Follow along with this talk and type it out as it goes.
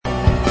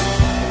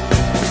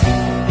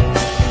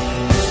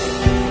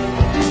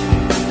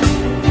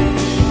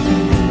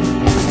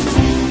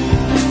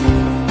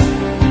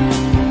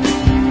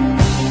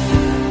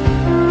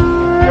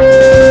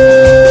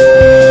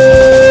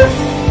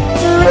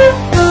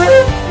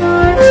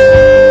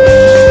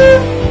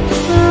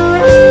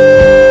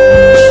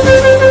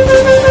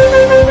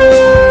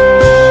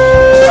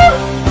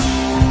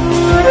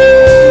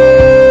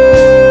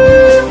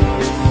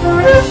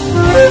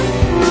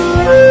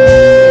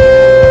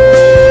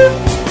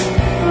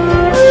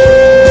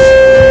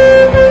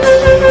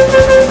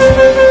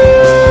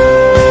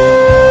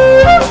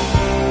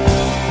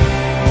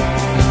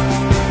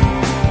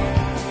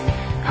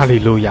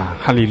路亚，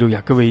哈利路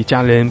亚！各位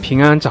家人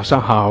平安，早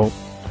上好！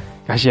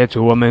感谢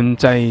主，我们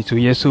在主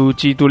耶稣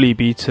基督里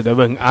彼此的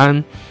问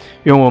安。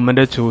愿我们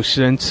的主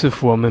施恩赐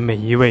福我们每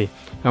一位，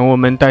让我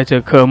们带着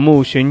渴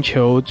慕寻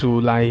求主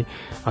来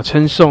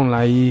称颂，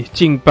来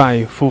敬拜，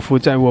匍匐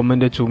在我们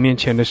的主面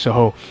前的时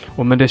候，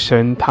我们的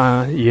神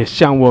他也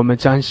向我们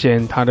彰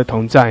显他的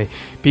同在，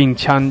并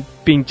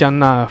将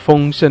那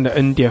丰盛的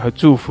恩典和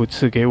祝福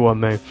赐给我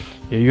们。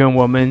也愿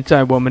我们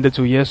在我们的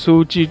主耶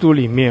稣基督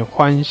里面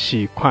欢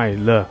喜快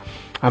乐。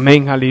阿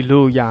们，哈利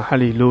路亚，哈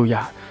利路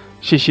亚！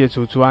谢谢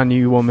主，主啊，你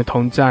与我们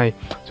同在，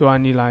主啊，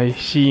你来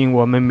吸引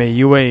我们每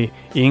一位，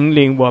引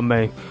领我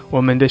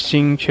们的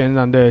心全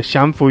然的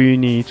降服于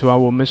你，主啊，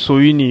我们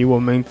属于你，我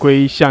们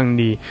归向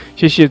你。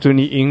谢谢主，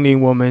你引领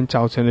我们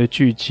早晨的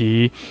聚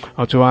集，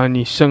主啊，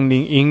你圣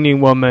灵引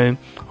领我们，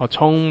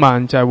充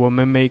满在我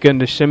们每个人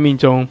的生命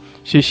中。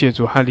谢谢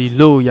主，哈利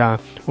路亚！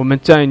我们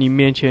在你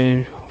面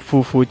前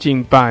匍匐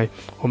敬拜，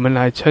我们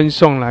来称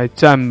颂，来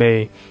赞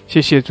美。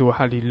谢谢主，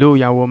哈利路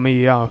亚！我们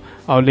也要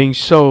领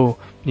受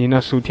你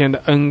那属天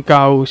的恩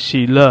膏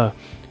喜乐。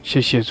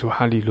谢谢主，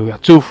哈利路亚！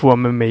祝福我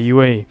们每一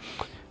位，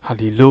哈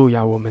利路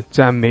亚！我们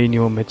赞美你，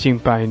我们敬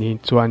拜你，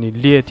主啊，你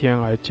裂天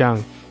而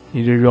降，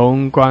你的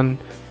荣光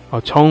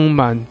充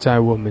满在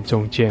我们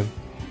中间。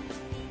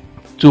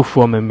祝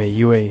福我们每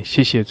一位，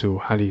谢谢主，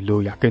哈利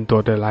路亚！更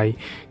多的来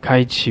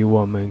开启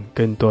我们，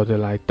更多的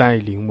来带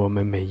领我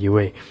们每一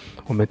位。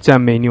我们赞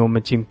美你，我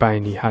们敬拜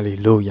你，哈利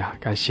路亚！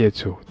感谢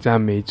主，赞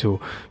美主，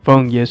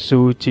奉耶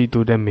稣基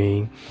督的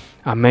名，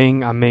阿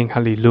们，阿们，哈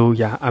利路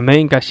亚，阿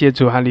们！感谢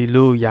主，哈利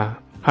路亚，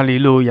哈利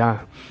路亚！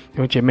弟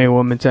兄姐妹，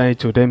我们在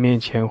主的面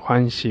前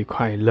欢喜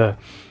快乐，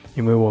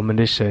因为我们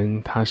的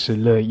神他是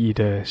乐意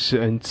的施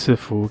恩赐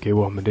福给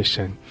我们的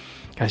神。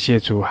感谢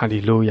主，哈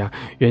利路亚！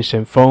愿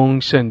神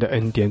丰盛的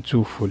恩典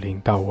祝福临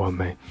到我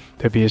们，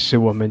特别是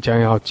我们将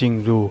要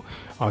进入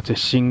这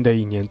新的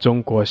一年，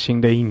中国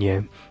新的一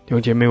年。弟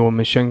兄姐妹，我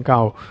们宣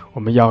告，我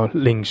们要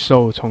领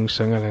受从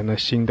神而来的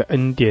新的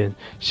恩典，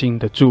新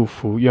的祝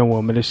福。愿我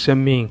们的生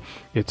命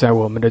也在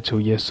我们的主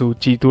耶稣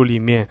基督里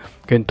面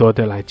更多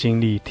的来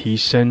经历提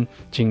升，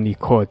经历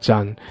扩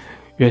张。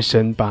愿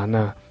神把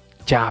那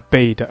加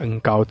倍的恩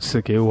膏赐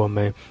给我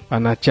们，把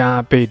那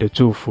加倍的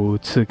祝福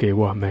赐给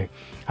我们。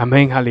阿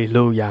们，哈利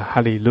路亚，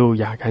哈利路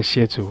亚！感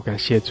谢主，感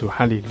谢主，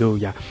哈利路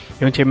亚！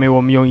弟兄姐妹，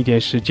我们用一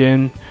点时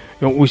间，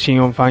用悟性，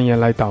用方言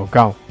来祷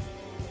告，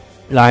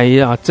来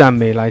赞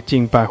美，来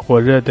敬拜，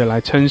火热的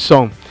来称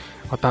颂，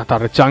大大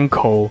的张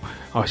口，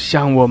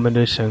向我们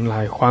的神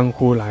来欢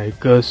呼，来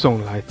歌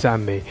颂，来赞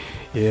美。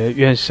也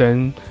愿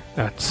神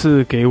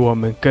赐给我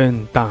们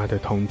更大的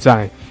同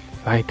在，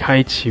来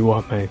开启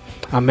我们。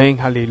阿们，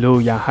哈利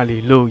路亚，哈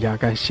利路亚！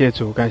感谢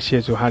主，感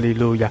谢主，哈利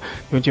路亚！弟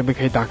兄姐妹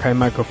可以打开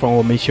麦克风，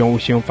我们一起用无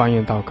形用方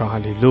言祷告。哈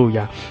利路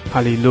亚，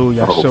哈利路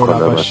亚！受拉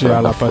巴西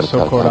阿拉巴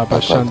索科拉巴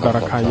山达拉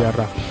卡亚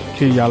拉，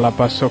基亚拉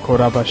巴索科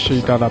拉巴西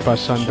达拉巴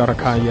山达拉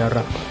卡亚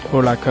拉，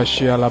欧拉卡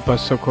西阿拉巴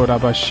索科拉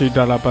巴西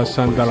达拉巴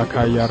山达拉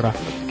卡亚拉。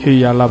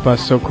Kia la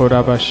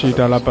basokora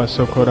bashida la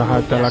basokora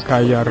hada la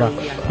kayara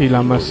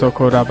ila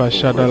masokora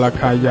bashada la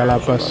kaya la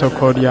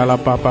basokoria la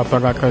baba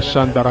baraka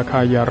shanda la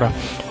kayara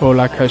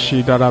ola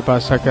kashida la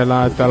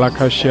basakala da la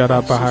kashira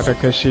bahara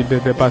kashida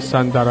de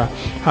basandara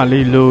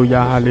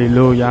Hallelujah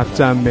Hallelujah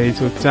赞美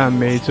主赞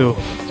美主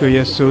主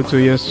耶稣主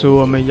耶稣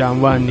我们仰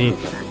望你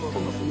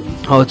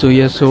主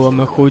耶稣我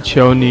们呼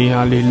求你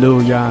哈利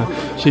路亚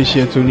谢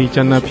谢主你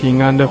将那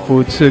平安的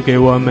福赐给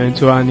我们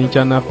主啊你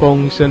将那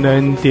丰盛的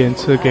恩典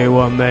赐给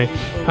我们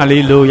哈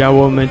利路亚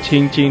我们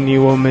亲近你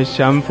我们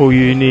降服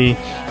于你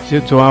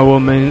主啊我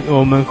们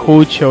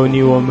呼求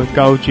你我们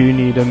高举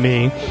你的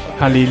名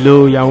哈利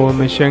路亚我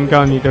们宣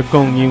告你的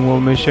供应我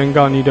们宣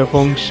告你的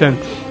丰盛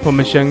我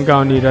们宣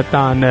告你的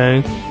大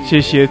能谢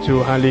谢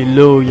主哈利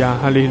路亚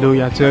哈利路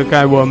亚遮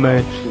盖我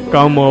们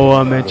高摩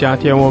我们加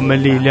添我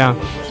们力量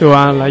主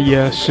啊来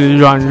也使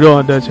软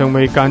弱的成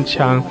为刚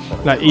强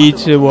来医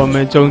治我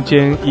们中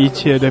间一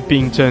切的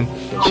病症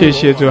谢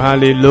谢主哈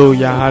利路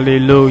亚哈利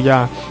路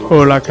亚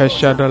哦拉卡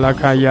夏的拉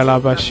卡亚拉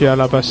巴西亚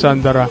拉巴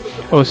山德拉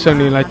哦圣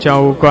灵来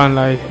浇灌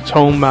来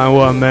充满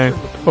我们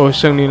哦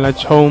圣灵来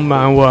充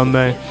满我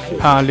们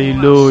哈利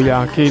路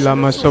亚基拉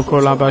马索科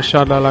拉巴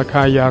沙达拉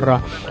卡亚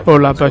拉哦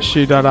拉巴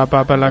西达拉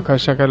巴巴拉卡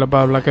沙卡拉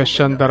巴拉卡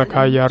山德拉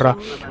卡亚拉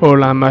哦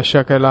拉马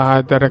沙卡拉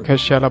哈德拉卡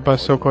沙拉巴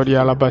索科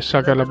亚拉巴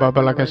沙卡拉巴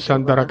巴拉卡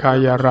山德拉卡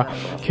亚拉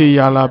基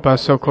亚拉巴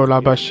索科拉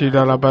巴西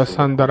达拉巴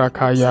山德拉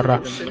卡亚拉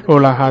哦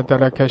拉哈德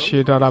拉卡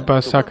西达拉巴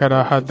萨卡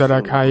拉哈德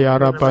拉卡亚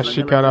拉巴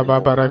西卡拉巴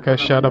巴拉卡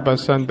沙拉巴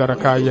山德拉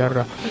卡亚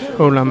拉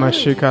哦拉马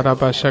西卡拉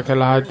巴沙卡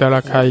拉哈德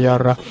拉卡亚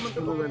拉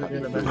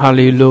哈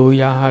利路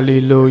亚哈利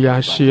路亚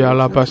西阿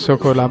拉巴索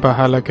科拉巴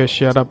哈拉卡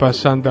西阿拉巴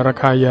山德拉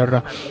卡亚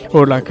拉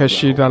哦拉卡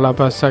西达拉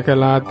巴萨卡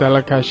拉德拉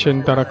卡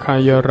辛德拉卡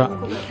亚拉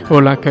哦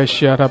拉卡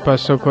西阿拉巴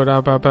索科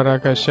拉巴巴拉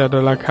卡沙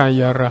德拉卡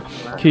亚拉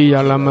基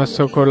亚拉马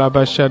索科拉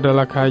巴沙德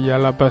拉卡亚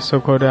拉巴索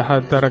科拉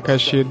哈德拉卡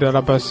西德拉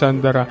巴山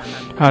德拉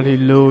哈利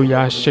路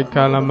亚西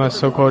卡拉马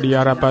索科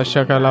亚拉巴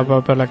沙卡拉巴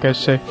巴拉卡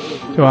西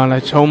主啊来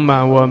充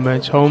满我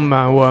们充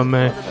满我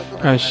们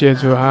感谢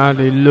主，哈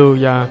利路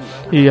亚！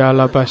伊亚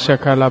拉巴夏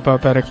卡拉巴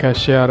巴的卡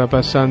西亚拉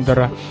巴桑德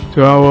拉，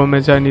主啊，我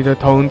们在你的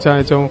同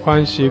在中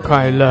欢喜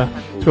快乐，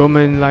主，我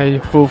们来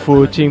夫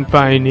妇敬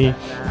拜你，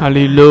哈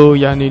利路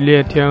亚！你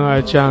裂天而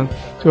降，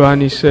主啊，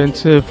你神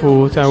赐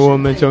福在我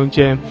们中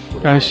间，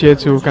感谢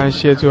主，感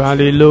谢主，哈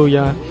利路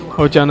亚！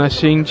我将那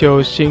新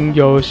酒、新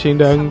油、新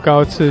的恩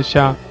膏赐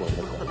下，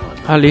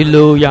哈利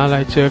路亚！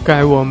来遮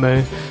盖我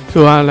们，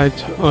主啊，来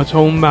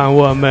充满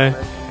我们。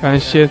感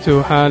谢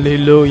主，哈利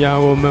路亚！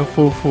我们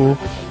夫妇，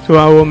主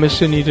啊，我们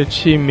是你的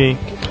器皿，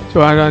主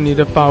啊，让你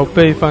的宝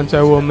贝放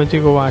在我们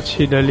这个瓦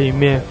器的里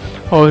面，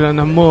让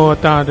那莫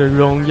大的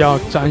荣耀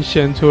展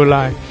现出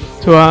来，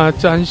主啊，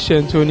展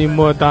现出你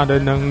莫大的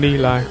能力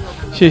来。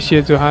谢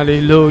谢主，哈利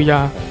路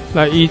亚！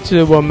来医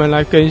治我们，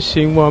来更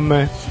新我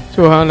们，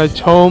主啊，来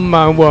充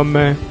满我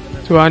们，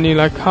主啊，你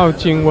来靠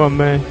近我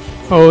们。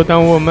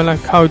当我们来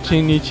靠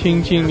近你、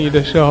亲近你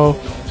的时候，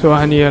主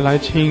啊，你也来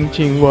亲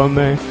近我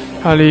们。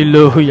哈利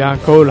路亚！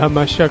哦，拉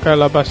玛西卡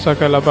拉巴萨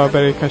卡拉巴巴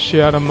雷卡西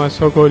亚拉玛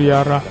索古里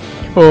亚拉，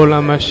哦，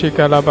拉玛西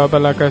卡拉巴巴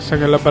拉卡萨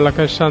卡拉巴拉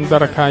卡桑达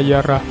拉卡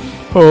亚拉，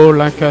哦，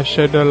拉卡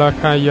西德拉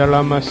卡亚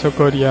拉玛索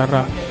古里亚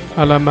拉，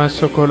阿拉玛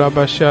索古拉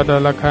巴西亚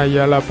拉卡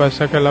亚拉巴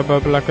萨卡拉巴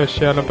巴拉卡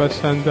西亚拉巴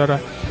桑达拉，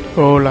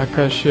哦，拉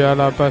卡西亚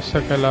拉巴萨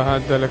卡拉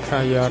哈德拉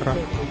卡亚拉，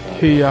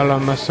希亚拉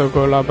玛索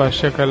古拉巴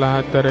西卡拉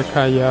哈德拉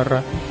卡亚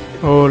拉，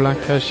哦，拉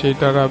卡西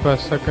德拉巴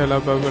萨卡拉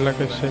巴巴拉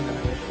卡西。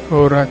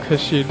Ora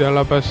kasida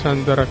la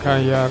basandra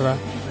kayara,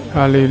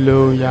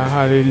 Hallelujah,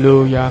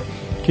 Hallelujah.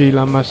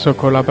 Kila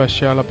masoko la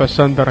basha la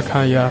basandra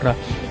kayara,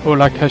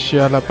 Ola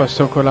kashia la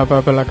basoko la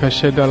babala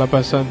kashida la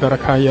basandra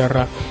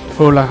kayara,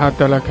 Ola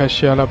hata la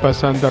kashia la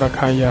basandra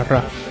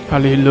kayara,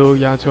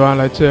 Hallelujah. 主啊，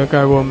来遮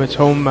盖我们，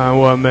充满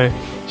我们。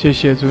谢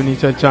谢主，你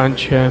在掌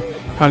权。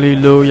哈利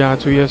路亚！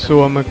主耶稣，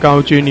我们高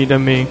举你的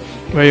名，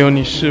唯有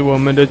你是我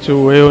们的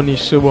主，唯有你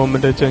是我们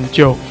的拯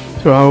救。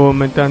主啊，我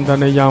们单单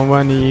的仰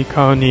望你，依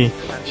靠你。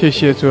谢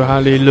谢主，哈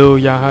利路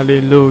亚，哈利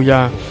路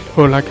亚。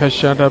哦，拉卡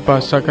西亚的巴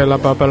萨克拉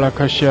巴巴拉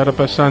卡西亚的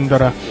巴桑德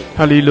拉，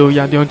哈利路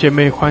亚！弟兄姐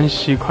妹欢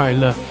喜快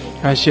乐，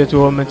感谢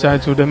主，我们在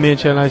主的面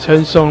前来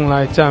称颂，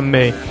来赞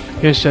美。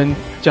愿神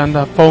将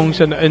他丰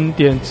盛的恩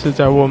典赐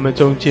在我们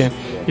中间，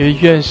也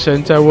愿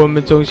神在我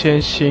们中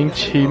间行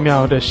奇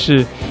妙的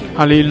事。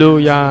哈利路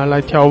亚！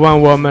来眺望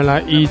我们，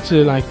来医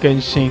治，来更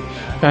新。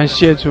感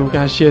谢主，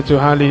感谢主，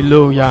哈利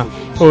路亚！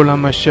哦，拉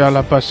玛西亚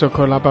拉巴索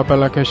科拉巴巴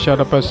拉克西亚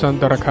拉巴桑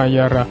德拉卡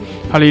亚拉，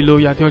哈利路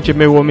亚！弟兄姐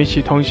妹，我们一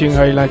起同心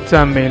合意来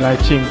赞美，来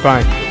敬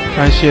拜。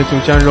感谢主，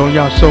将荣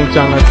耀颂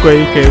赞来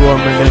归给我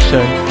们的神。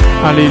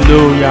哈利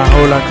路亚！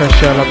哦，拉卡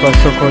西亚拉巴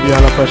索科亚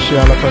拉巴西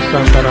亚拉巴桑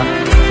德拉，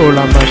哦，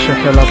拉玛西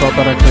亚拉巴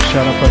巴拉克西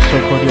亚拉巴索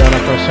科亚拉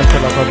巴萨克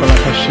拉巴巴拉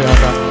克西亚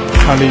拉，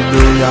哈利路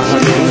亚！哈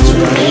利路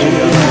亚！西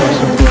亚拉巴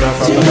索科拉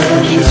巴巴拉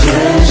克西亚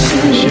拉，感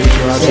谢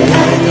主，哈利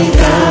路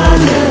亚！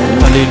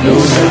哈利路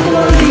亚！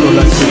哦，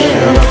拉基西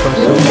亚拉巴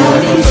索科拉巴巴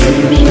拉克西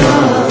亚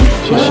拉，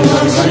谢谢主，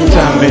来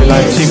赞美，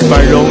来敬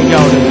拜荣耀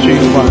的君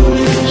王。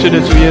是的，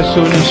主耶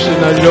稣，你是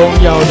那荣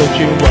耀的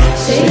君王。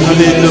哈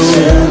利路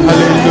亚，哈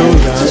利路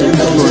亚！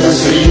哦，拉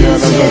基西亚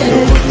拉巴索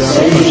科亚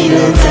拉巴西亚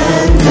拉，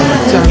我们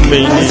赞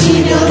美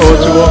你，哦，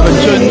主，我们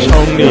尊崇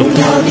你，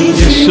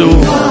耶稣，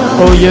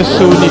哦，耶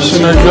稣，你是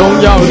那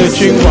荣耀的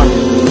君王，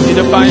你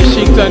的百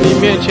姓在你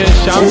面前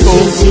降服。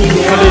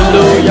哈利路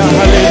亚，哈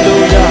利路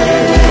亚！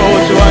哦，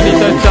主啊，你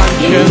在掌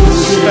权，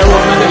在我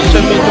们的生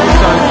命中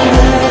掌权。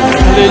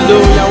哈利路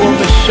亚！我们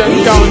宣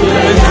告你的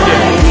恩典，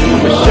我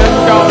们宣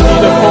告你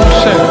的丰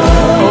盛。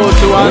哦，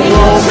主啊，主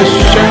啊，我们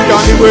宣告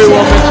你为我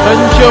们成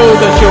就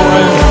的救恩。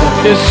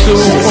耶稣，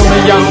我们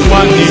仰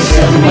望你。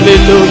哈利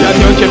路亚！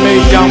弟兄姐妹，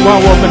仰望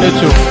我们的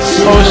主。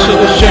哦，是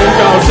的，宣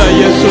告在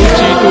耶稣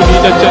基督你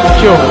的拯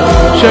救，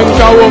宣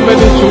告我们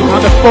的主他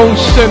的丰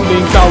盛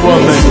临到我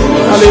们。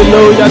哈利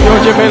路亚！弟兄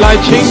姐妹，来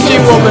亲近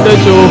我们的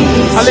主。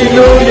哈利路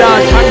亚！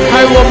敞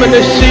开我们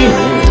的心，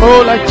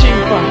哦，来敬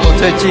拜。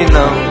最近呢，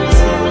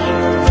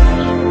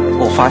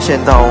我发现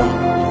到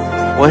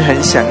我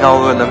很想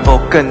要能够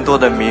更多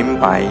的明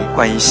白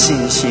关于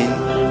信心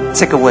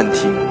这个问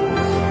题。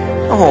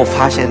那么我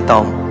发现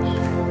到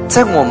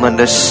在我们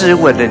的思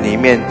维的里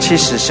面其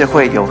实是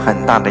会有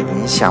很大的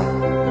影响。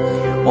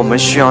我们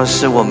需要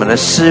是我们的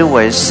思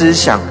维思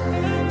想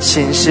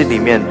心思里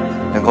面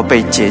能够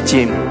被洁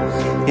净，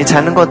你才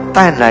能够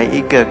带来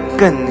一个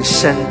更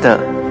深的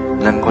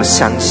能够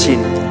相信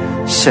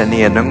神，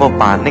也能够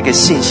把那个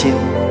信心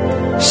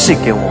赐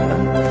给我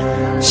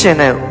们。现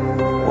在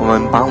我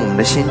们把我们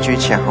的心举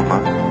起来好吗？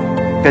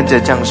跟着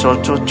这样说，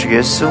主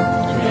耶稣，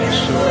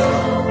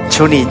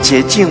求你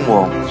洁净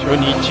我，求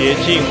你洁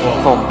净我，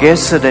奉耶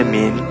稣的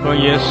名，奉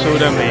耶稣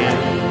的名，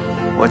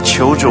我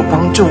求主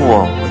帮助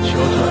我，求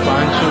主帮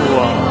助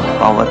我，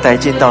把我带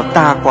进到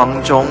大光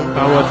中，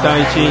把我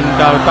带进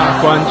到大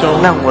光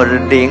中，让我的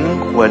灵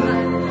魂，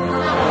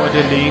我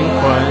的灵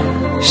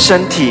魂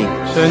身体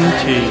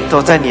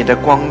都在你的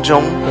光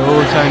中，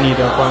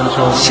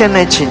现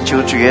在请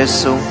求主耶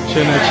稣，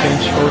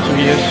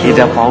你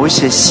的宝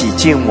血洗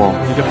净我，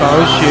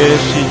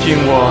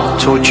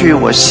除去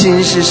我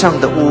心思上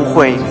的污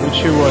秽，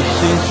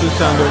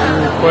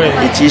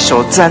以及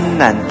所沾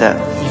染的，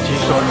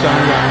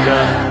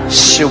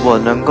使我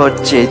能够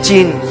洁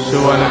净，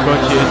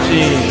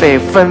被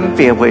分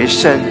别为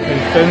圣。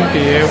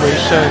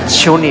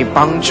求你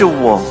帮助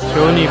我，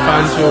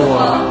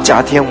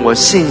加添我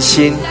信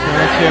心，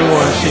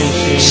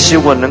使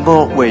我能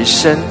够委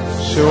身，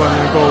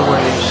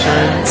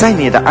在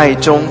你的爱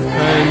中，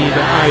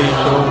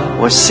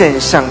我献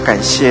上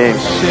感谢，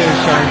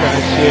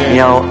你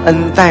要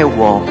恩待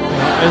我，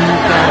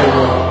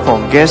奉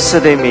耶稣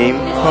的名，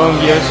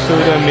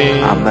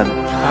阿门。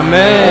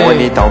我为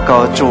你祷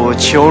告，主，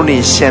求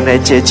你先来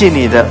洁净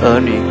你的儿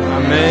女，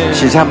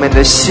使他们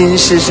的心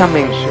思上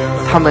面，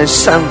他们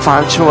散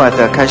发出来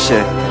的开始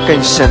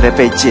更深的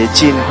被洁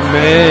净，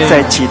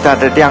在极大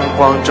的亮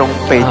光中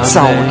被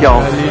照耀。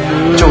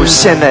主，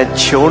现在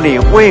求你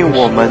为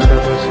我们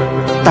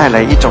带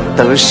来一种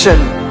得胜，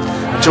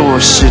主，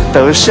使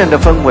得胜的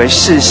氛围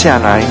释下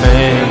来，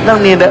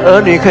让你的儿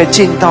女可以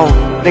进到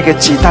那个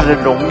极大的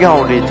荣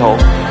耀里头。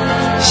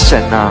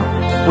神啊，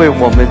为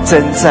我们征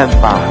战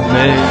吧，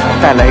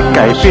带来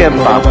改变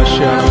吧，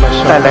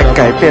带来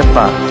改变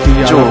吧。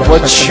主，我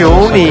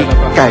求你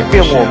改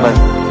变我们，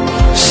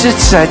施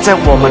在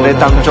我们的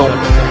当中，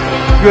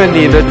愿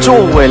你的作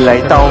为来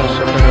到，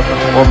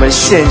我们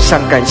献上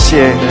感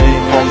谢，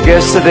奉耶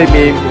稣的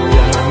名，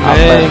阿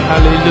门。哈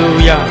利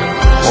路亚！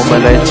我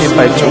们来敬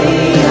拜主，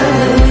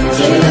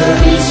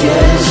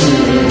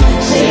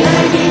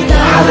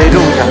哈利路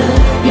亚！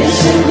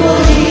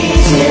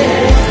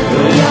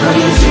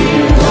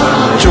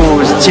主，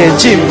洁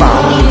净吧，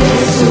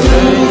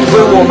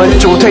为我们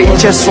主退一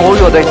切所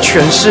有的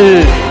权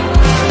势，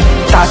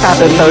大大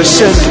的得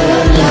胜。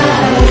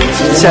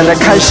现在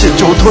开始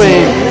主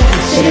退，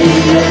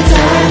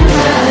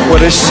我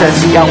的神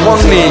仰望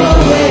你，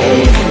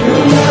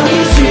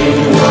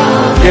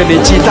愿你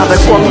极大的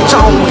光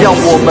照耀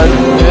我们，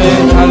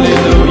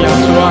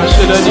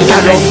带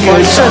来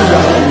得胜。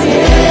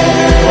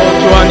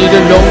主啊，你的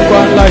荣光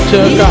来遮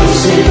盖。哈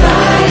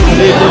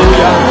利路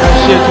亚！感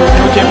谢主，弟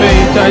兄姐妹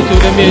在主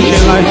的面前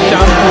来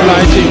相互来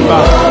敬拜，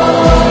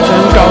宣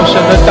告神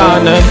的大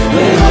能，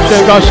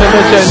宣告神的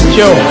拯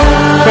救，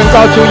宣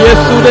告主耶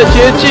稣的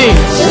洁净，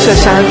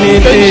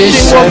更新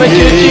我们，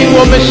洁净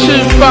我们，释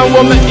放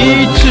我们，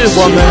医治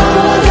我们。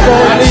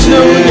哈利路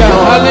亚！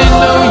哈利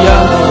路亚！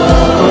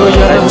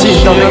来进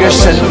到那个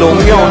神荣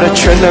耀的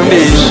全能里，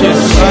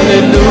哈利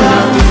路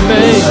亚！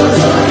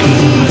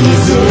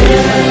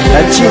来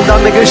进到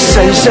那个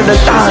神圣的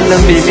大能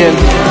里面。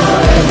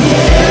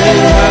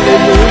哈利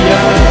路亚！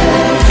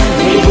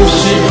你不失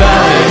败，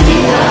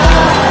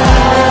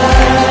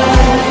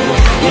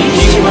你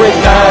会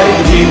代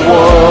替我，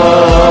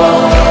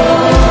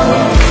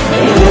你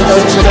都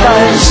承担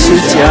十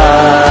架，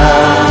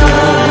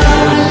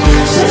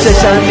献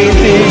上你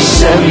的生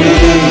命。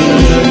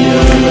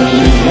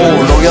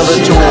荣耀的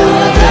主，哈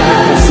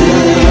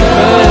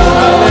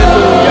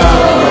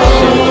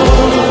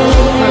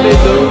利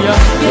路亚！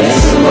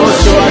主啊，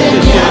谢谢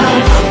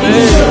你，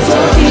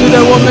是的，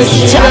我们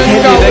宣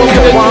告我们的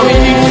主已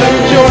经成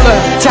就了，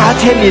加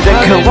添你的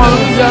渴望，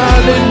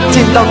进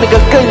到那个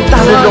更大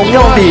的荣耀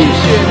里，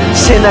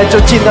现在就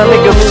进到那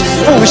个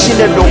复兴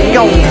的荣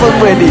耀氛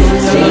围里。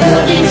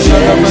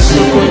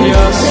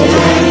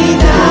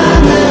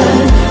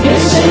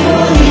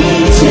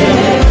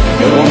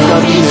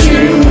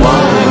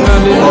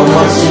我们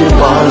是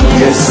望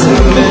耶稣，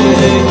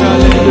哈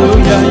利路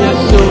亚，耶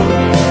稣。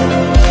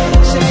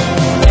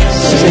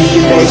神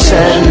的神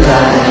来，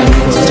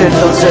震动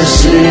这世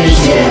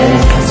界，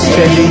全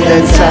力的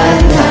赞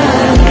叹。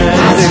哈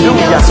利路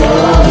亚！哈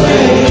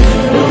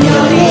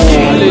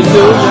利路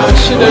亚！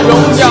是的，荣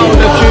耀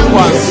的君王，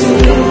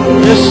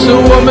耶稣，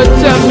我们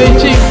赞美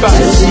敬拜，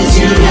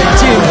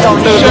进到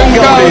那个荣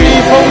耀里，宣告你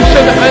丰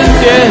盛的恩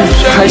典，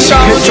宣告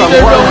你的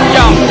荣耀。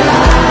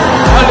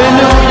哈利路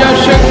亚！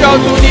宣告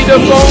主你的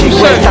丰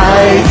盛，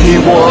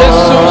耶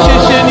稣，谢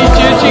谢你洁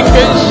净更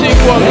新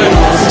我们。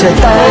主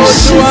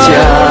啊，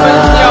我们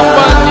仰望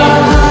你，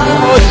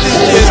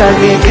谢谢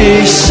你，哈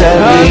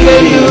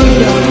利路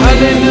亚，哈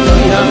利路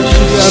亚，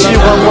希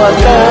望我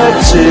的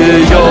自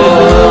由。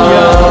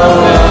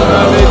哈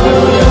利路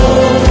亚，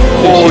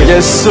哦，耶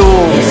稣，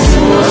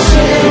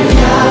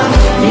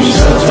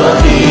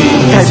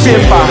改变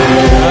吧，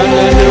哈利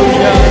路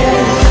亚，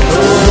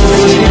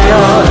奇妙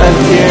恩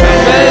典。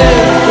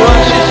主啊，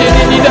谢谢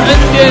你，你的恩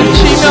典，奇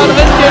妙的恩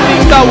典领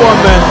导我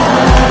们。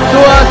主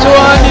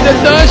啊，你的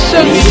得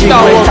胜领导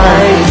我们。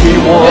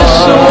耶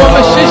稣，我们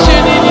谢谢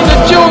你，你的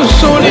救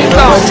赎领导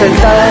我们。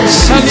哈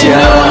利路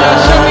亚，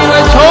生命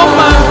来充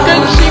满更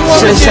新我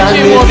们，洁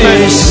净我们。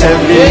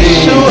耶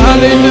稣，哈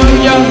利路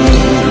亚，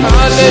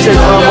哈利路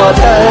亚，哈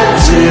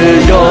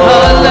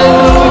利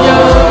路亚，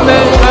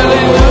哈利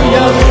路亚，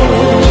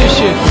谢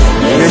谢。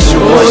耶稣，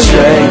我宣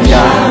扬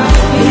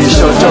你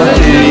手中的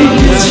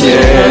一切。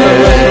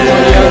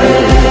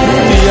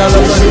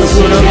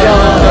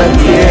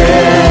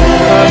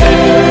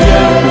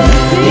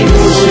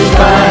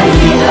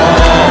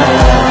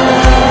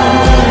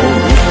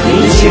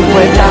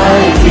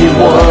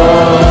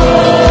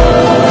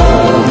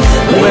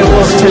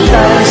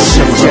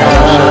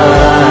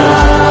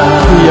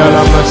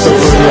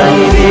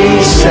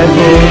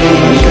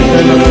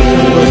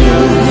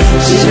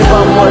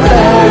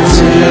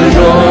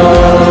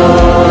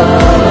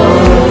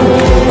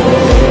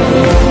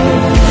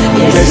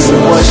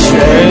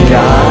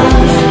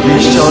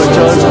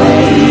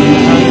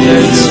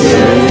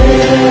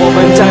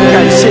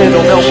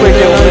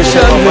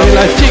赞美，来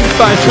敬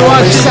拜。主啊，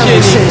谢谢你，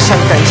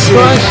主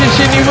啊，谢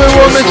谢你为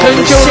我们成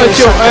就了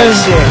救恩。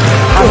主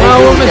啊，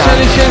我们向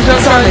你献上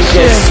感谢。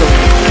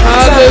哈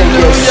利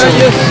路亚，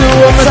耶稣，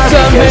我们赞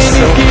美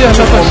你，基亚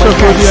拉巴索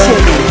古迪亚。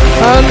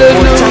哈利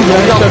路亚，沙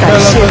卡拉巴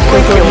索古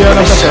迪亚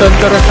拉巴圣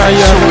德拉卡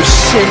亚。主，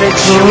现在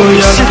求你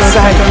实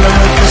在，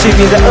是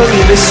你的恩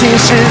典的心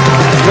思，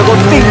能够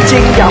定睛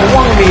仰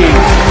望你，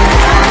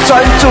专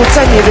注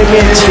在你的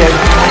面前。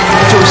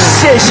主，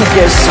谢谢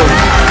耶稣，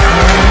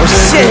我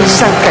献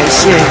上感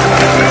谢，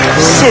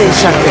献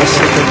上感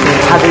谢，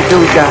哈利路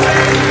亚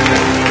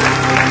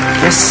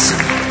 ，yes。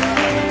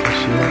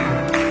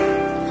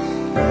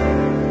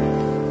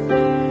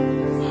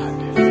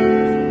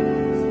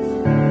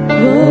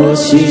我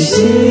齐心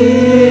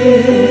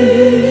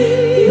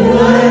来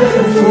匍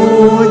匐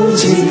敬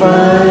拜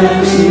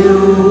主，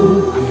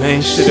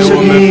是的，我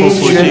们匍匐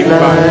敬拜，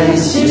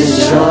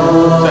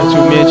在主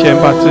面前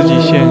把自己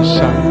献上。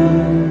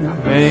阿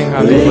门，哈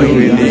利路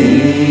亚。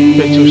对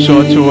主说：“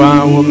主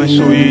啊，我们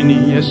属于你，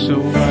耶稣。”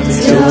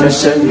在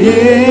生命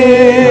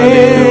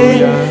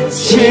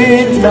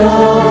倾到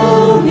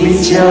你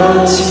脚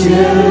前，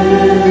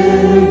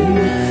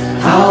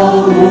毫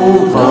无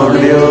保留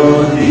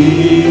地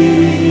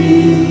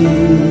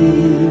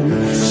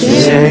献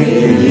给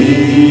你，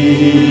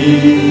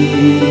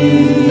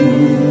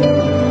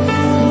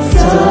造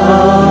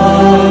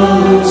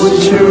物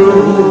主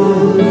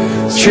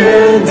全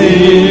地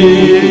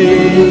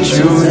主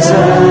宰，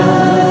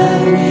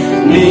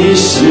你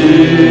是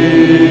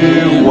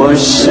我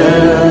神，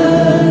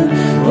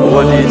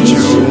我的主。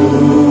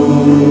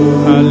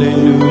哈利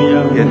路亚！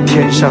愿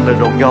天上的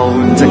荣耀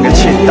整个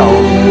倾倒，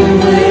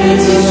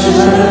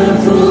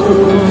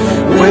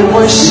为我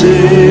死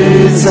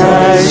在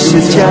十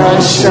字架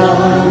上，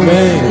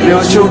流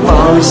出宝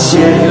血，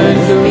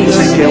赐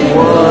给我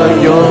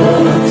有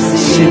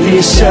新的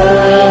生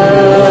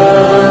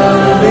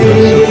命，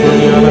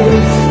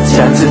将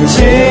自己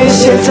献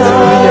在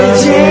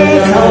祭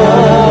坛，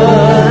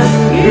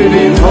与你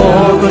同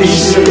归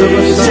十字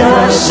架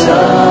上，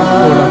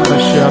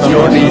有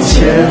你谦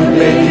卑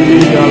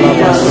的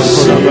样式，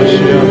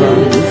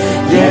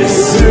耶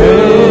稣，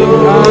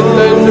哈利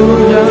路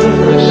亚，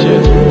感谢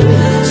主。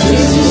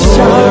向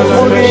我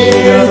的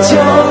脚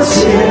前，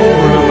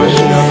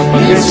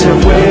也成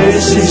为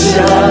心向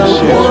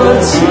我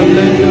前，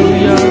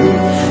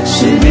是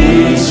你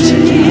旨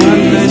意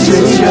拯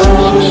救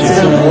在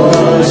我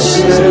身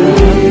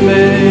边。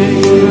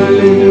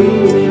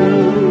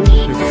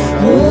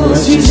我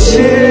齐心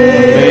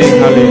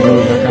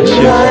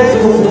来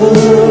匍匐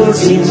敬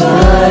拜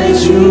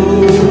主，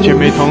姐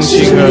妹同心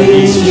合一，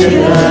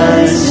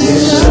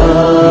我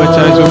们在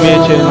主面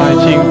前来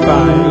敬拜，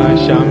来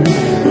相遇。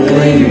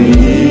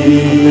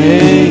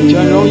将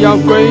荣耀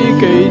归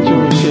给主，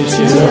谢谢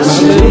哈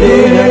利路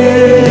亚。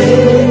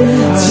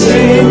倾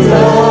到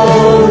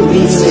你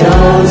脚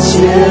前，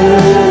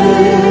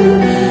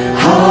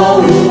毫无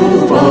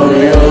保留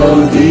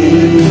地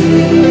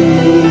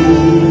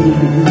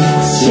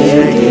献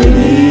给你，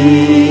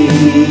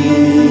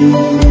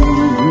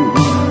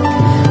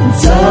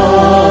造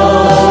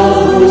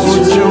物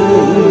主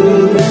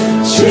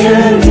全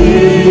地，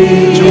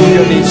主有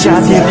你加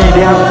添力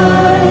量，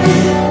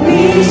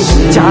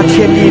加添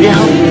力量。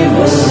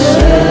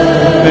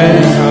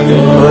我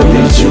的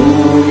主，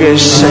愿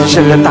神圣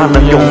的大能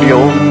永留。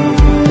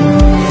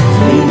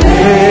你卑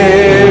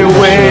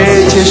微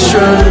且顺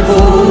服，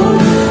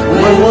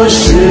为我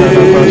死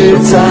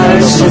在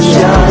十字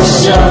架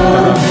上，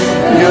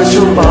流出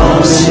宝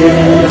血，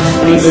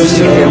你赐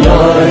给我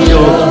有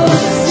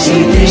新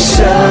的生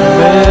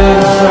命。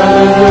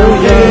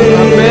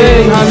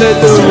哈利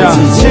路亚，哈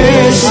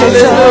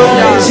利路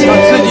亚，把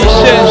自己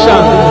献上，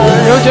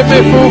有姐妹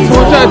匍匐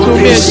在主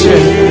面前。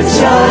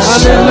哈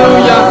利路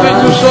亚，对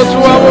主说：“主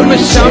啊，我们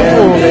降服。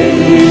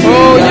哦，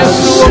耶稣，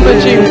我们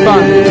敬拜。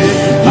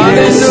哈利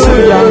路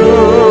亚，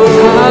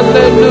哈利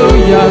路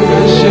亚，感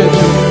谢主。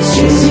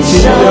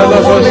亚拉巴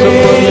索古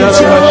亚拉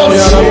巴西亚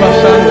拉巴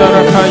山达拉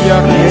卡亚。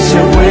哈利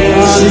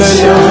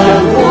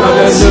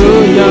路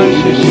亚，谢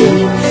谢主。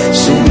是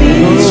你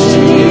旨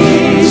意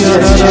拯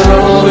救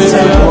在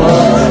我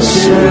生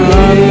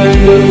命，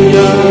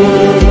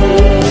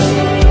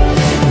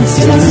将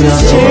自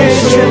己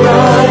全然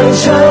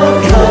敞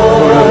开，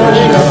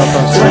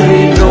在你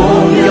荣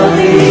耀的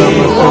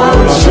光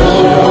中，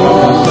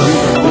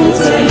不再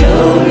有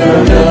任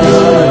何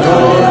保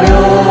留。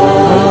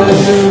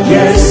耶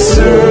稣，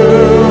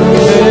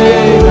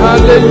哈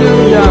利路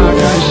亚，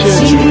感谢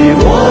主，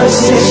我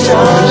献上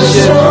所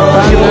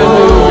有。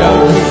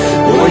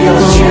我要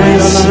全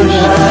心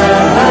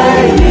爱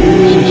你，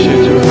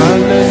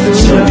求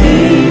你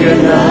悦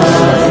纳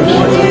我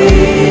的一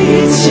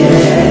切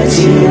敬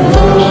拜。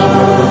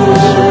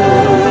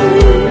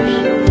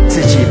自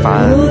己把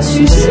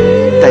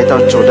带到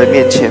主的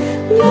面前，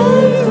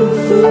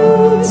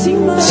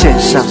献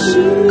上，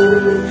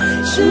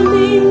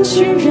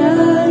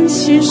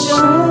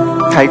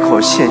开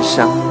口献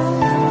上，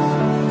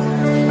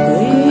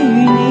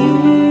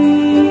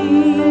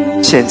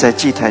献在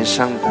祭坛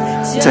上。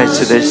再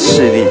次的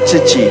试你自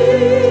己，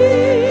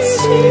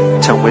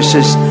成为是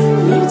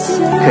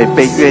可以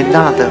被悦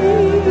纳的。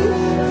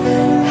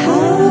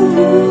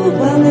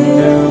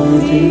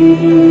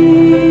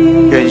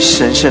愿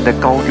神圣的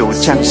膏油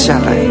降下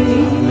来，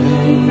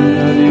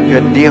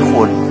愿烈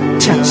火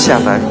降下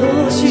来，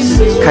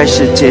开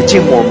始洁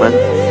净我们。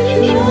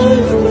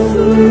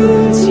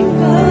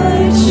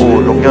哦，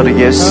荣耀的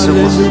耶稣，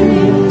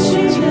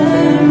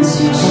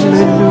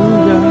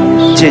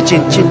洁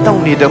净进到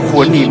你的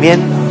魂里面，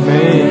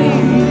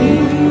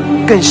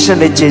更深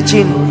的洁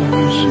净，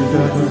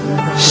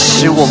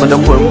使我们的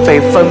魂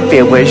被分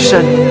别为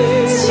圣，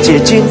洁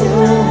净，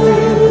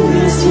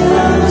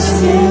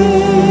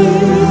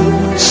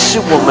使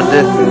我们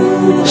的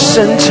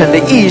深层的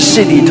意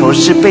识里头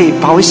是被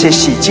宝血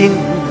洗净，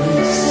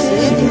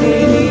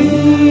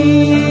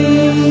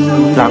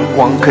让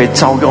光可以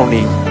照耀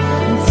你，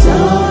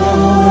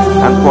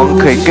让光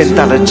可以更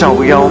大的照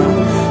耀。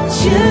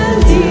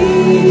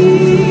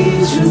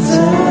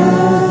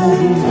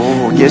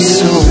哦，耶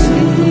稣，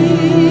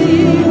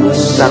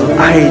让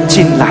爱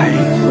进来，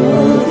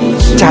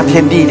加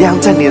添力量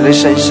在你的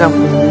身上，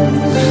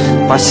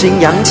把心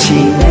扬起，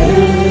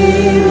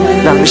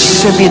让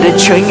生命的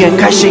泉源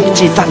开始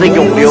极大的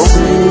涌流，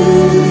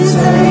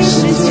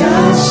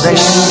让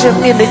生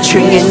命的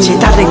泉源极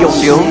大的涌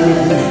流，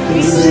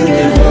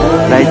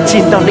来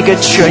进到那个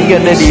泉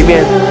源的里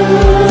面，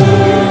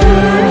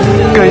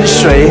跟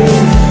随，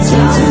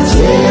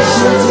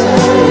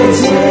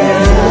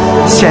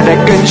现在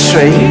跟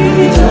随，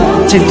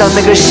进到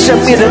那个生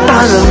命的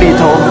大能里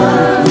头，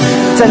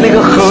在那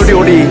个河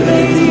流里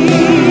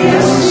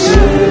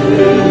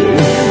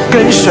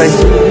跟随，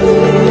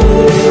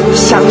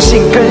相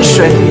信跟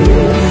随，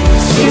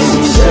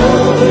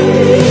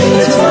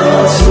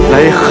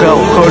来河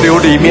流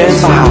里面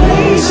把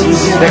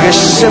那个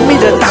生命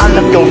的大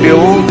能涌流，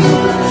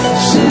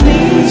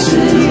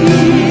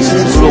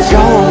荣耀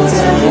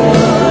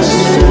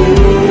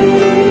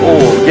哦，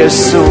耶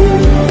稣，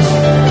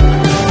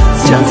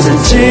将自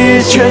己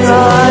全然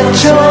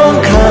敞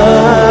开，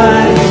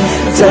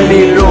在你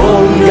荣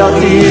耀的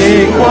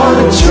光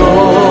中，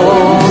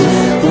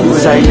不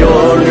再有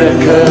人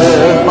可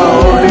保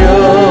留。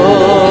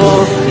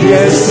耶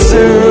稣，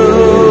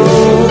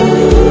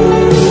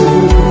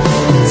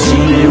替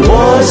我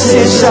献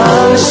上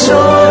所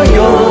有，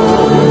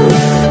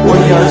我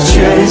要全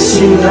心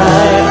来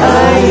爱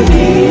你，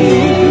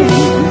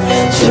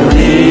求你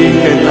悦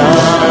纳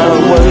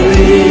我的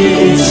一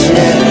切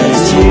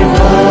计划。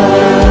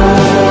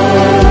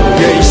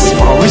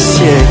宝血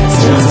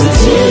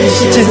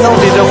进到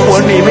你的魂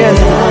里面，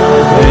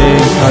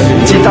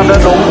极大的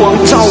荣光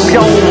照耀，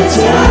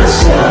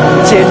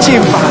洁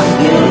净吧，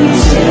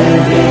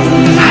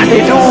哈利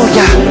路亚！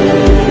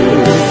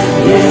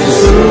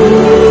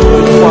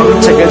光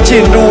整个进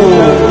入，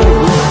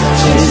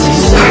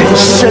很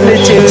深的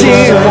洁净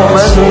我们，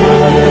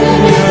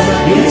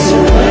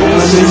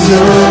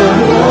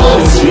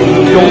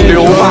永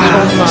流吧！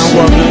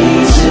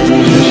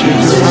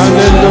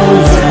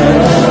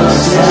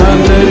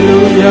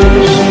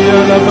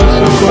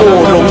哦，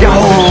荣耀！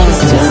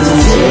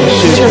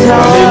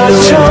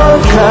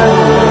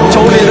从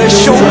你的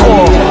胸口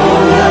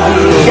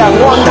仰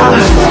望他，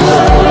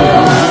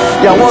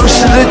仰望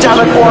十字架的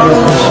光，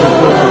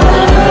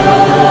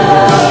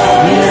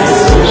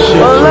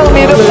让你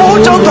的腹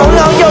中同样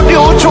要流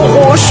出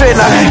活水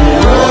来，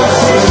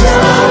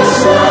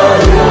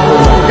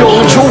涌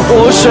出活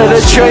水的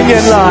泉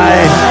源来。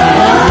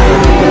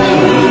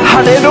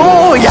哈利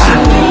路亚！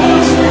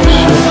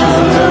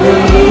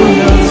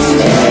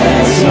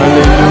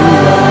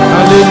哈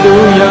利路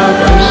亚，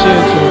感谢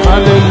主，哈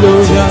利路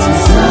亚。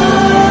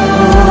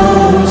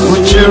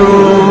主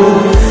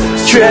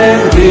全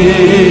力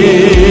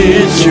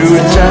主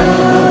战，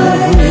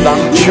让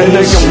泉的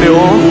涌流。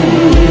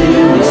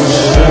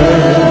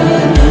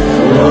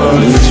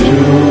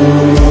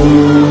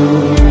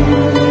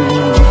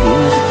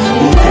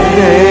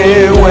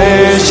为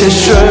谁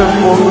顺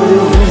服？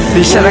你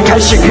现在开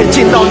始可以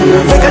进到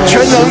那个全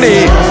能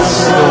里，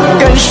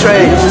跟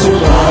随，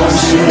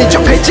你就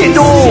可以进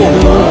入。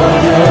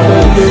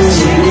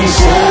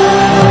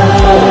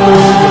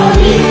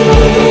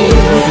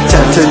将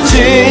自己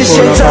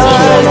献在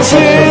祭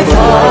坛，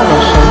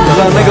让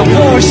那个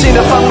复兴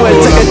的方位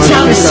这个降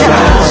下，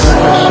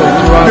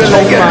越来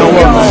越荣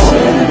耀。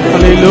哈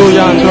利路亚，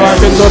主啊，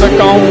更多的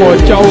高火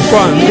浇灌。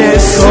哦，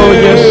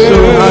耶稣，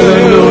哈利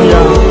路亚，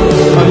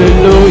哈利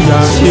路亚，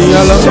提亚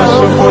拉巴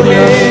索科利亚，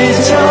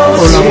欧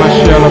拉玛西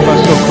亚拉巴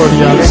索科利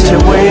亚，提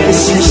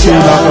拉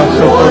巴索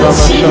科拉巴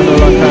沙德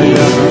拉卡亚，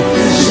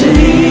谢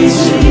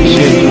主，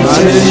哈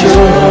利路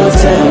亚，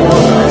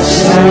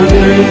哈利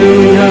路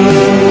亚。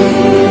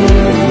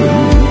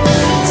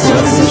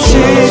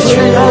全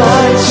然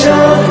敞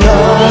开，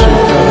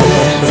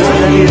在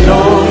你荣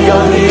耀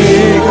的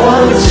光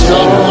中，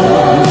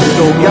荣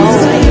耀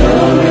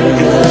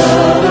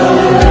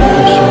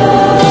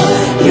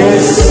耶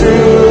稣，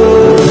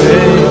哈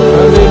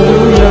利路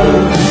亚，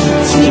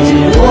替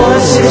我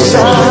献上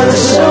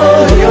所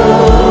有，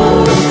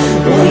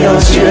我要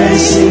全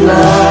心来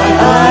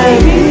爱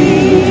你，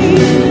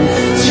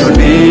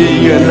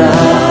了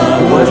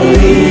我的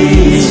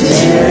一切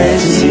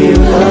希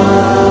望。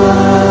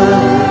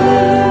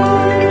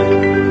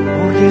哦，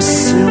耶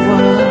稣啊，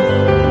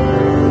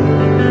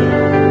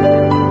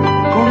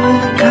我们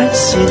感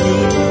谢你，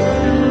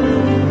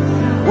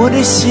我的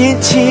心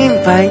敬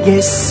拜耶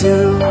稣，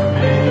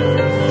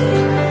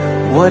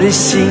我的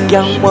心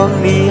仰望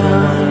你啊，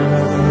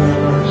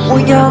我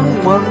仰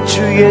望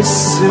主耶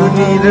稣，你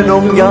的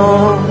荣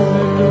耀，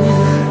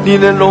你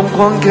的荣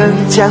光更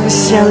降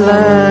下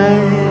来，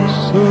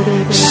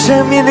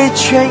生命的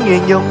泉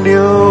源涌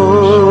流，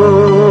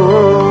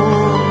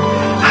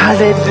哈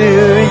利路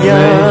亚，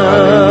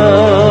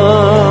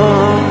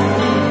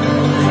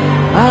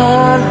哈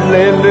利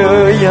路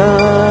亚，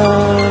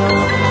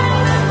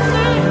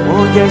哦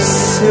耶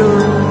稣，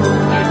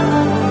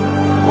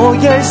哦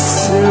耶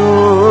稣，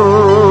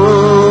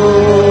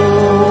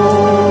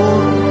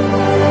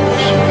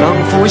让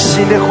复兴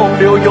的洪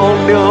流涌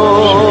流，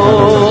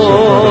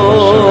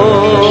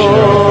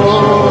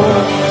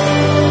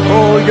哦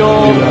涌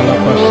流，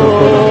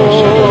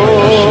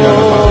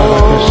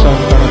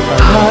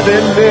哈利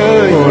路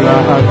亚，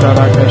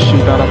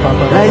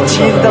来进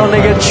到那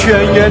个泉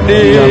源里，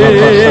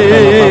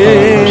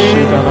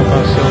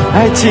来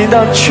进到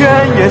泉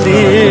源里，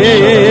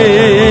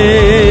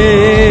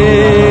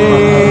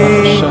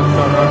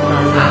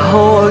哦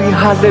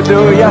哈利路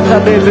亚，哈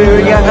利路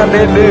亚，哈利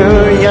路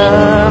亚，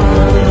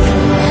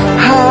哈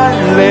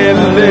利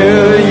路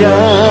亚，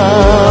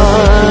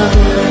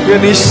愿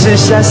你施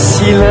下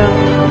喜乐，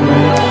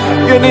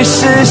愿你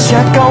施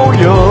下膏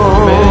油，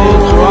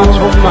充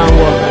满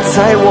我，在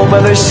我们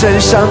的身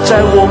上，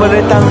在我们的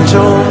当中，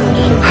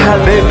哈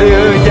利路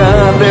亚，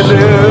哈利路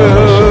亚，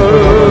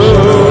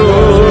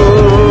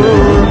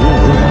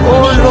哦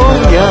荣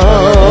耀，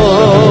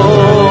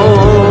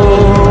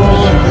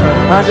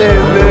哈利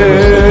路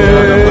亚，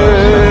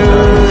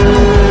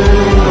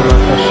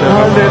哈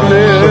利路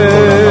亚，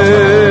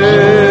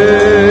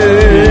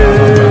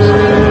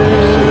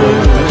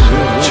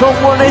从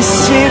我的心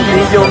里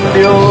涌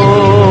流，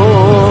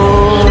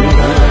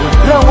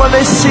让我的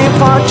心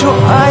发出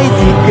爱的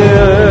歌，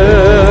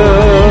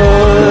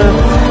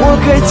我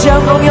可以将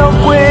荣耀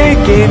归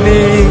给你，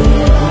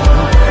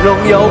荣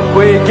耀归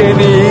给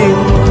你，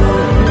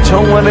从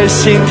我的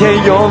心田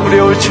涌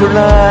流出来，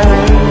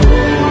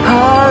哈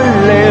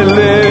利路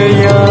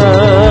亚，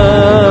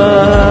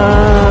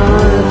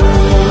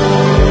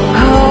哈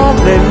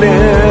利路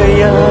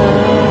亚，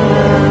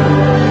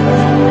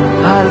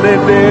哈利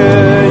路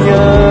亚，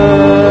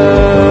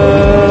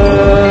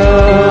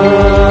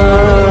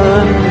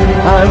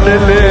哈利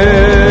路亚，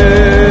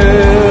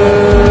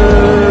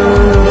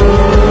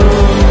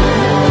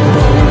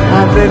哈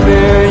利路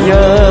亚，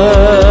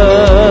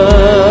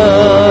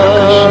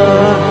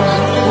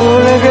我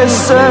那个神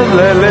来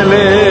来来，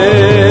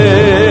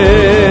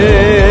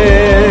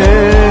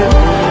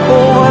我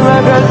那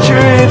个主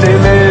的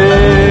来，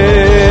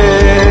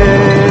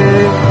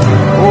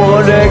我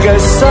那个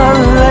神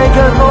来个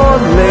我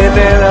来来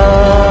啦，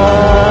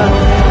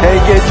哎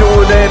个主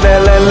的来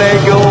来来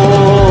个。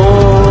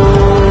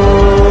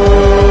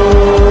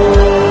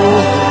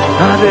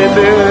哈利路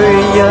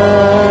亚，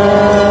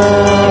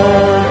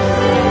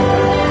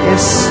耶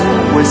稣，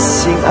我心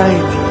爱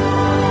你，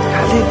哈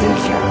利路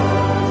亚。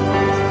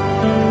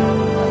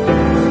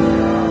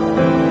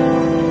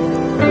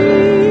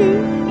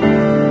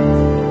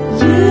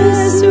耶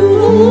稣，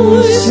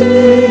我心爱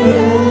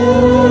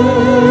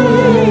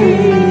你，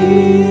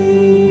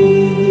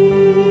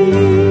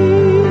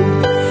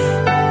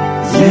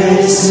耶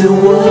稣，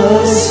我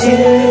心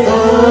爱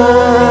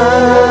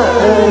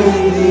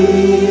你。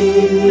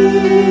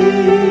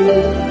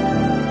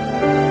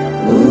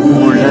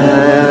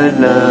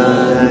能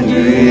与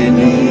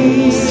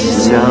你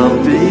相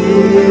比，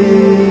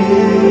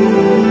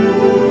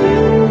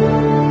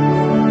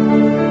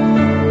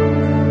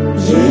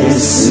耶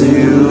稣，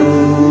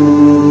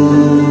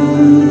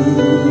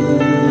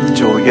主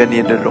愿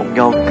你的荣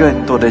耀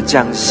更多的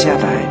降下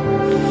来，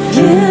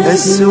耶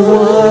稣，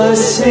我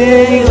心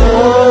爱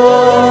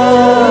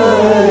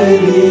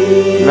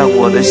你，让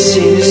我的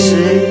心思，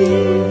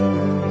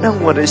让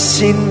我的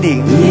心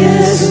灵，耶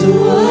稣，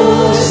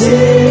我心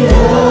爱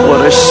我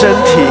的身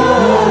体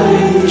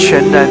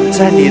全然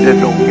在你的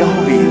荣耀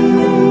里，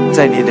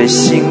在你的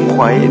心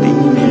怀里，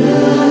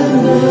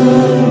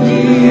与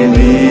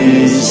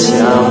你相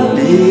比，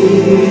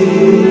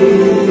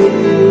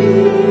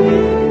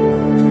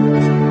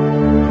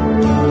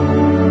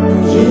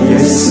耶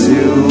稣，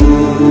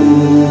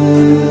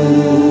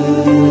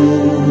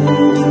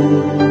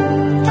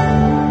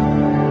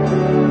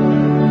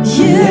耶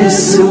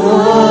稣，我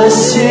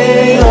心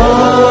爱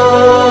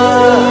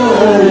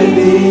你，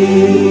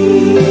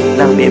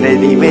让你的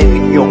里面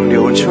涌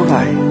流出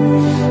来，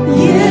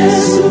耶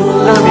稣，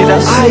让你的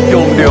爱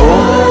涌流，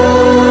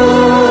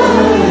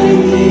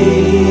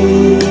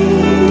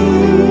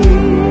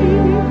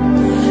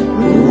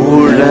无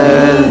人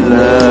能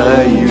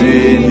与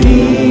你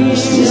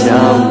相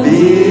比，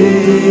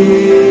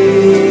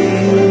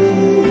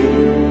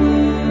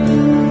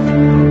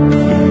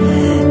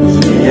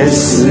耶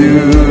稣。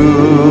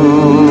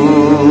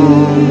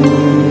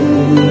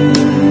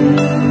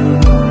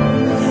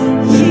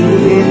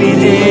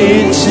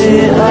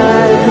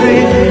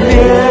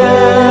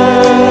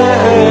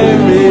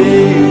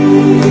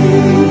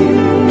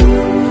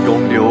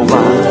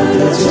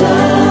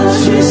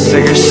这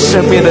个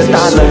生命的大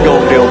能涌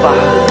流吧，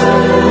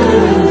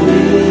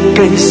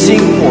更新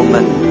我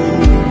们。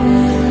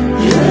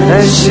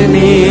但是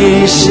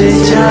你是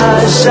加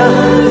上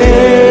怜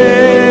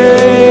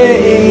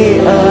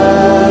爱，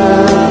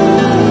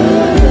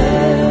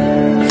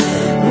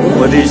我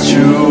的主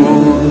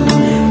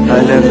他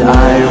能爱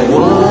我。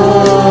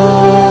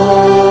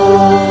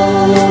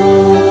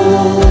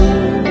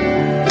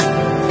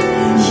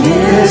耶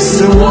稣，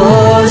我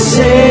心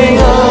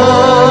爱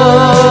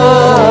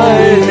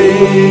你，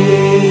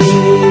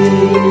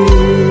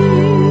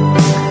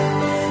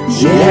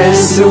耶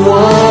稣，我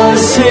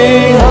心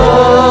爱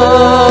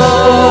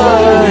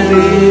你，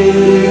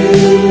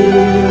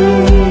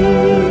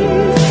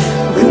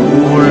无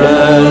人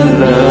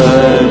能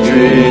与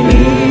你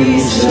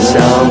相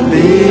比。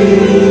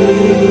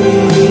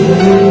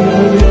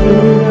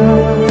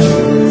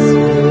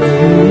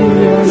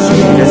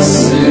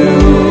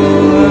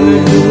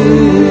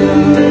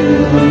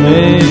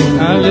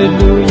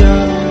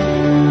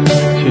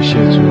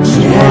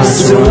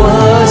是我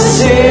心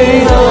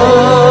爱，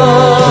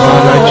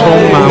来充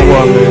满我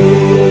们，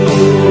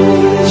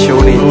求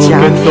你加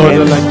添更多的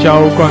来浇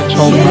灌充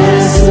满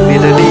你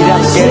的力量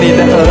给你的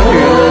儿女。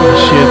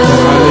谢主，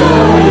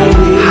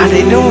哈利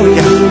路亚，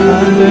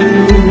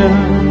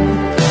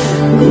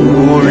无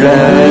人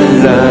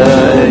能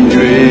与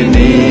你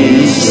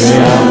相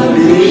比。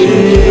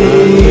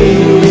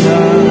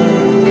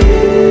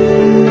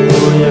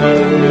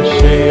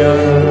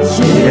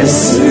耶稣。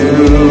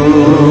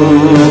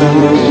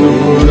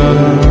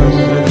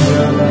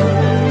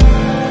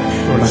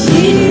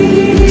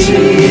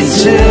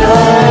是爱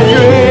与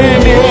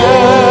怜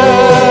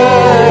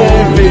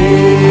悯，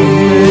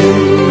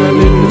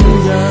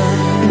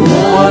我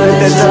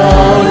得到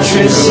全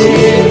新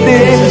的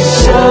生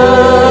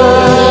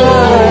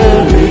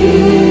命。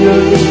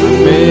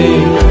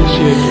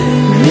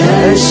认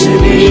识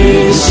你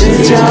是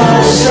加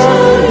上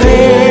的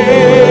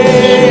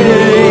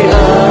爱，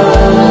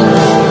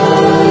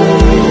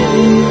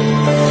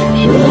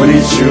我的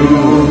主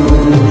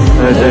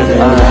能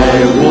爱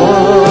我。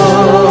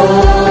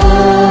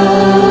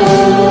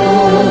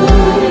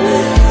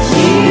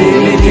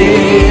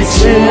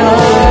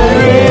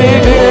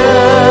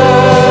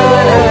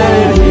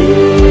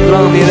让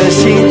你的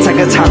心整个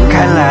敞开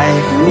来，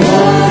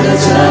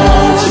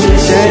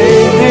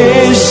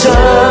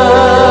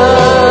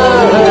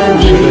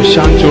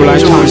向主来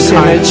敞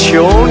开，求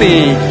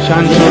你向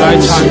主来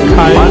敞开，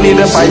把你的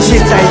百姓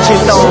带进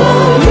到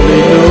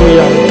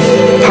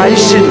磐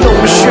石洞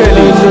穴里，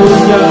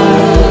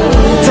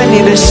在你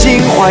的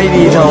心怀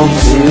里头，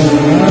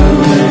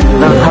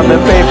让他们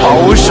被保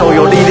守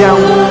有力量，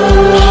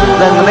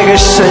让那个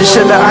神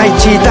圣的爱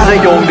极大的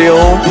涌流。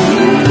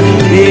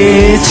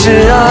你慈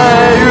爱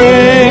与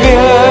怜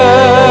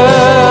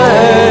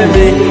悯，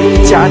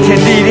加添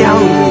力量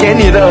给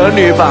你的儿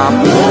女吧，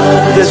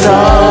得到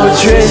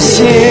全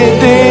新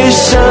的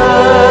生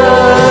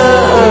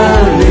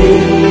命。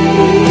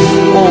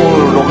哦，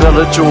荣耀的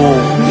主，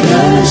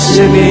是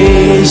你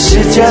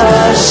是加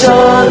上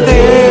的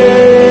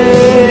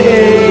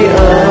爱，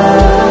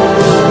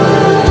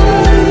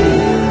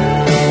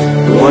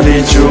我的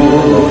主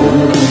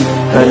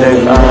他能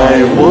爱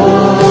我。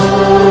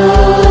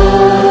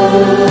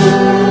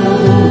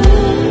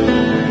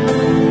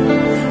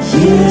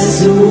耶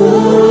稣，我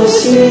心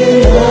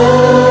爱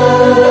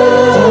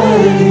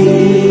你，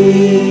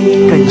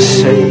更深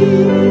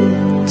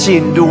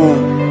进入。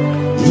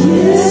耶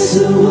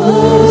稣，我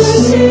心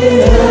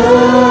爱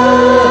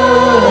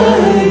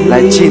你，来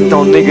进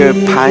到那个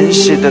磐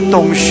石的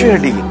洞穴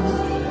里，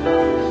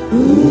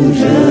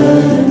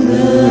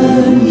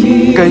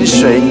跟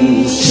随，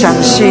相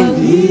信。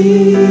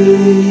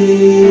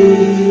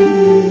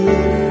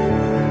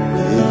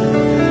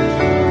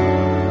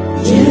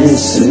耶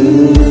稣。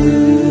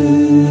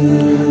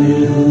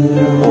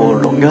哦，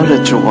荣耀的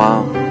主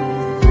啊！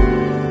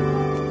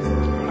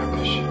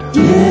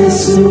耶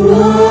稣，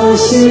我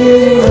心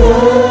爱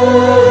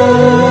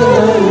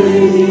你。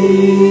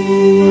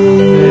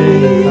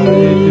哈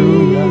利路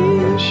亚，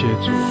感谢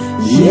主。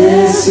耶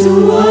稣，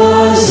我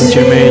心姐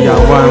妹仰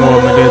望我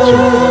们的主，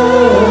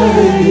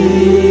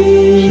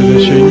是的，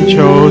寻求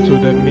主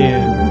的面。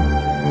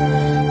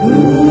无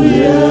人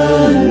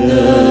能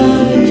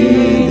与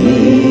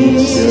你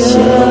相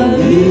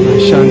比，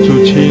向主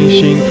倾心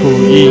吐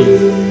意，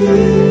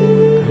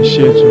感谢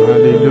主，哈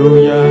利路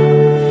亚！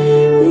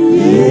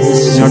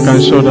你要感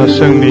受到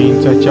圣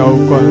灵在浇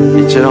灌。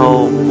你知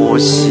道摩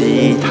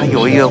西他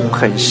有一个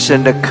很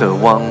深的渴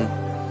望，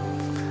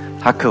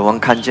他渴望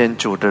看见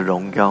主的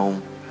荣耀，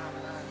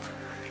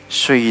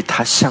所以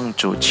他向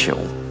主求，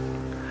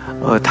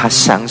而他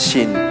相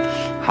信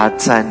他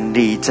站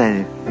立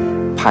在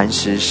磐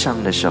石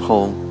上的时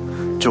候，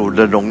主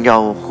的荣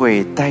耀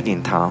会带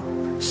领他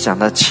向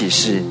他启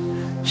示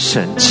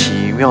神奇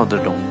妙的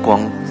荣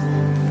光，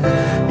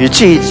以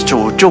至于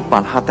主就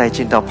把他带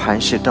进到磐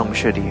石洞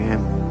穴里面。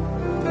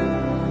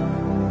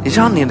你知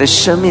道你的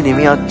生命里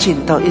面要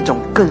进到一种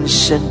更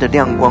深的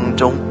亮光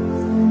中，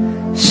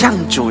向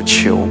主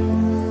求，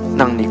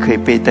让你可以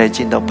被带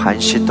进到磐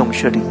石洞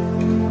穴里，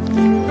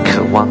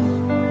渴望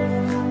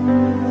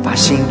把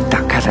心打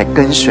开来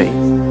跟随，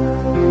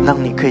让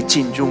你可以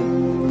进入，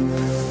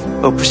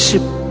而不是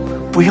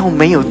不要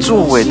没有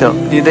作为的。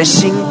你的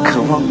心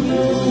渴望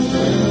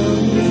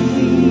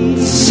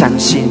相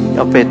信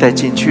要被带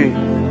进去，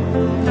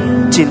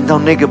进到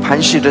那个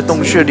磐石的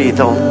洞穴里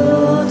头。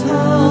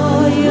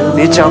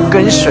你只要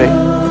跟随，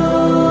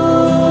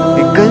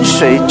你跟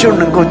随就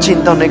能够进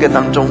到那个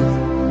当中。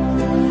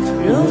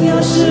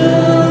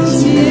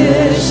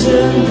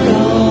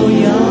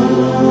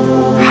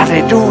哈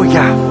利路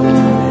亚！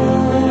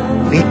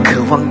你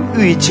渴望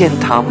遇见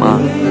他吗？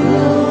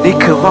你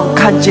渴望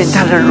看见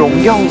他的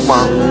荣耀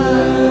吗？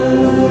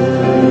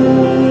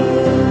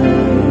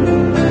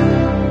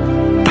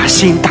把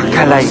心打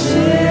开来，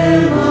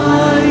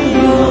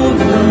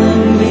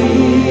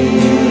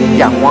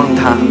仰望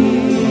他，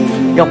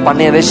要把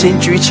你的心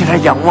举起来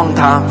仰望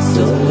他。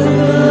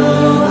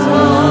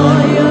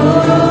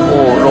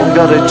荣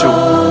耀的主，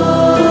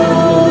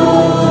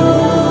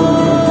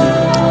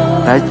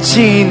来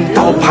进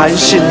到磐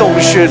石洞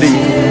穴里。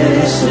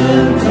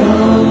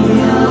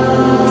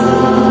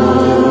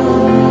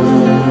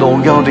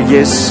荣耀的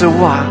耶稣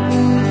啊，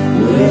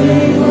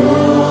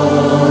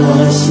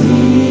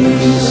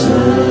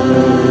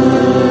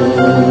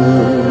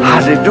哈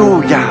利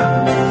路亚！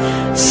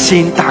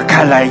心打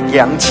开来，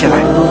扬起来。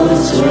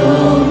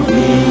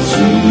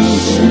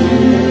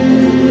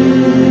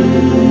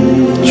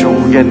主，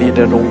愿你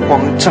的荣光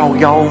照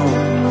耀，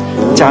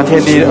加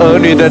添你儿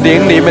女的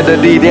灵里面的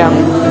力量，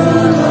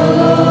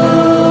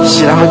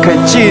使他们可以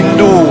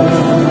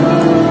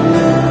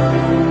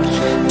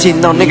进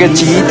到那个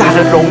极大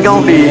的荣耀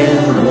里，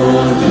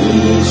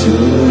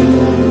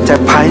在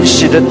磐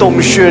石的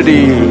洞穴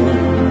里，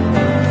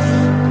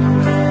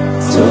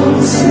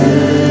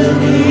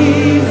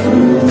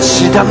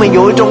使他们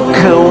有一种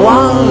渴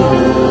望。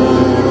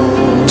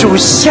主，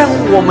向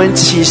我们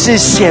启示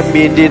显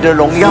明你的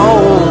荣耀，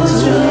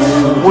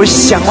我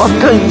想要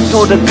更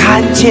多的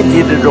看见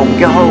你的荣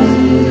耀。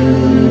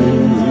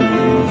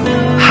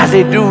哈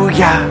利路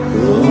亚！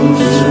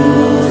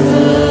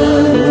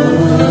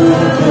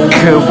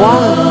渴望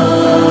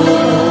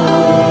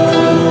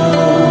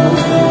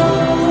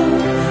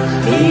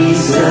你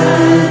在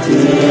天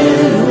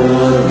落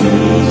地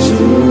主，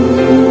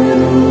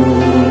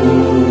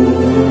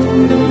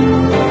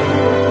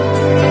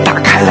打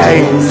开来，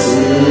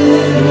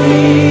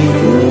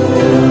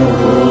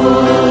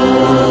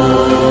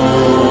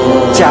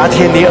加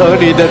添你儿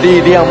女的力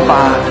量吧。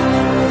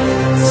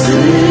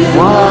我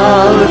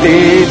的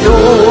度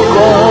过，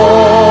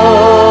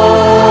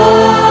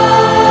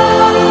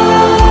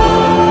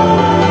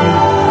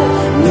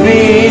你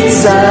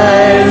在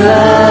哪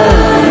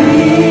里？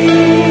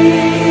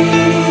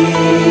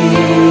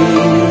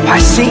把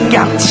心扬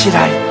起来，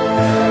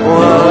我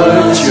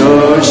就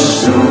是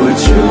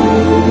主，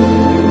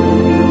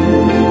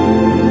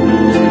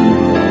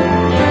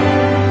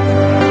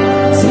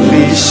你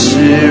是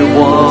我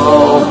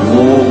复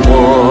活。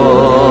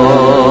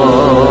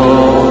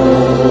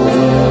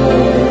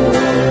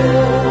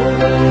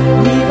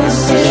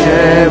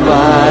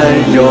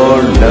有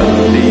能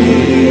力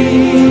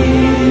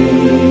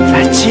来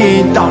进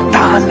到大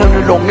能的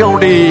荣耀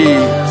里，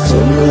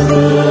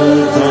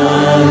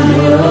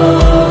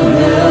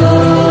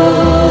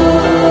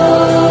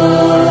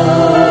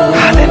哈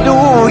利路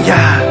亚！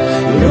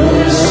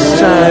圣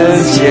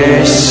洁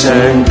圣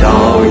羔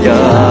羊，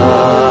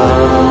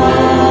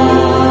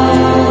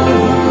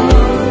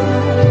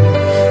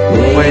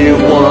为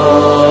我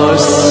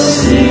牺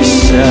牲。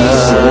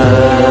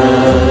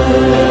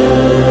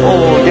哦，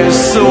耶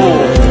稣！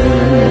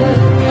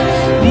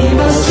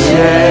天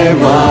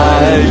外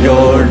有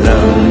能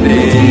力，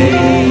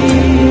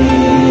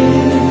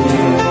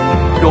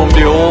永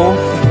留，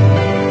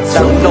让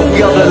荣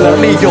耀的能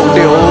力永留。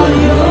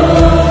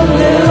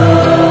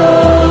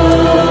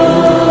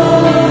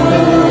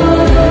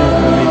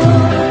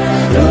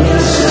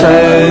圣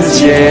洁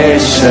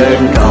圣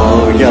羔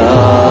羊，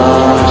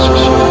主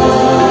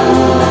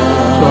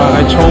啊，来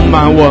充满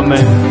我们，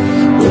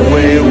为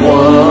我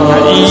来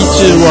医治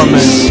我们，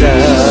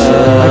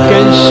来更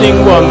新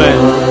我们。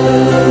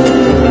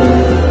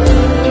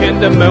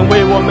的门为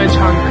我们敞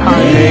开，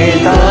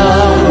主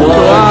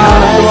啊，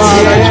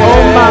来充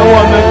满我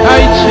们，开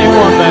启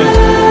我们，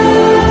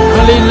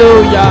哈利路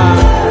亚！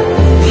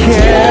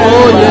哦，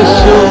耶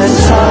稣，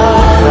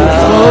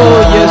哦，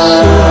耶稣，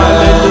哈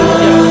利路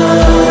亚！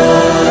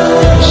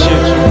谢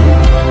主，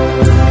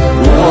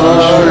我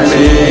灵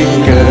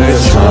歌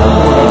唱，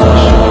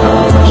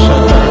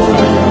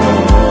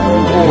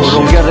哦，荣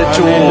耀的主，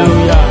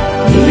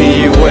你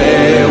为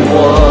我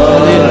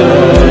来。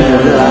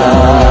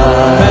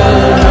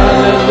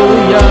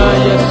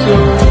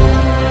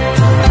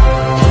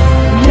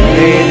每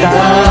当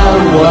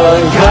我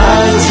看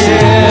见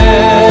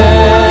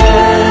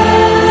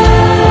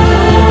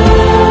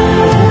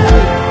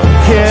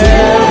天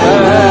门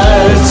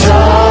敞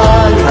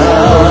开，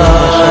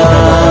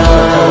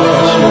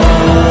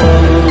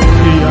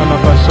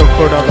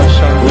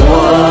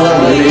我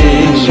灵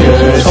歌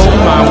唱。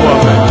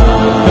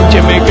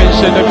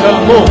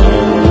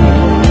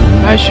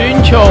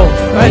求，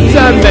来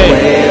赞美，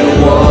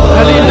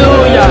哈利路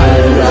亚！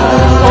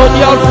你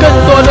要更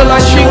多的来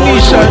经历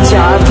神，来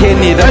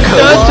得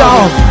着，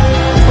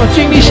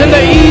经历神的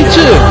医治，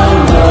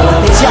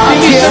经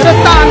历神的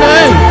大能，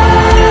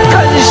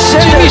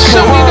经历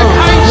生命的开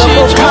启，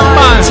充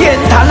满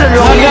哈利路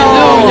亚！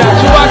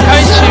主啊，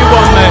开启我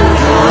们，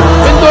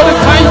更多的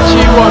开启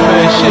我们，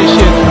谢谢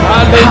主，哈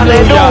利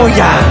路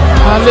亚，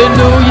哈利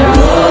路亚！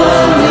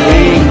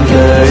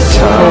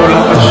哦，拉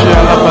巴西亚，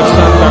拉巴桑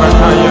达拉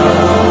卡亚，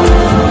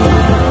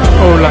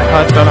哦，拉哈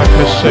达拉克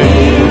西，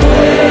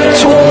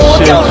除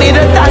掉你的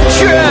胆怯，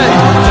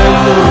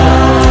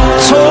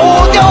除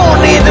掉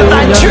你的胆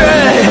怯，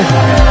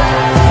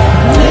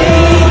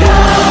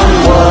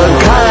我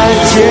看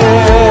见。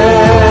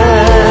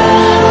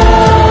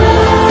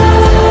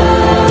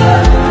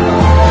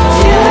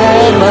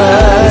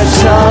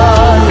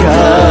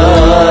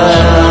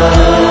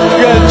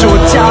愿主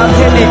加添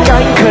你干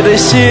渴的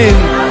心，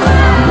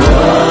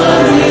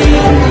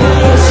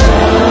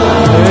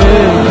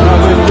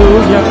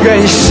愿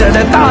神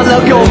的大能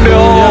永流，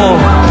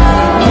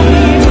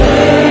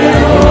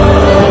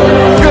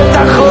愿他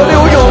河流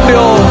永流，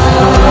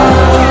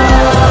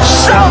上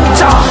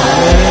涨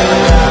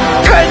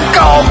更高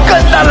更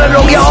大的荣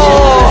耀，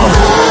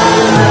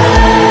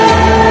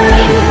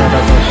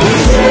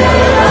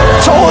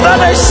从他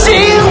的心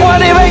怀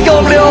里面永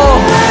流。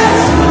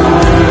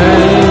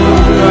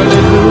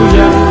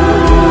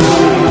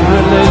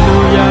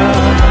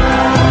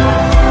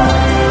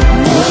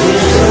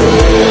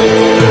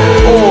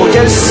哦，耶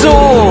稣，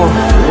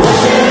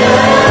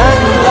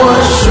我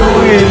属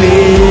于你，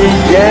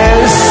耶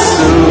稣。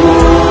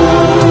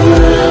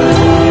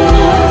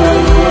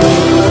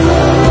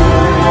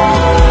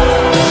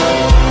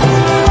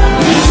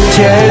一切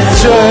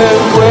尊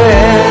贵，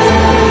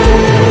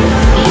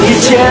一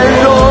切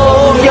荣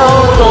耀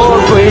都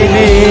归你，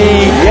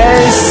耶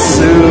稣。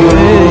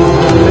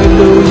哈利路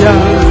亚，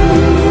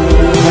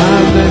哈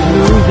利路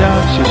亚，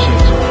谢谢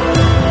主。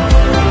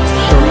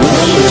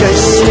这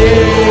些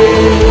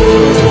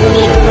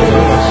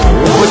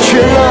我全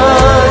然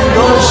都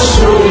属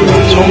于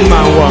充满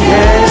我们，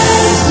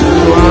主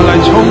啊，来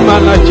充满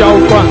来浇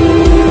灌，哈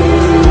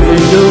利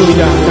路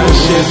亚，感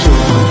谢主。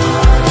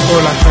哦，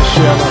来开始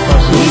啊，来把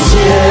手，一切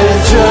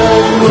珍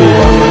贵，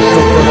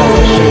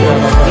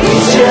一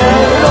切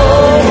荣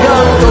耀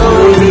都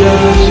归你，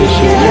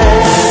耶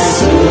稣。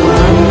阿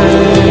门，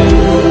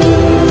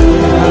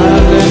哈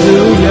利路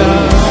亚，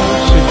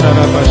是他拉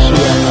巴西亚。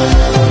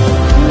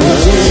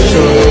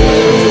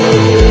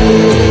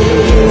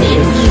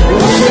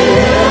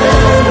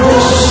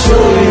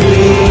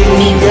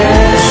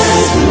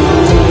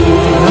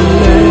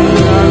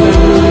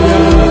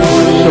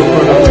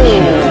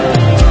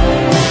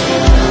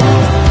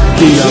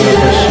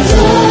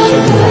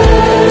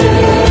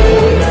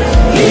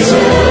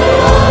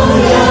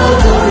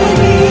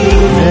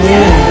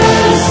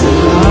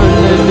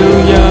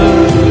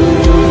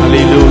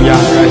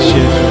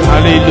哈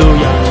利路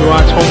亚，主啊，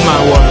充满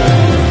我们，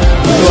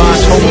主啊，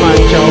充满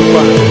浇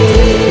灌，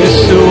耶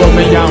稣，我们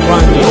仰望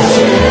你，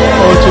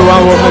哦，主啊，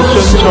我们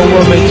尊崇，我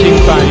们敬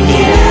拜你，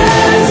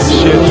谢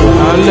谢主，哈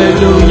利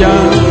路亚，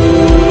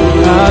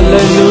哈利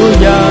路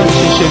亚，谢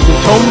谢主，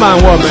充满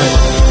我们，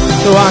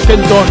主啊，更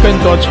多更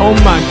多，充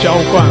满浇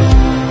灌，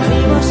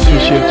谢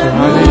谢主，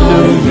哈利路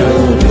亚，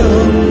哈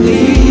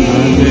利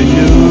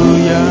路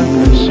亚，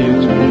感谢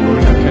主，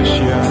感谢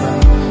啊。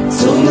从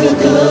那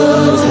个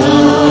他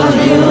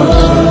流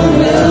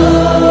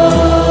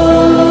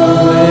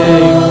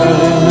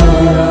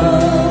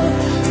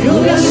永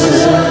远圣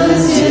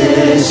洁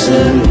圣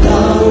羔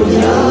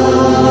羊，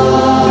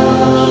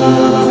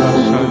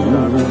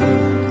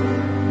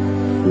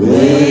为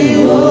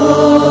我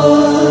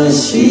牺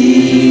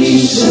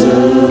牲。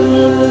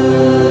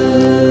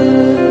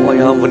我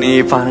要不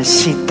你把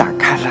心打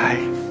开来，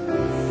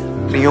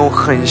你有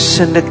很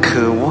深的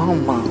渴望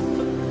吗？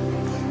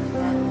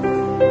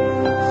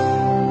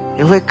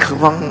你会渴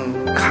望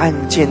看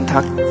见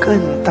他更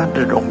大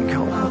的荣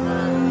耀吗？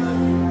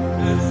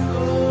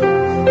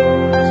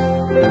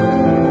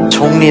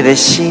从你的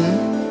心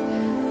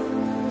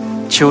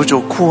求主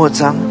扩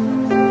张，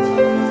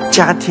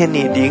加添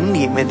你灵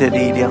里面的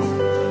力量。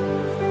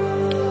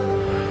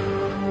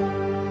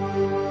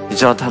你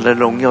知道他的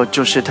荣耀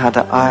就是他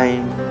的爱，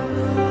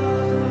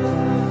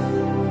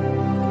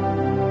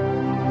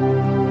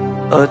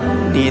而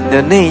你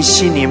的内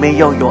心里面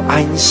要有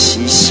安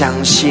息相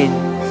信，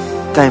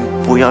但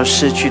不要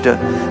失去的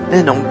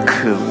那种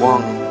渴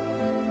望。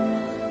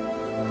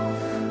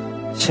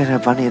现在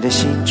把你的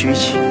心举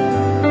起，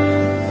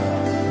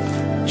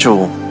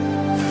主，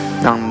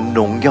让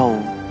荣耀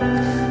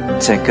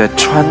整个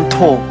穿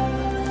透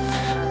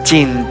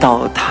进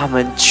到他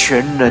们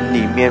全人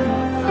里面，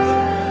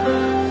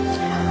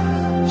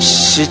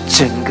使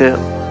整个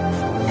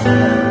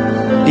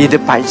你的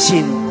百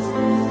姓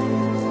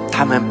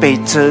他们被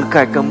遮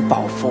盖跟保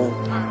护，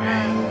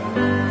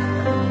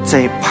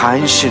在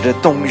磐石的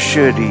洞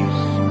穴里，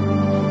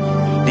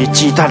你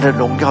极大的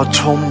荣耀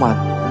充满，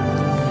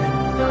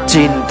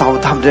进到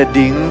他们的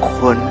灵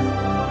魂，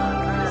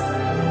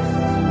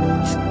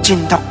进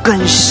到更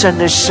深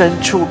的深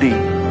处里，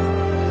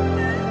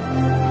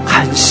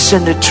很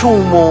深的触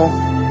摸，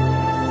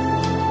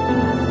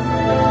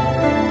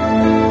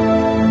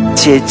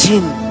洁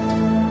净，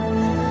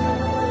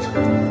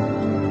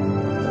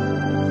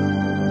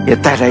也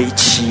带来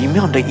奇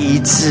妙的医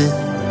治，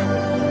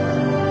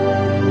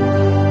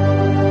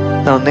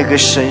让那个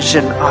神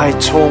圣爱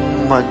充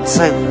满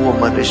在我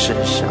们的身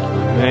上，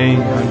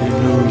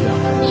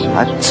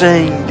它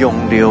正涌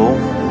流，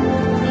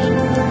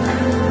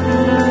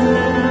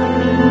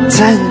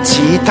正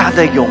极大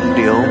的涌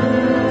流，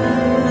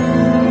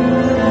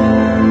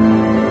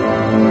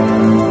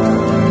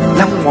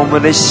让我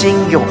们的心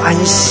有安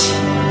息，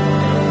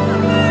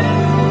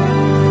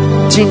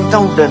进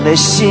到人的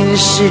心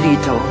室里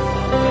头。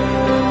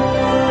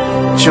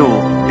主，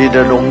你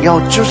的荣耀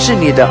就是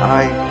你的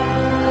爱，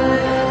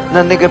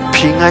让那个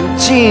平安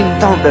进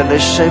到人的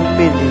生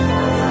命里。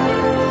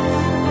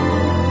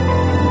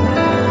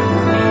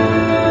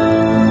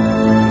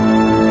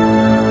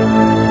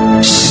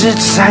施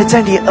慈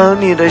在你儿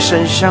女的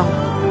身上，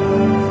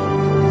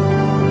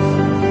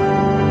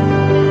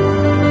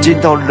进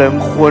到人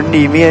魂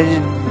里面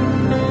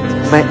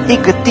每一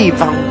个地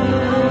方，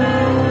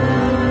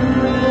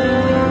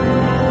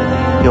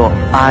有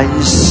安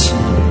息，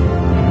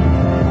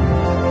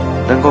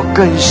能够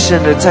更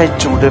深的在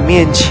主的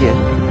面前，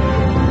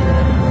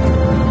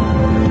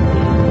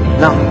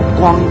让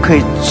光可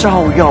以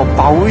照耀，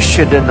宝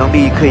血的能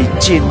力可以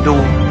进入，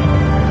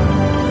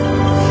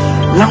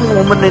让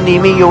我们的里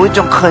面有一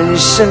种很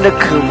深的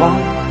渴望，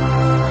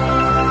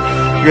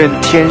愿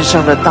天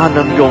上的大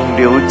能涌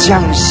流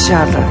降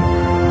下来，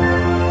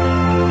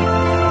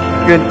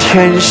愿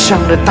天上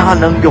的大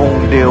能涌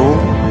流，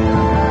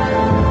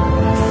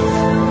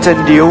正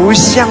流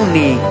向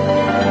你。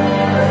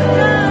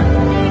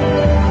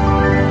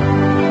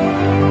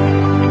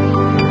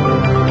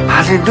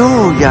哈利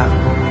路亚！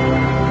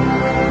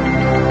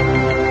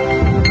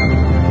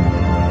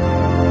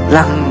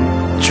让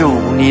主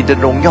你的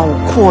荣耀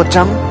扩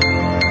张，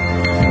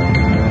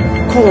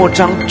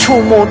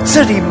触摸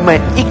这里每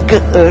一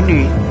个儿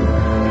女，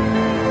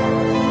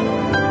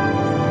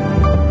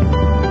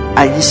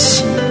安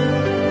息，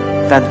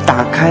但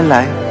打开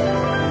来，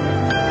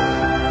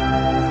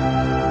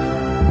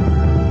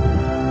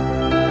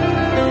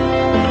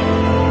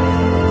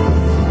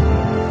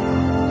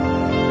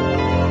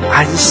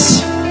安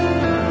息，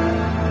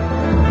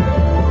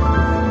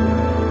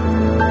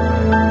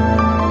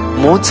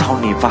摸着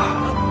你吧，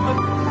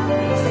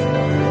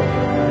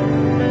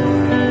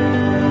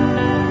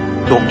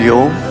涌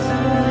流，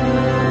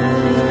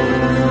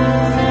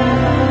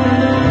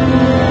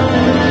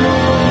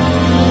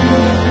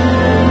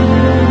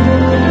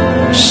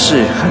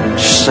是很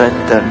深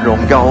的荣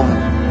耀，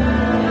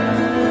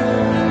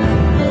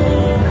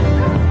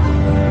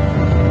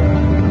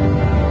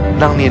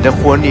让你的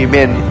魂里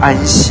面安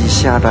息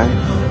下来，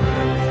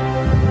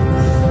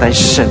但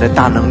神的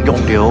大能涌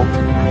流，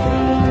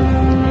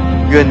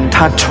愿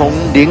它从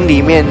灵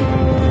里面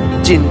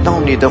进到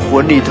你的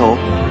魂里头，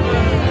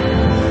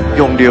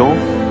涌流，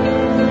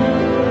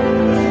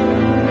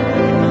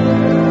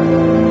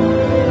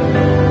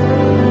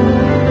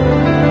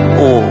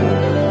哦，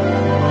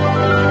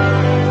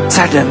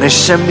在人的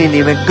生命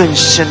里面更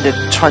深的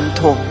穿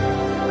透，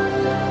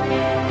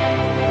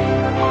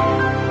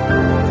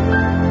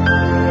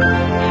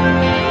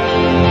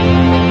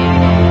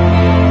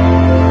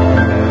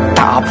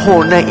打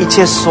破那一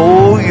切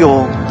所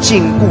有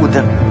禁锢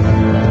的，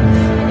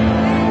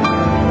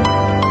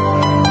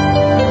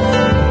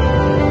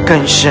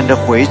更深的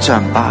回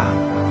转吧，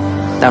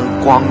让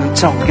光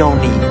照耀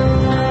你，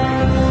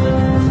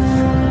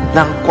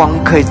让光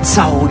可以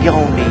照耀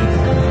你，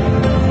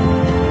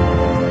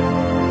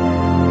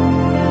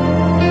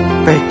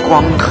被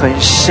光很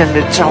深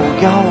的照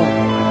耀，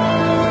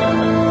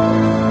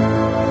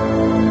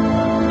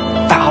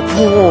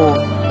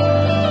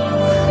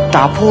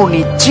打破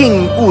你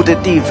禁锢的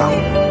地方，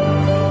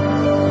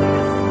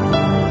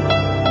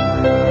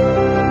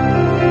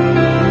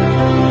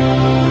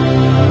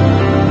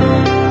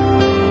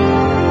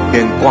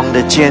愿光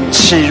的剑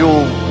刺入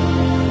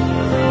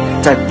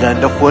在人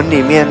的魂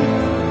里面，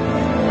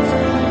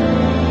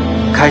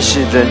开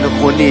始人的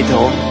魂里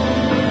头，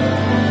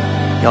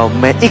要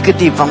每一个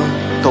地方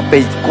都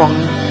被光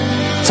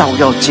照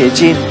耀洁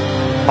净，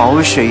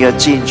宝血要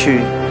进去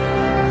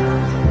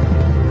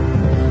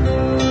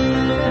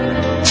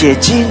洁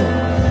净，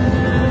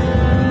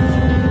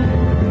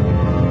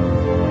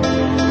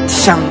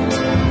像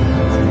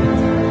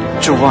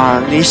主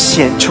啊，你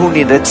显出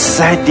你的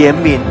慈爱怜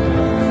悯，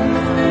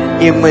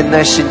因为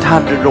那是他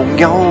的荣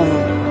耀，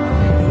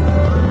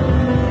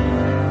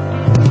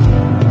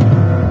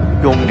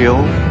涌流，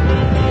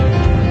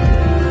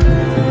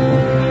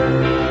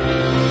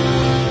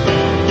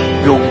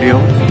涌流，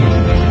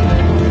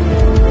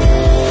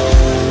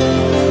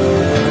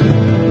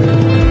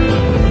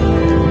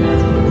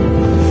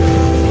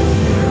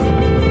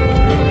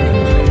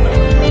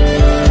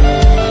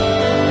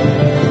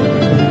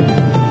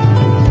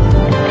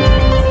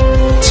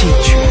进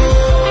去，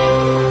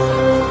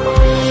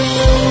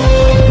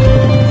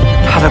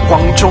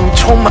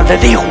充满了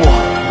烈火。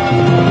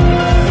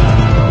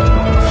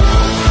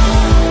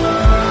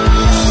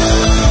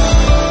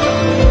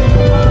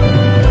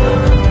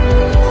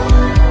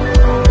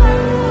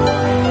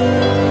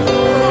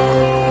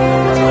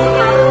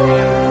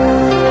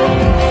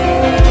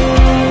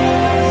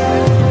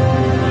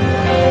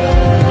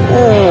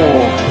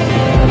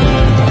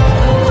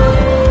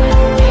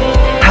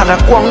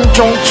光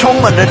中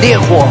充满了烈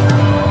火，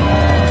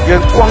愿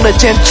光的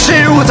剑刺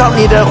入到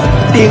你的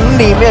灵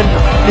里面，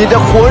你的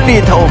魂里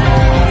头，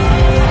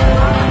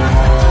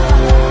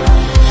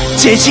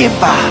洁净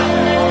吧，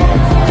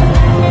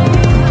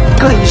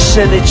更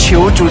深的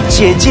求主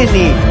洁净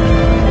你。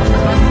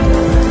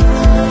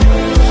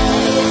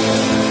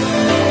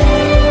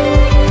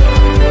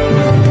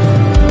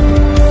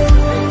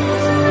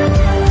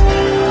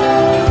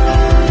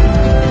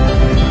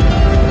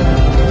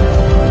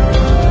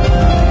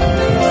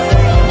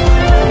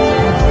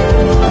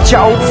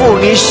交付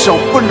你手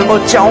不能够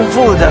交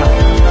付的，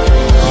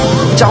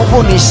交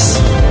付你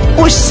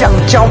不想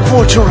交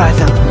付出来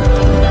的。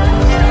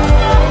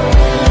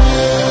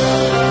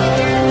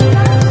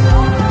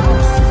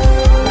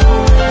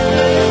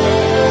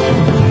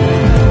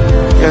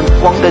愿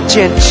光的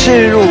剑刺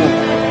入，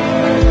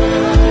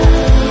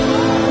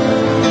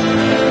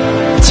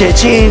洁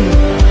净。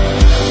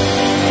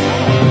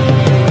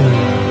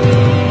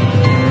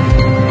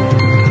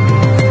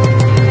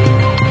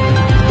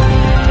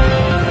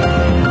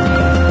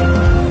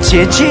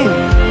洁净，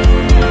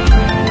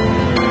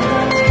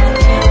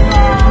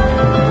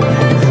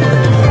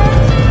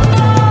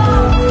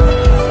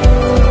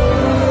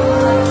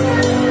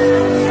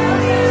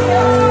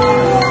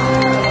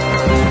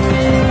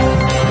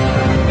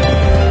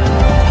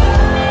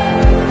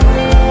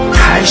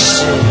开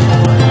始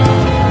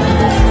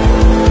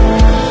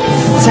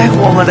在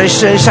我们的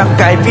身上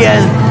改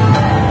变。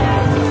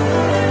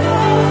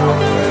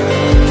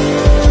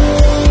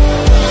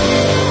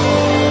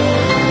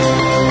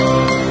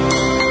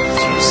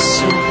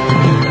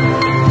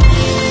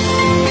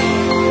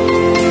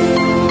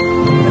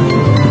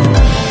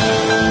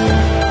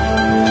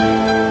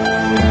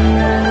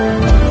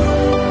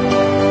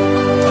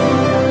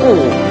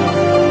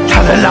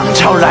浪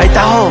潮来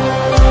到，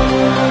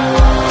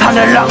他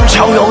的浪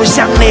潮涌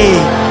向你，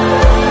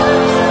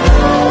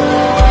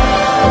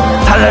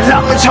他的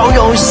浪潮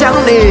涌向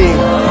你，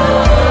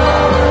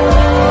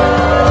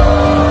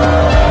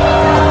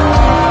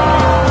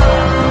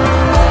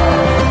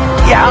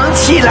扬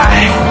起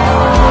来，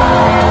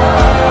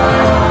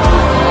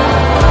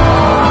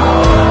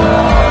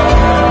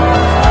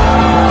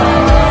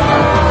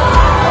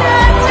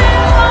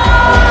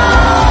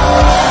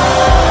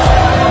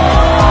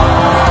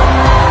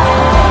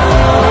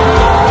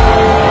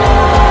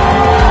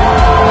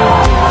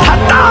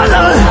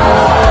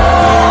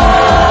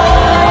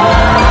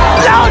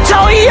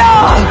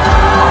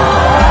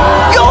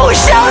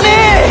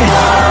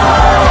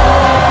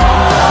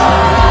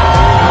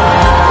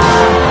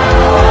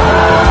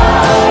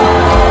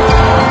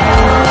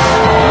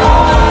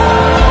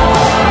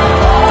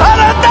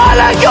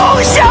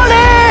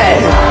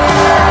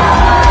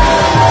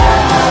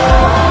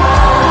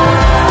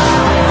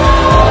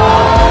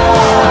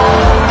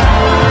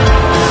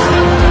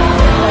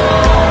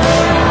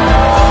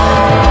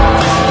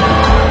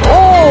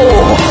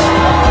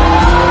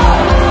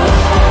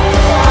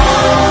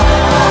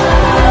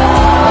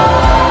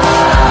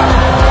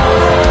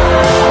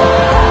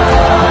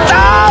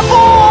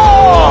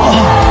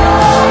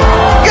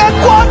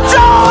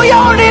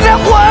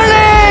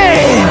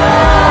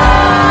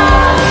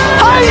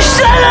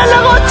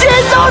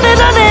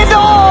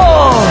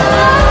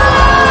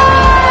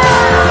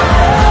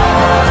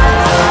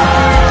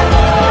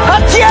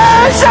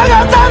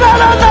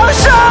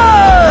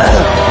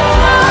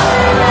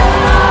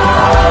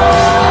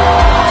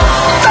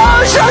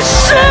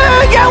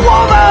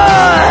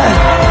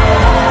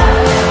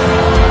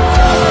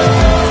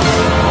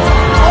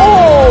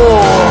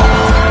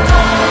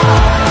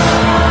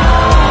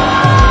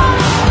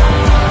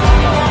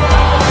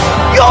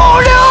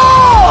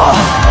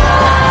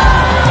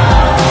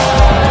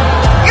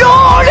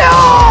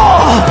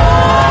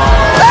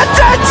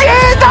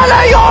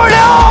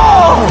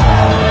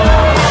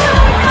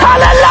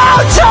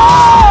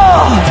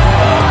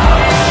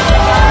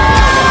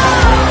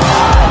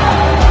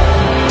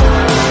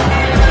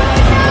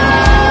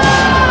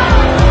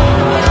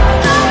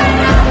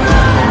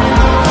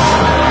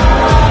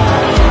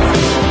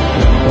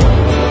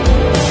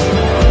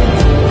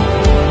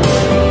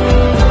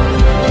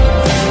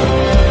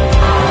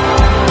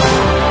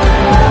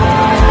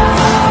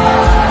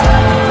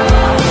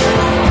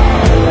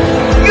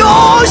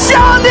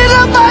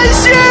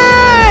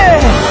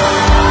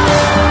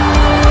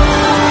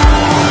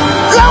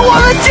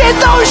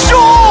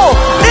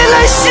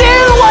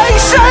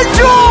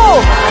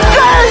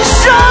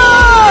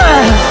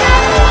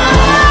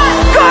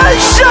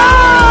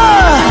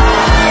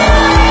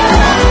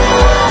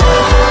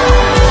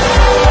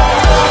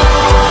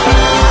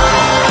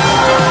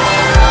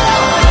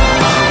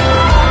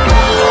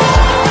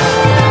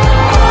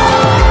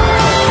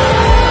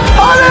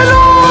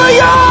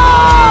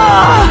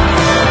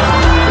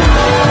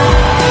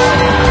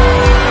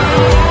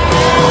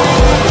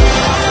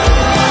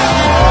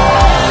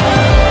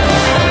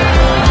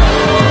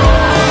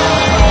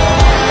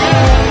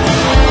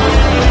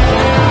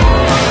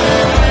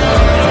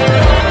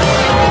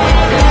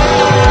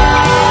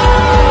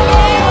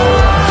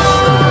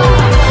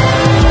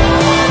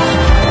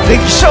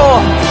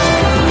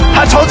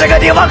这个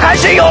地方开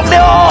始涌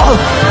流，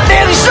领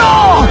受，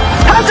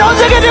它从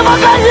这个地方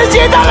开始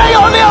进到了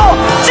涌流，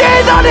进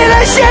到你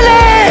的心里，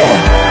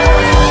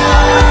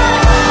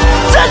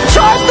正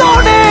传动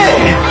你，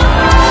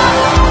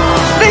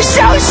你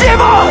相信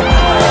吗？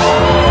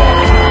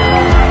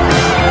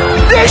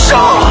领受，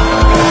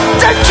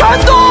正传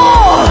动，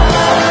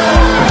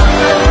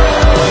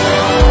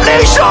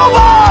领受吧。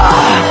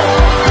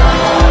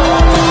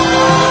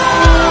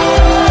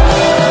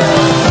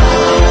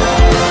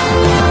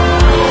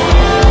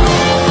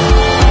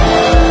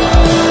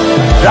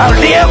让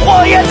烈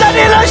火也在你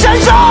的身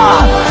上，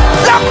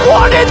让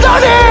火淋到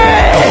你。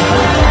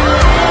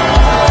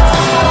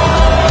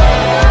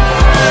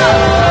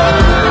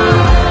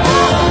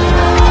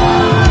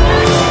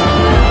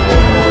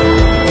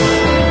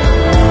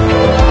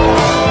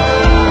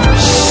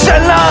神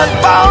啊，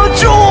帮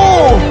助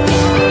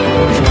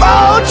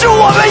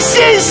我们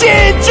信心，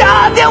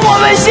加添我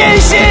们信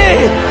心，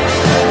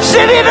使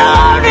你的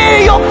儿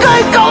女有更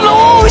高的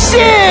悟性，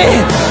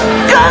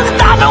更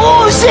大的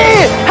悟性，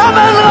他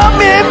们能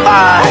明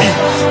白，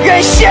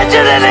愿先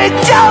知的灵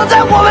降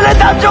在我们的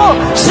当中，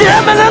使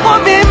人们能够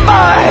明白。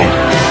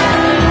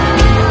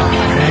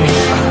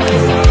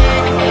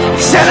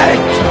现在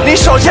你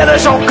手牵的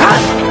手，看，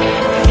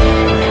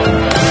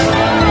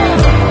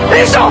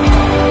领受，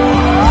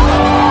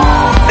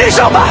领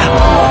受吧。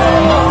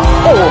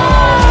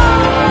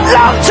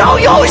浪潮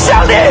涌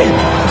向你，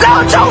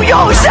浪潮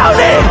涌向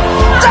你，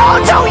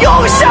浪潮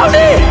涌向你，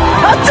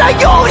它在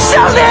涌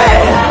向你。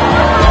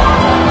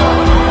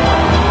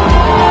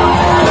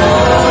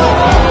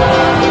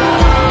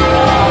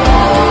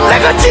那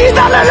个极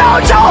大的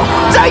浪潮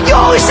在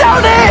涌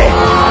向你，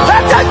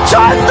它在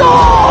传动。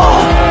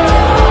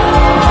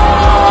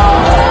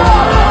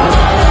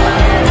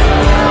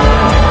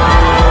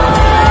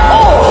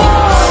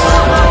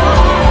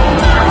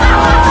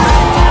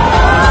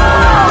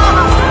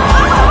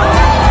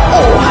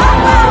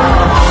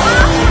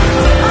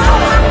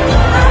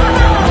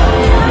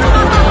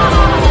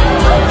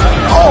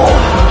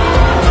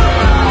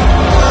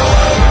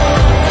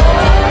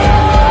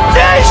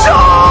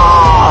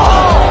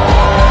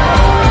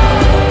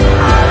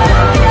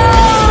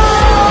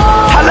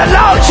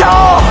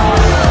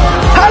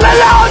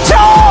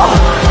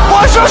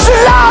说是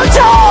浪潮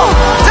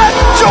的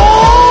主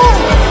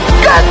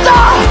更大，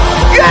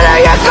越来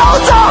越高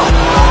涨。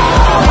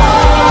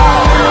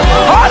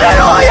哈利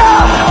路亚！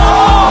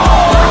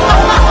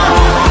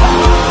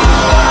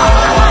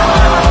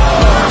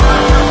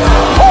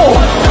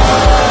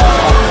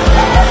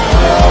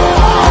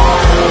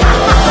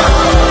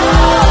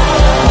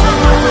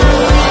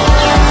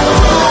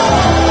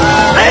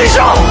领受。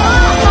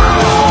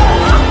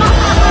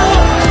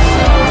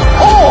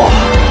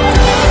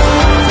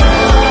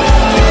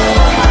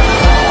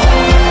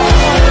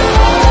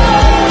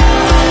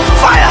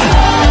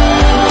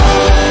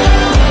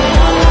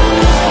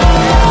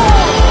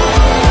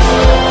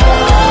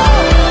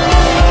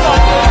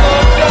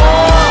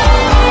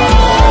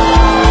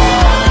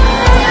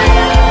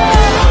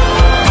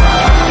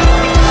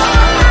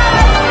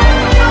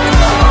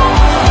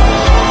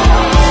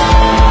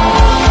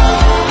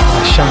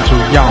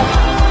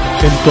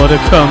更多的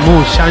渴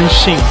慕相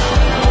信，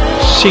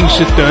信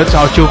是得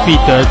着就必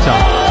得着，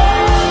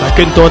来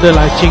更多的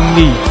来经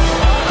历，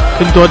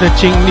更多的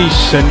经历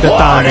神的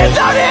大能，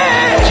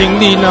经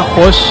历那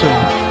活水，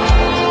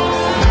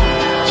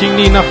经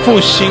历那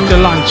复兴的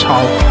浪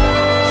潮。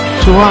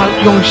主啊，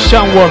涌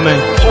向我们，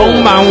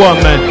充满我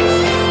们。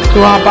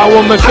主啊，把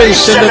我们更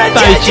深的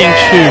带进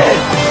去。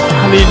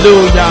哈利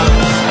路亚，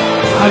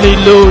哈利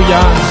路亚。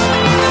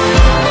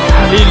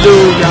哈利路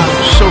亚，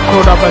收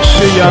口拉巴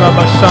西亚拉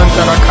巴桑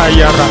达拉卡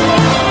亚拉，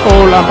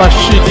欧拉巴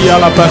西迪亚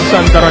拉巴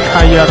桑达拉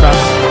卡亚拉，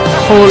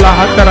欧拉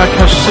哈达拉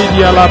卡西迪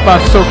亚拉巴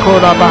收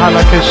口拉巴哈拉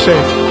克西，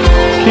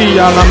基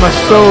亚拉马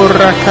索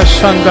拉卡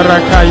桑达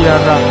拉卡亚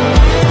拉，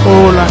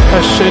欧拉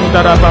卡辛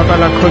达拉巴巴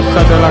拉科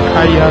萨达拉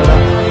卡亚拉，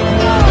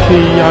基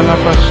亚拉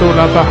巴索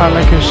拉巴哈拉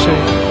克西，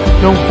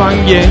用方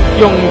言，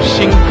用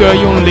新歌，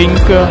用灵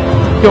歌，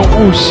用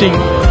悟性，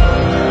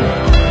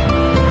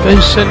更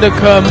深的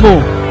渴慕。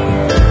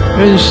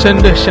更深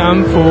的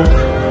降服，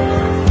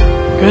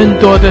更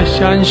多的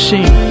相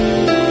信。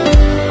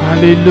哈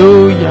利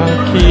路亚，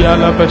基亚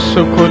拉巴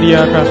苏库利亚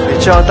拉。你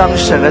知道，当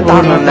神的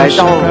大能来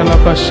到，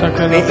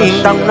你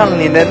应当让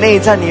你的内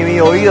在里面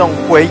有一种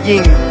回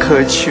应、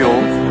渴求，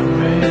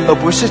而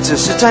不是只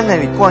是在那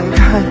里观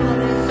看，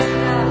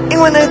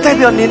因为那代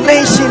表你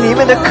内心里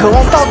面的渴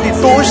望到底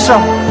多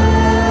少，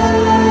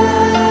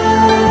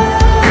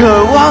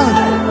渴望，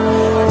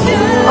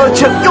而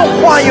且用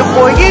话语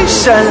回应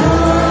神。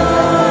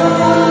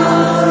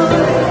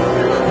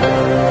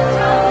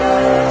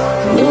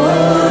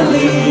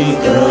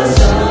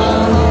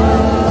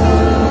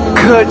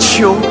渴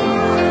求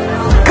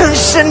更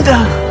深的，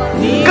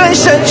更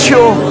深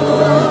求，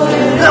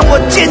让我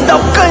进到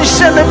更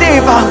深的地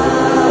方。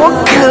我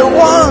渴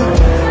望，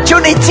求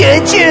你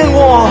洁净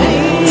我，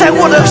在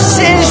我的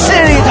心事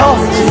里头，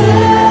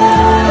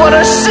我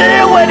的思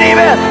维里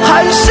面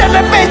很深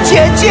的被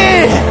洁净。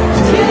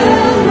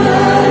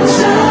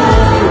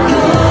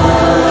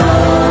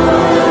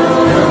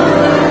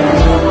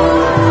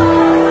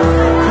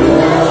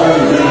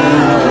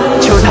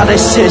的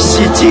血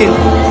洗净，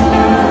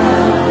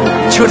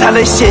求他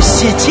的血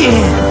洗净。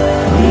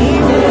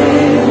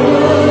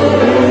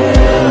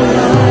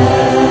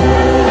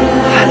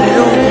哈利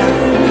路亚！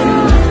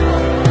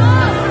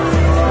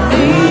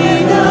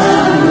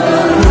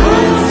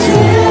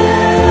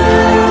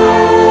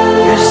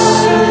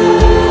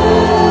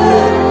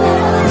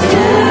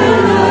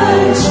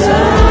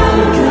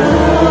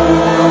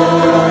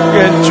愿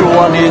主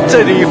啊，你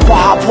这里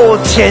划破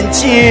天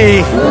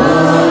际，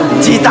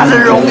极大的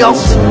荣耀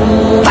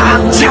大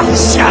降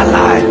下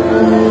来。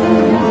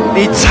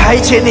你差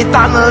遣你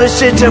大能的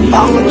使者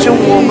帮助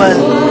我们，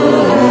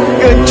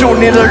愿主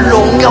你的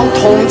荣耀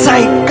同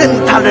在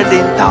更大的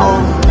领导。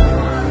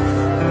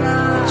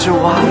主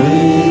啊，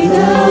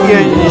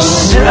愿你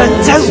施恩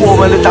在我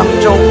们的当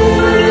中，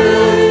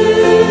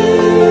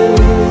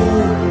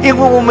因为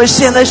我们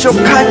现在所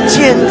看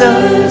见的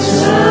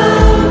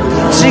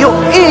只有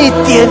一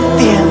点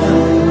点，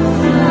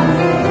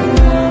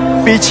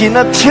比起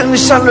那天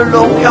上的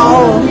荣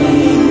耀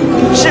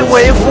是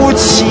微乎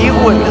其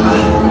微啊！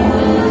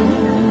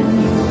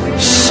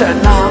神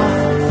啊，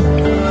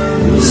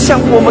向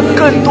我们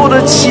更多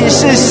的启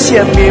示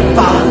显明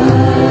吧，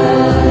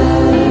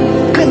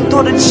更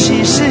多的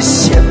启示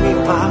显明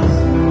吧。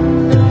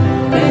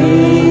每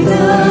当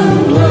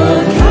我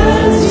看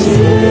见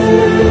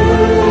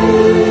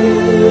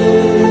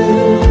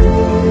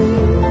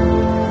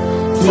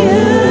天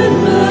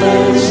门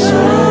上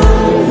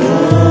开，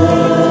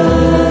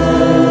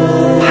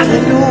哈利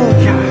路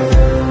亚！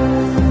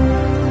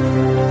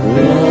我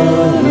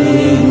灵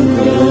歌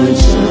唱。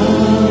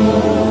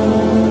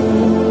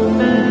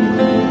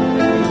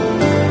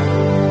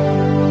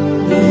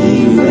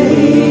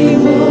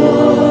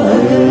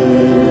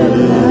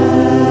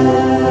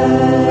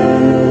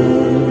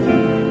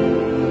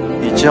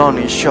知道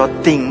你需要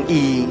定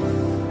义，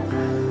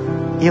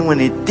因为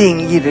你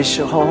定义的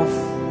时候，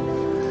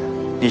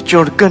你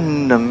就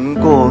更能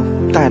够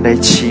带来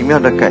奇妙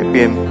的改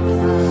变。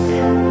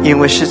因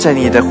为是在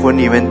你的魂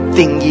里面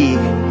定义，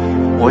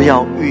我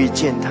要遇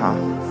见他，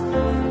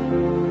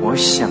我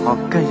想要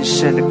更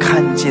深的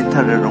看见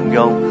他的荣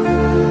耀。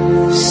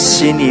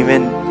心里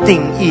面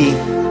定义，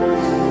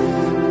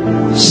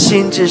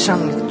心智上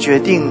决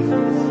定。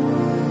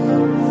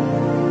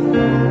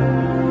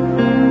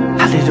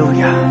哈利路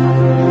亚！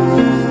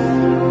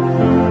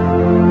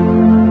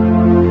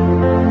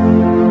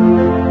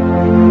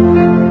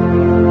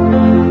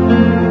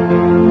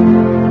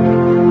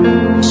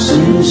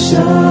世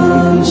上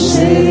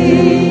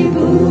谁不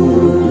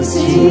敬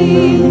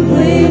畏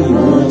我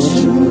主，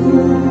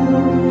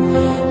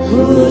我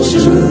主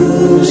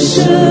生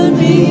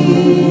命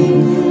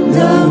当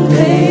配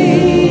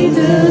的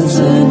尊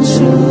重。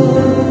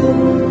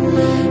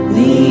你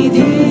的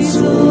作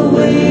为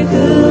何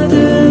等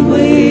伟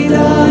大，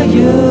有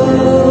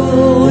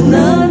能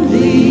力，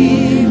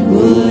我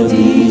的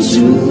主。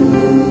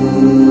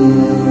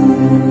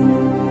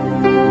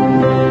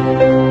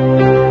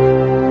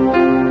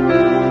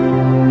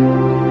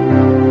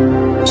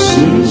世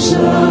上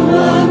万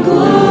国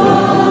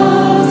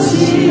起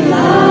来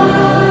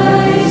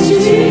聚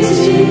集，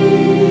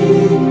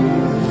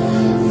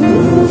匍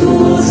匐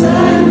在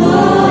我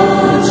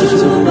主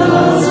宝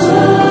座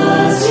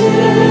前。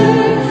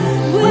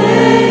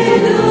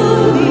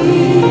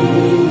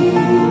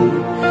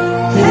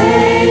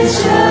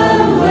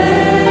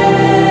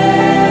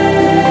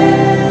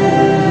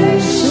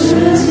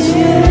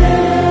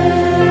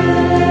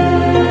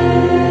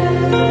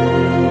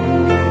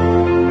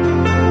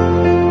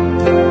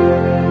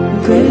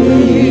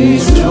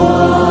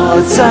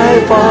在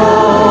宝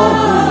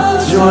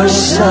座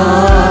上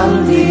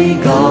的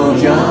羔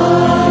羊，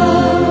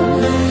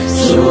所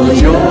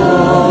有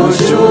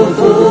祝福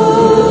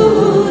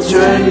尊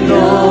荣，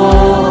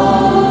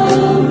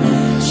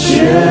宣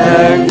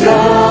告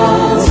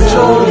从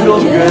永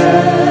远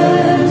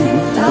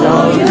到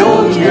永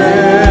远。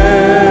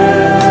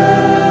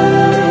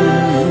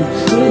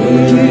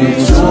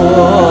坐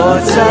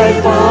在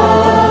宝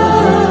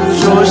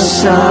座上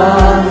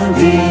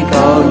的羔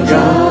羊，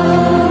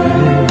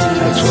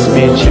面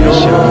前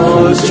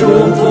祝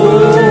福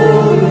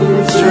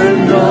尊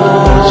荣，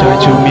在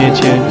主面前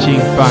敬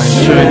拜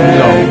尊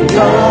荣，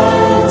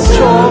从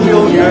永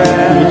远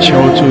求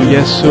主耶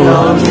稣，哦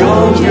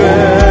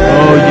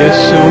耶稣，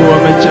我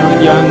们张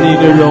扬你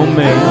的荣美，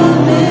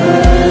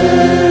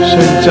圣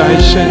哉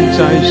圣哉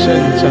圣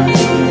哉，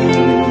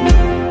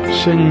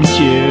圣洁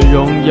荣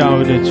耀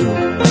的主，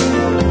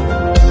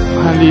哈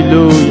利路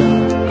亚！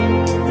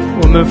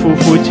我们夫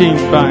妇敬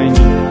拜你，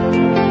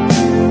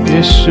耶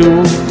稣。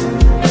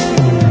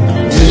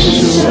世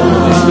上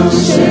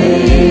谁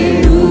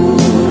不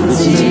敬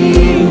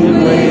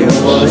畏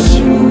我主，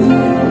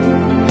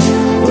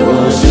我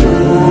主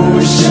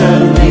生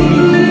命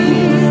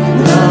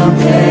当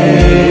配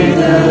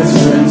的尊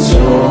重。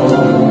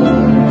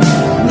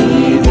你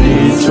的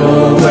作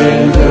为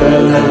何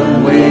等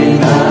伟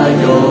大，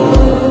有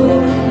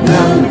能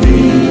力，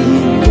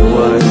我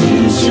的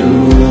主。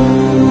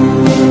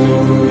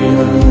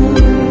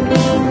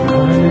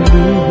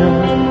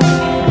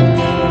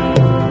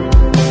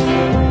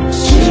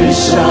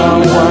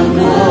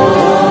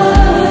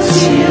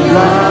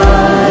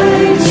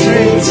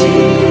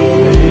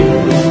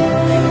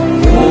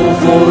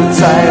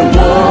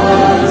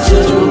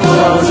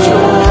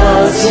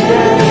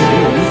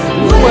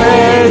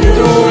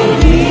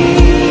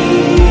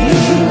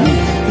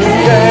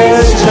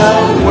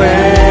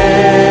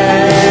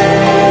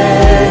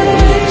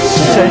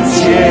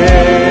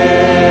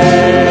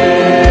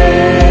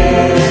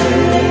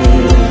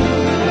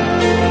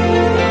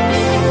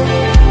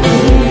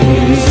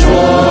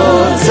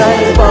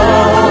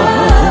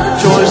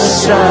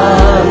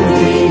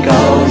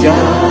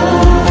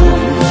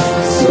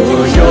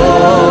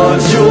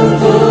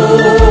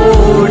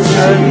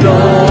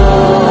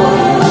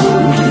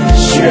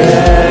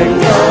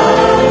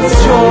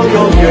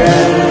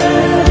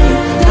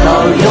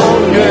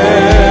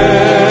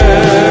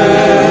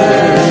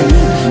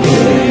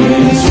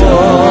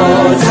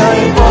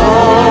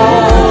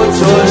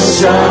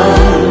上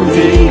的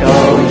羔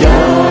羊，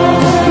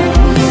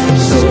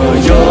所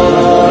有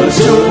祝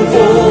福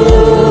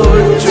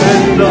尊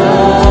荣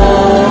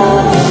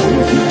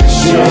宣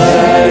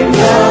告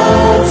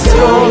从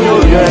永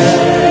远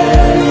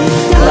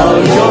到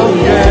永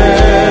远，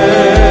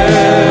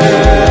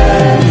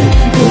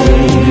对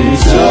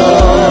坐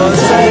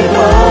在宝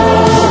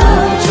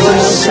座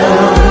上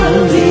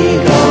的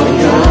羔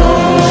羊，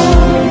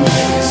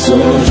所有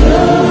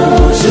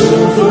祝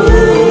福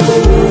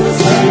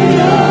尊荣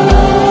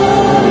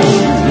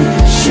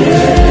宣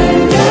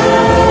告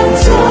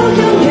从永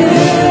远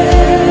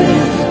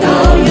到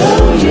永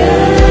远。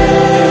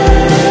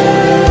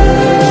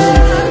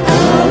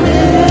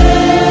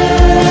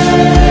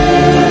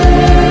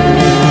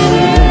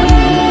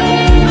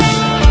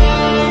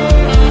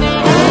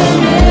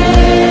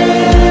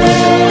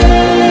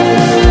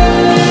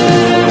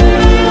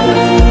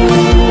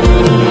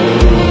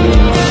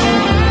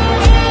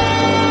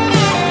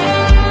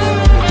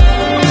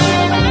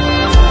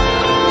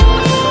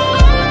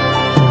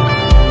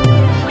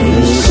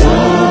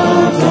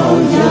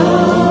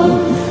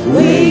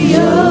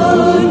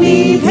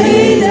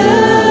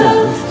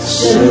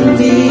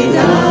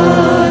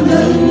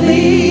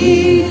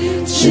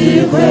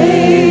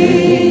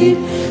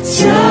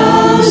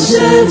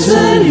尊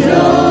荣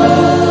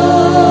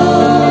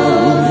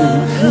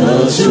和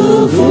祝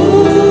福，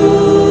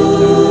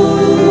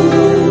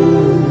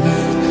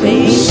被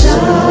杀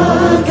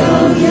羔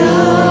羊，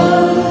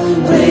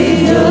唯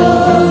有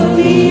你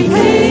配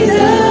得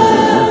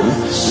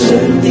神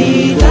的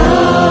大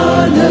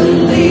能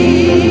力、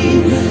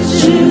智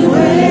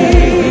慧、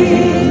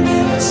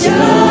加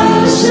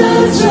上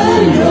尊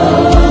荣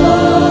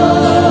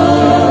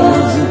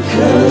和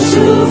祝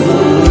福。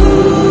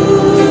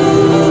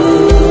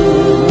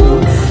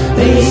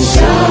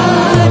下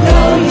羔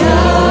羊，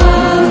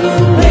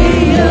唯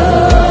有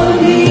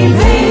你配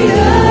得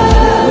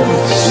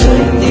神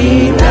的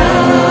大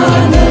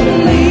能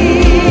力、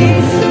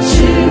智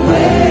慧、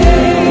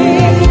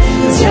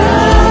加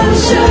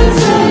上尊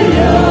荣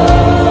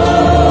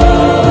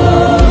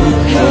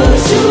和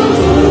祝福。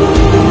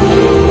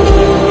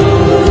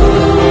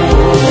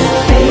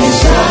被杀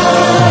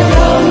羔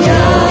羊，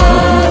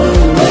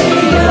唯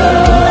有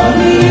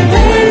你配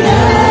得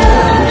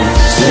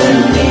神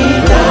的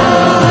大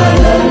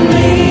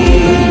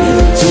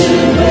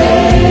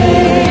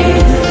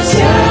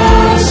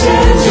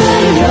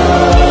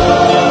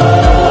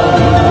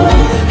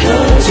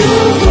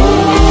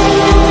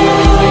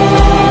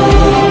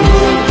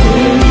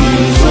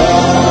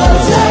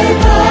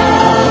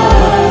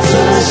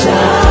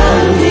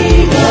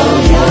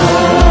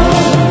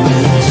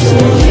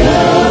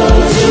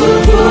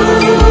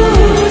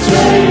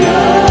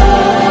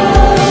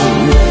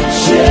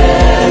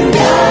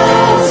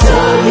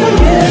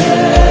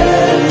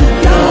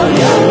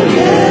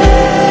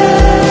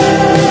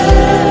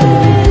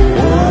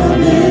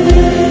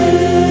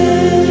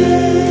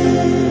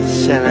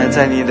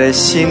在你的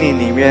心灵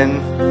里面，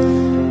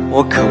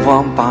我渴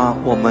望把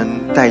我们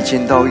带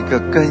进到一个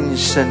更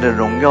深的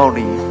荣耀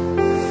里，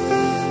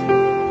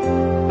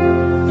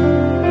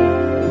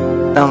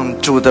让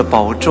主的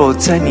宝座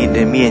在你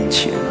的面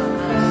前。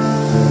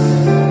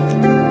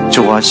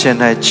主啊，现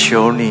在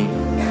求你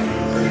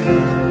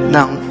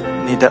让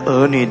你的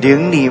儿女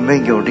灵里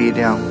面有力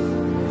量，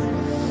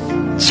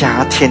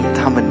加添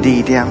他们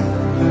力量，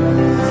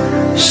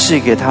赐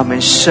给他们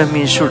生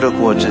命树的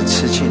果子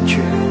吃进去，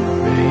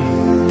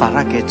把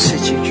它给吃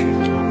进去，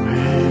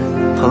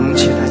捧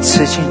起来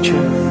吃进去。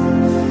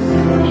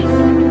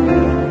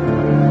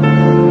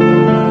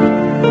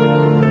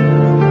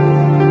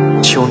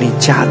求你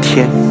加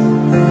添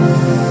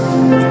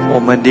我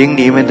们灵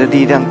里面的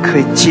力量，可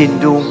以进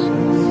入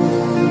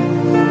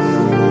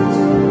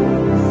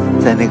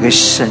在那个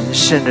神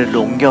圣的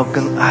荣耀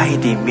跟爱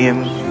里面，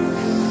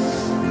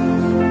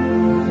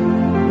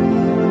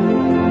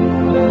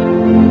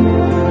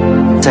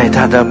在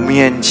他的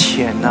面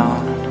前啊，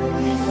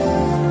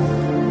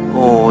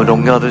哦，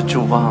荣耀的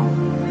主啊，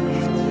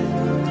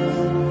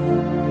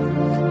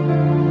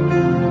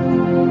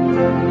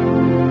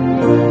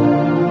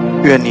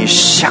愿你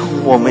向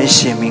我们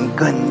显明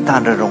更大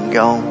的荣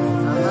耀，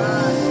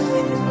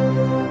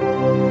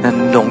让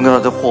荣耀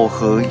的火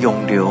河涌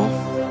流。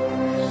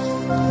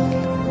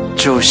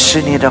主，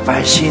使你的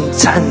百姓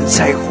站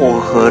在火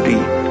河里，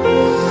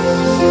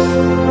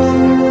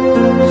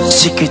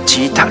这个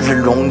极大的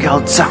荣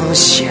耀彰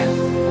显。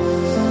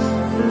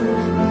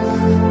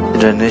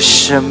人的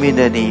生命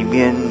的里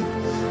面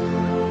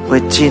会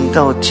进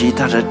到极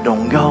大的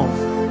荣耀。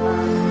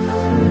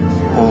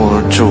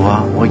哦，主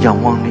啊，我仰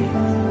望你，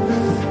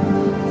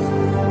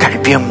改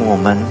变我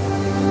们，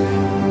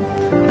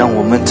让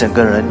我们整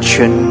个人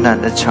全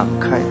然的敞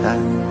开来，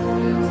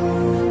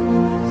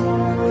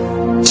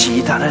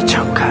极大的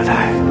敞开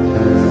来。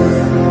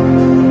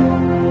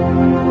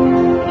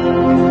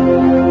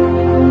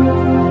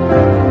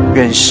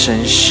愿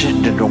神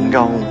圣的荣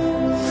耀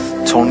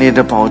从你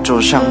的宝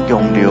座上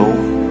涌流，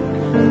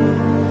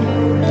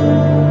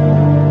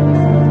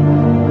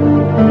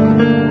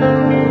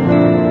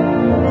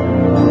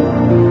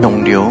涌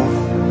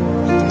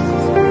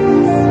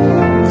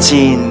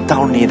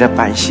到你的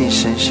百姓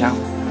身上，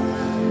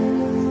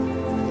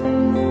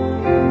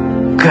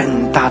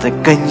更大的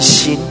更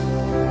新，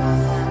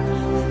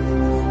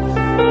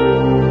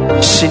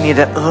使你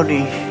的儿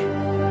女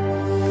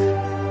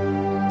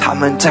他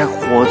们在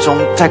火中，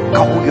在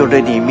膏油的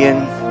里面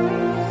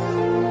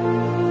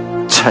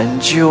成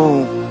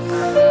就，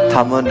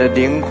他们的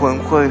灵魂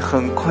会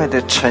很快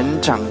的成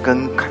长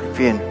跟改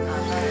变。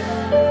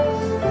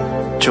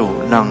就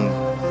让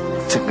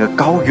整个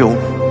膏油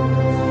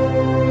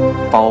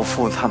包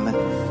覆他们，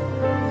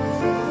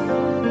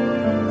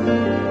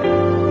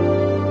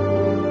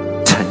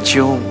成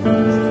就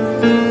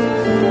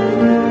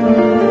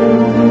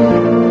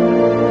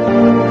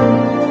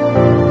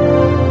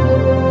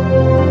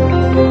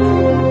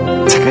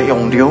这个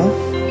涌流。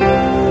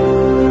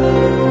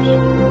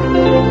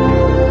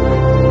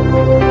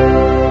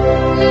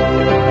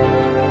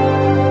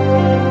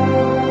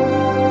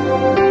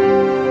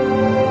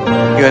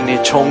愿你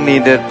从你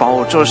的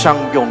宝座上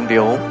涌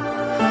流，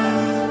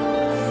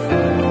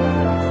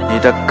你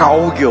的膏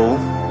油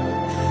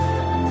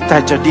带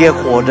着烈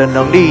火的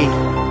能力，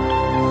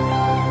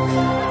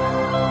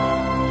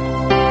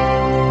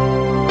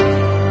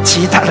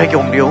极大的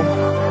涌流，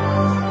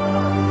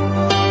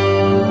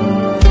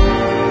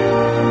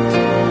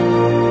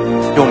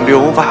涌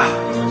流吧。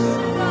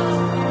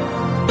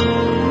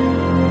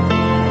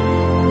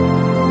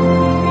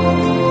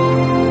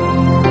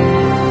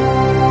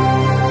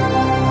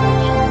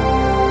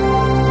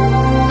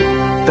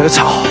得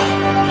着，主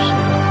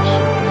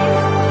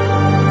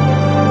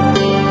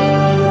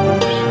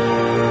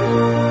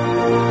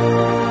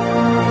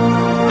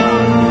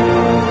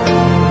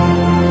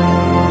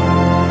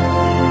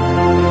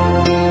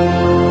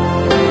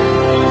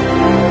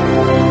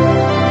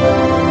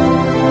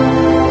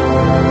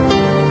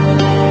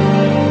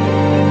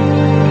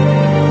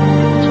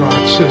啊，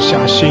赐下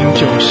新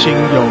酒新油，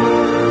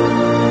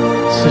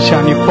赐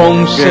下你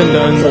丰盛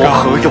的恩膏，火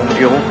河涌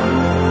流，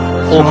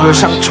火河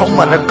上充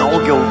满了膏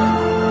油。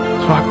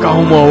主啊，膏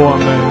抹我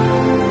们，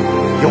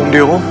涌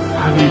流，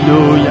哈利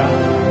路亚，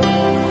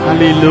哈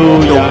利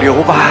路亚，涌流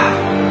吧。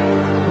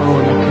哦，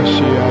那个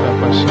西亚的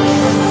巴塞，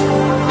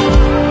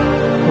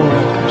哦，那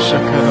个沙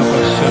卡的巴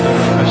塞的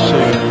巴塞，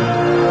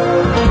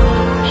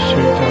西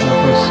达的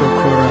巴塞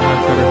库拉哈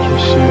达的基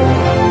西亚，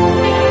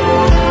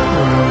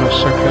哦，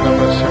沙卡的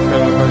巴塞卡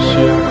的巴西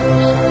亚的巴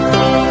塞。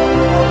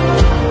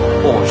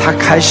哦，他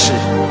开始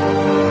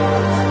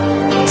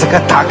这个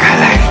打开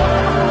来。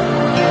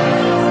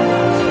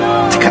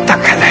打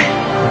开来，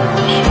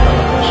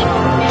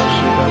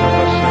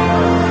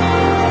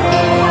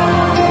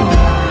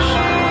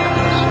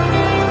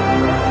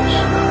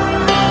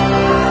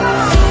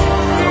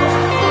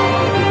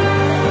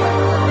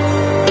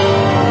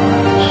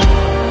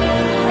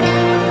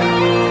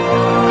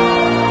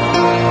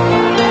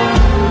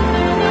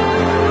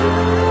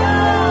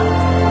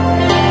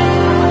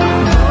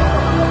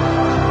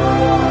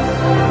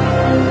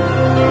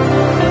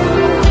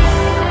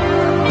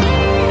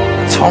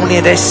从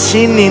你的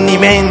心灵里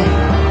面，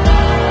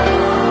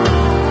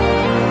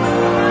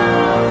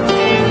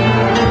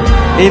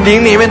你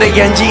灵里面的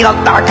眼睛要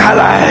打开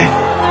来，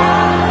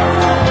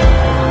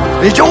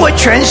你就会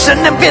全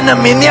身的变得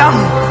明亮。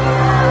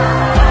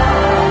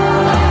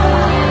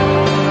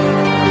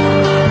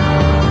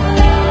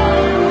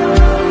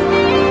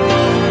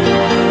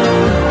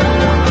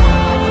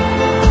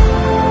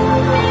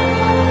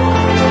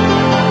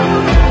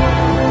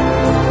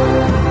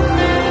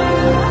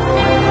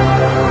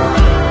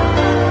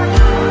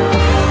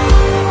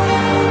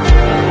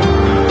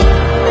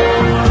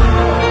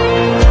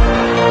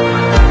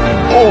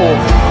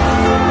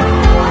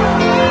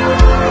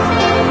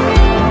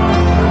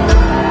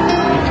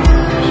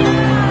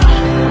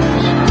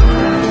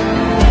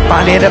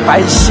把你的百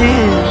姓，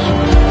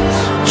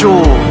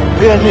主，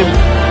愿你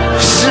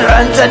施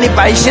恩在你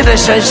百姓的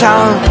身上，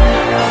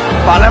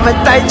把他们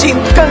带进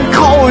更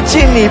靠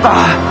近你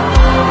吧，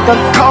更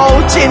靠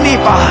近你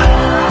吧。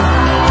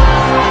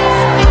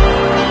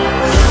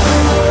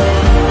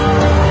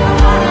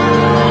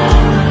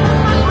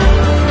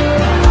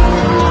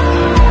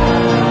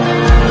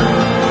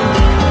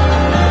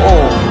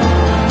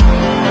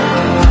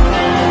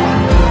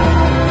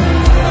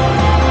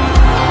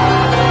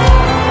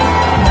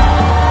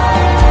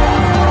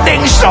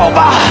手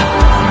吧，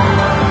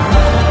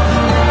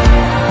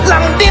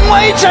让另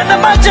外一层的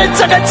幔子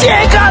整个揭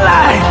开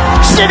来，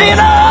使你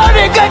的儿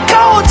女更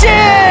靠近。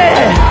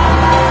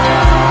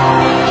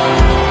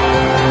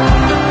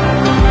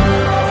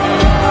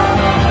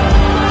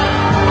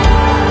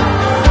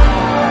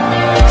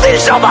领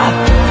受吧，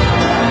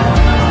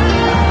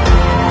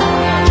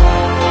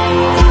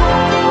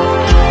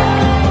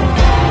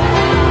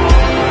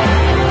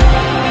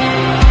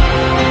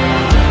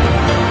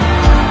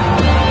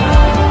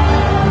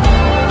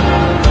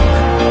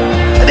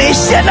你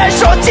现在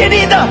所经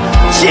历的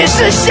其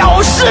实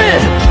小事，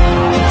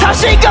它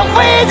是一个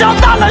非常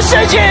大的事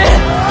情。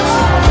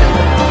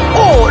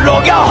哦，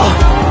荣耀，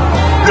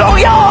荣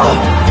耀，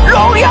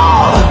荣耀，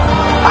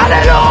哈利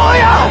路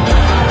亚，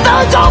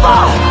得着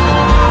吧，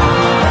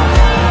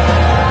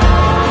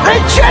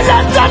全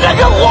然在那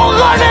个火河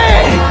里，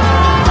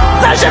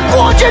那是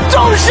过去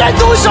众圣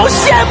徒所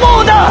羡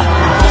慕的。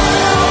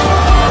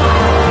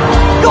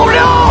涌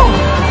流，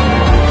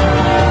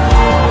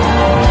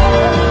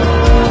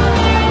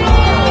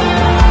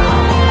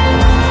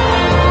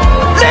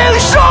领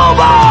受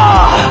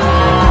吧！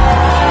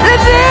你里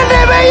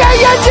面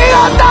眼睛要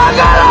打开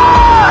来，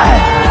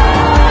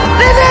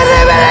你里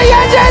面的眼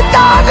睛打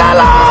开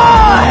来，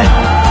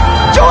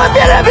就会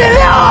变得明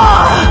亮。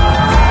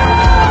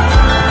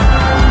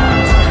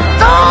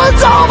得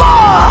走吧！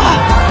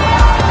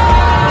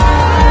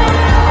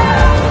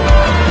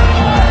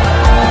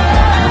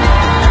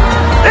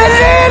你里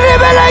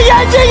面的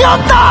眼睛要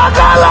打开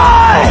来，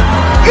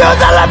有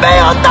的人没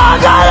有打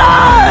开来。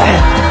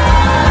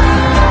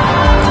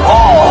哦，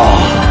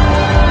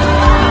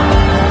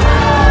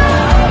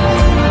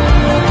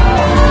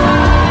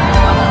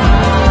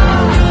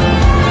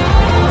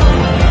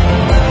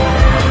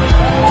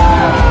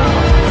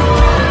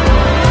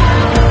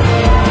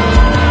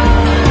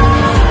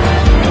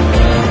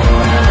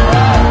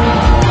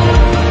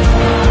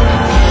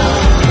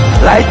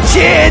来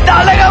进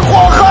到那个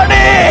火河里，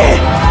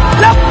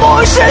那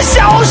不是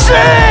小事，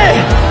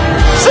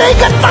是一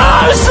个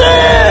大事。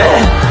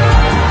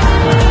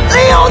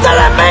有的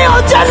人没有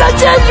这样的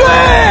进去。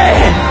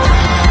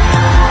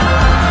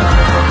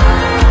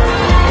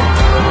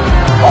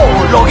哦，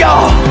荣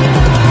耀，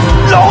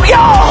荣耀，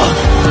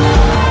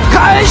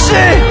开始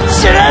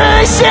使人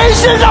的心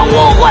事让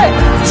我会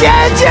接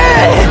近，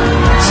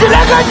使人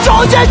跟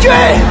走进去，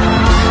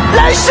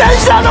人身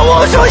上的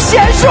无数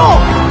线束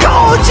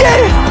靠近。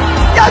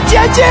要接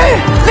近，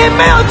你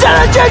没有这样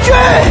的进去，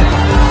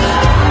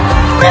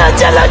没有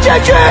这样的进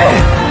去。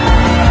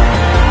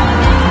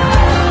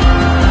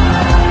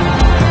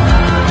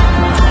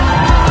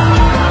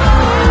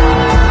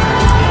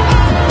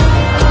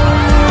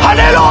哈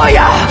利路亚！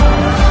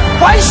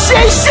我心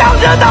向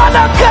着他的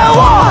渴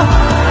望，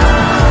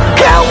渴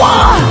望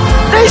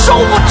你手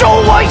中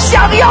我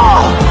想要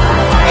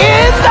引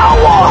导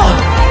我，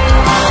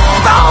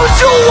帮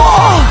助我，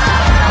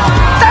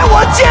带我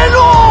进入。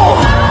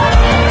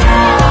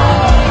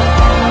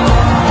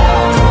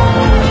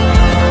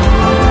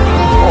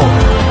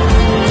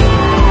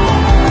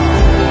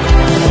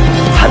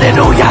哈利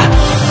路亚！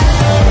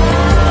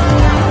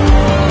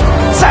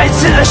再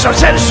次的手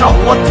牵手，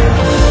我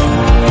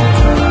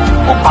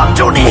帮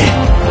助你。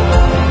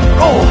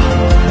哦，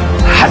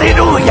哈利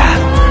路亚！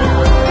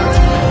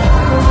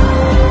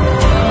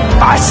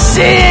把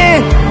心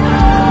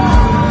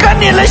跟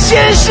你的心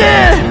事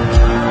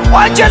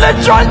完全的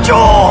专注，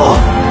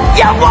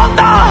仰望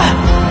他，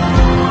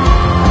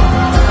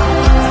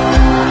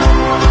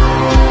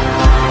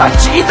把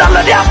极大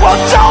的亮光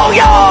照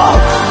耀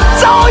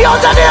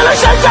在你的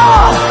身上。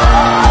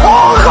火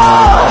河，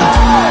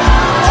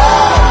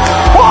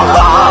火河，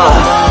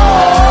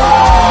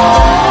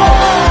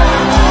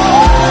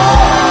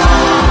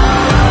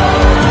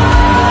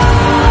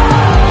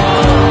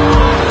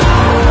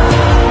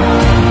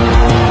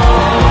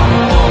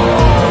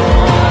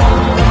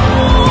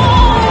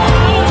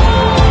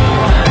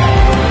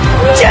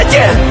前进，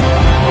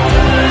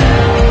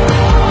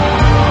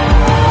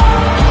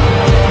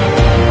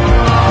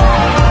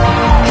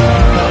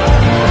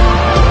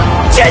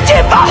前进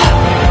吧！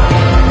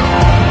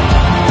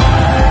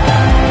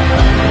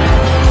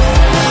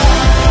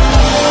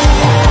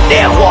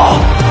烈火，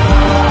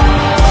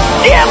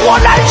烈火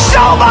燃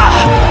烧吧！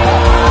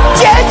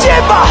前进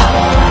吧！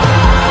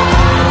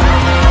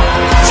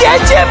前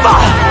进吧！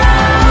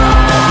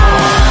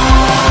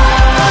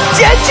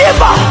前进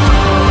吧！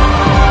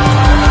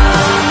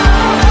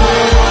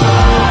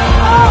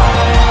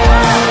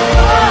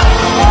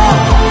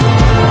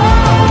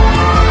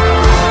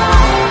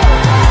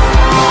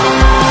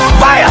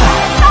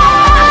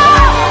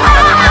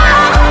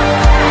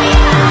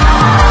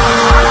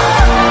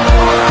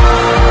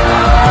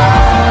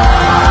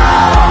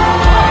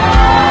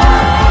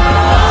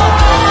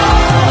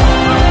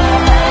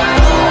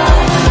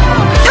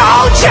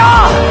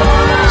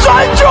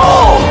专注，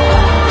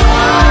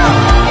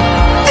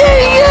定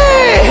义，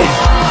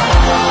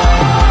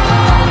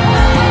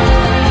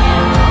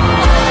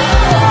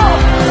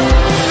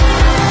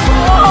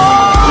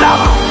让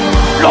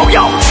荣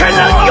耀全然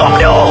涌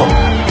流，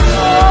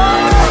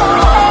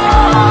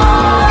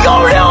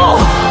涌流。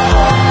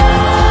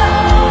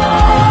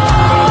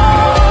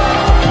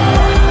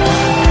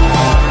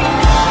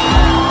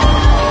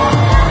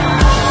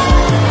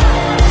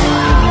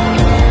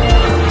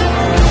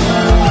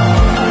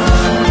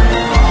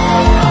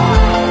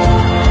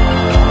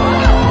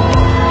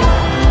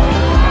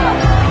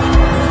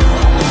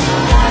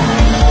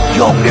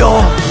涌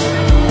流，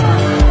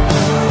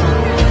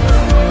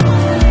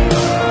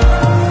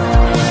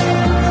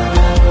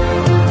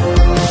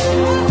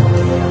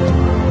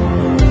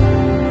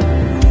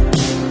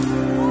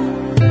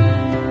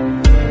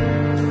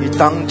你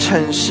当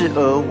趁势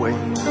而为，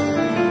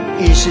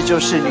意思就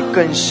是你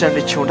更深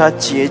的求他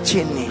洁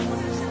净你。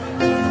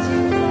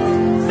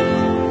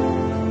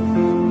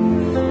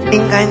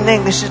应该那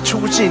个是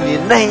出自你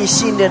内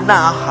心的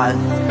呐喊。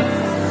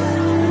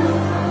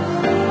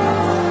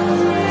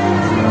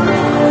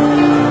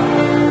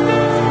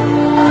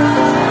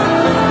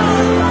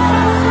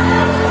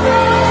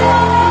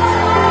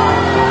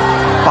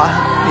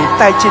你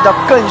带进到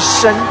更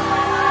深，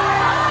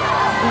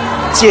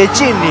接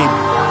近你，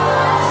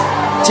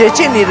接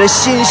近你的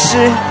心思，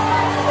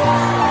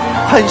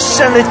很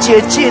深的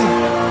接近。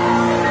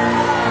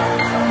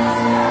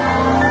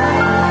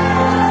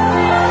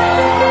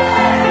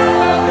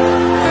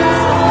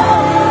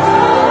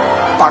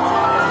把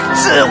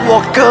自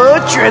我隔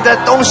绝的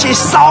东西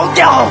烧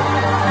掉，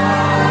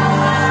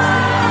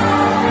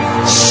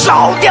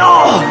烧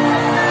掉，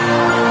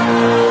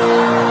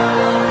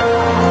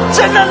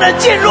真的能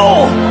进入，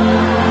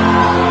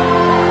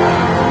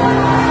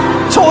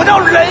除掉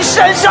人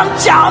身上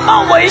假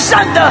冒伪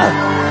善的、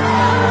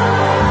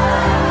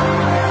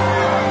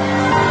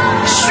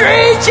虚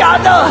假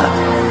的、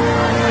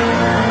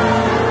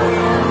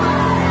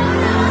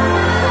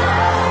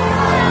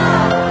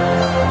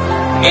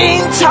隐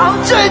藏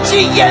自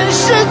己、掩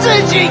饰自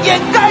己、掩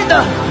盖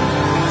的，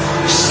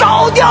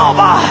烧掉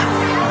吧！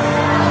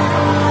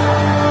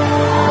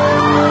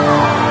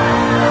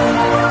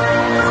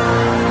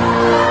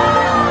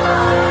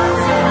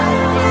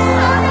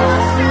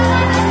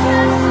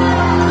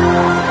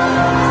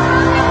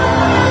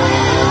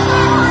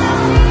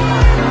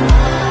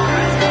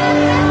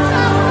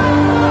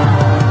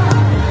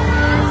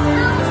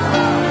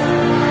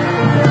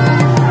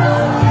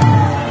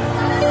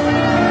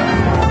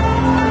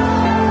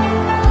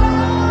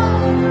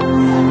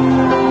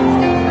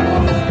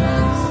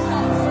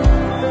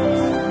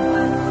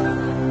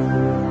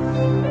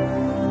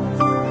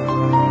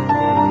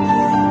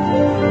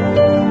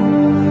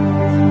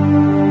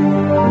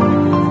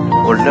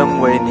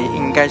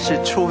应该是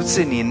出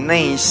自你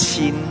内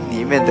心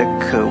里面的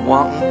渴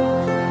望，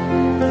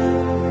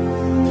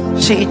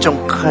是一种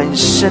很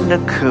深的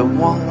渴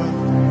望，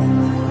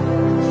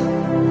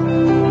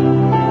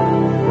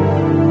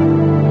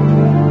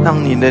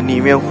让你的里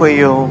面会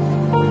有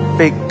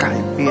被改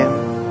变，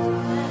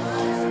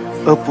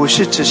而不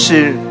是只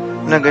是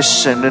那个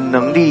神的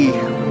能力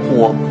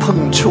火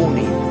碰触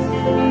你，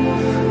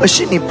而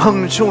是你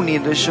碰触你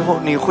的时候，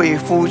你会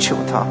呼求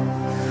他，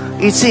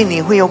以至于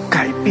你会有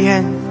改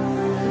变。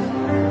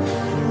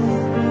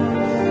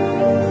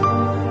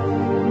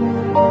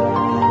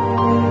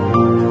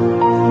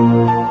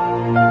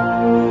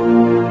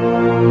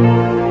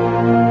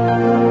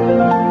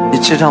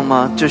知道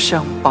吗？就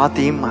像巴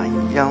底买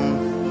一样，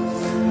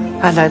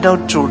他来到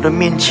主的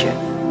面前，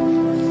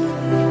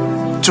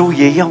主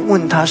也要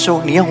问他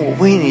说：“你要我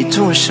为你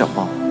做什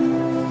么？”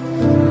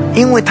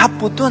因为他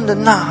不断的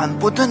呐喊，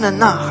不断的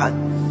呐喊。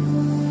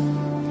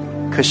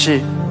可是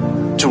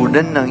主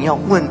仍然要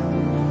问：“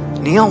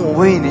你要我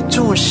为你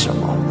做什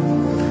么？”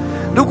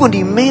如果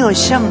你没有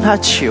向他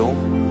求，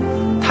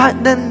他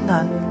仍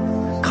然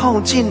靠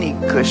近你，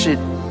可是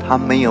他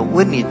没有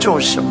问你做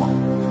什么。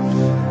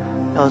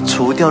要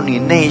除掉你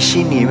内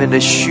心里面的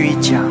虚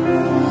假、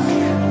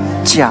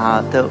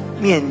假的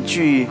面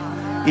具，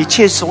一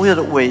切所有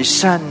的伪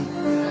善，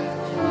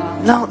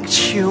让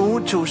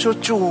求主说：“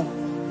主，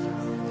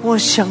我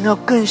想要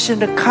更深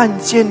的看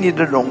见你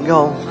的荣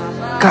耀，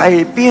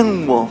改变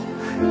我，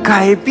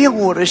改变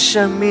我的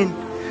生命。”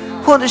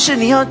或者是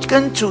你要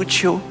跟主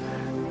求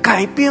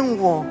改变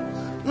我，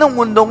让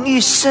我容易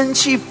生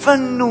气、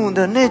愤怒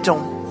的那种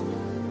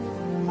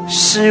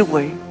思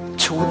维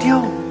除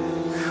掉。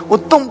我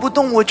动不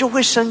动我就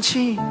会生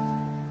气，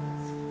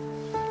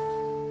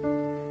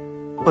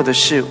或者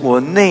是我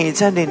内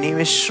在的里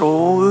面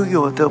所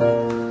有的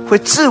会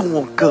自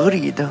我隔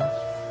离的，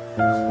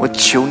我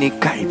求你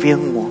改变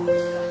我。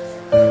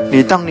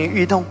你当你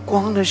遇到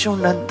光的时候，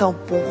难道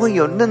不会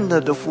有任何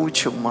的呼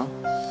求吗？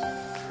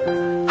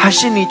还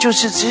是你就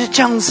是只是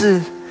这样子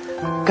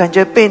感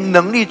觉被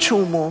能力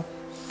触摸，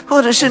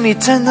或者是你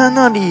站在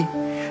那里，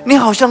你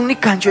好像你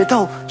感觉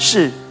到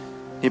是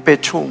你被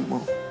触摸，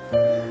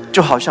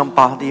就好像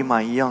巴底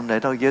买一样来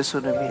到耶稣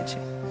的面前，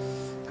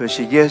可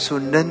是耶稣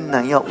仍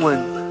然要问：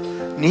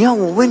你要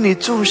我为你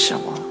做什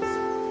么？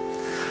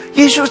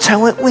耶稣才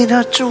会为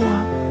他做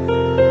啊。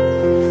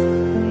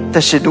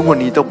但是如果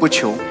你都不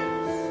求，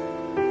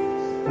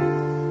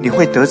你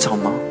会得着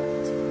吗？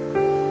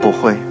不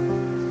会。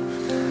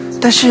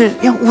但是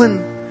要问，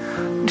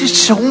你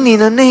从你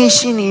的内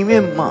心里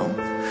面吗？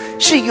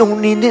是有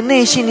你的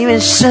内心里面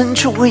深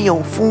处会有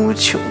呼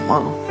求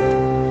吗？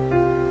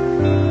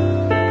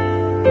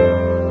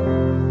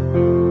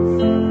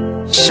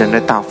神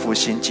的大复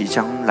兴即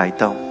将来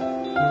到，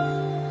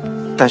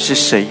但是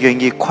谁愿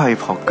意快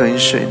跑跟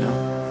随呢？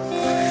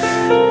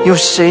有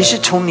谁是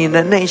从你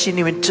的内心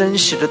里面真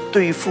实的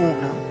对付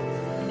呢？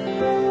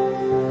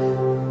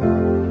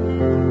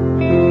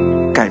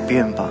改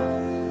变吧，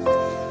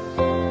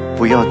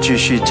不要继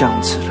续这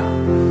样子了，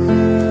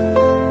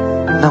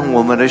让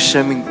我们的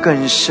生命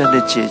更深的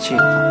接近。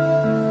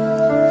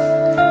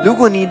如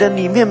果你的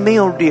里面没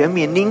有怜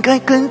悯，你应该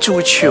跟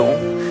主求。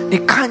你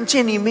看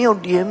见你没有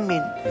怜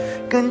悯，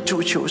跟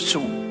主求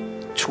主，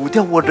除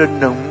掉我的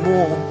冷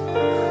漠，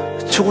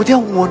除掉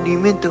我里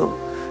面的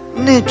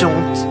那种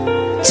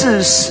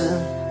自私，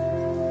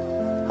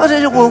或者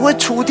是我会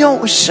除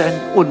掉神，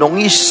我容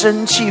易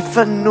生气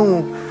愤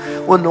怒，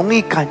我容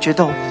易感觉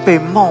到被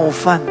冒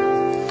犯，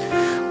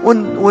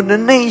我的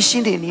内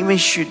心里面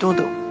许多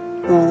的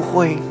污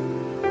秽，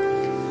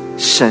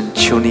神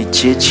求你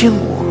洁净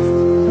我，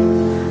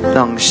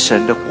让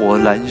神的火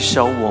燃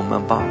烧我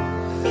们吧。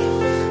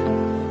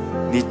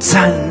你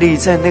站立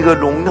在那个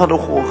荣耀的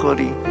火河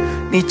里，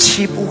你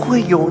岂不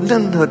会有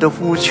任何的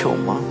呼求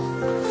吗？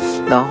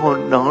然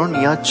后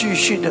你要继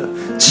续的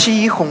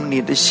欺哄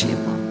你的心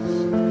吗？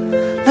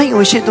那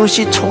有些东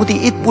西仇敌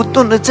一不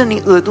断的在你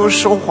耳朵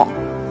说谎，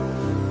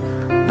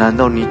难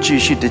道你继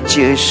续的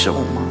接受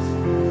吗？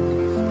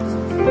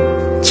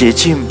洁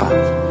净吧，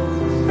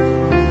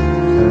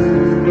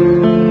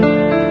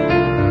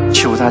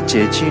求他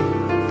洁净。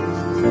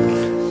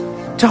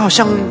就好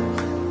像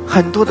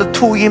很多的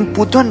秃鹰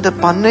不断的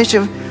把那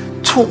些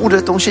错误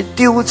的东西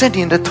丢在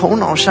你的头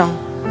脑上，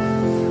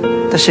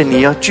但是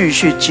你要继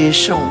续接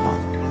受吗？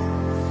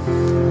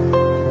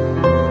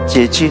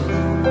洁净，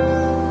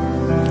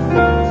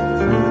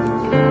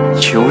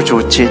求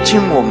主洁净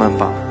我们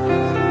吧。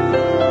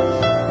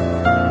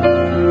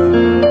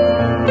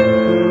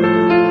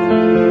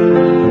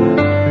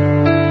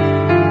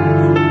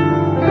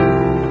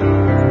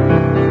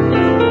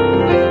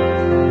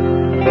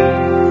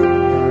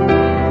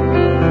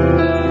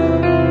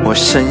我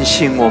深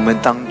信我们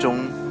当中，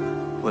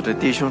我的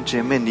弟兄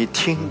姐妹，你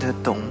听得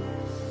懂。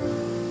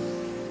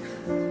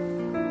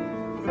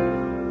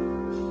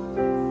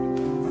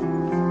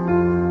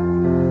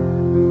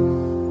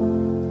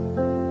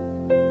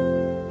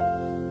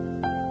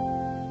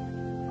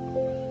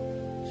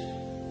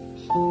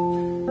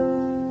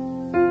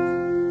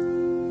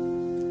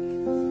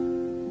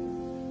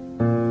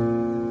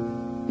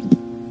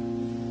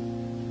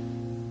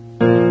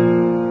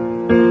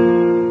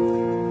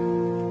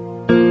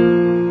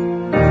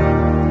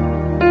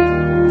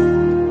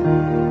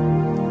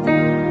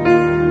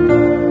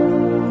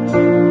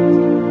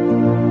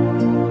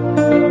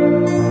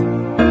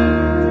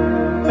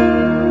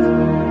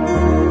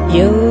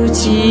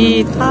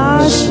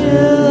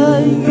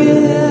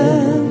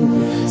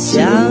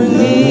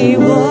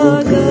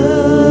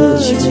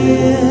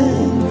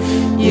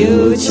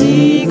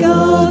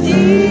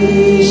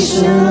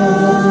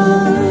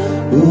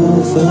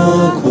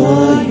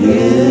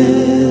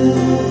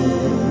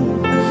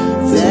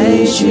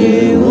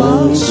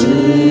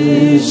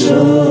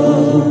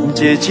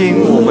洁净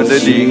我们的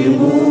灵，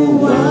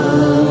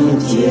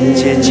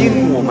洁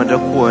净我们的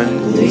魂，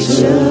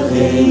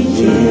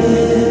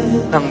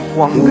让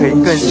光可以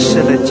更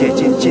深的洁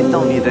净进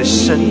到你的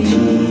身体。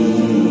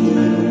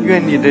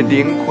愿你的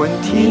灵魂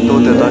体都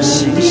得到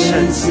新生。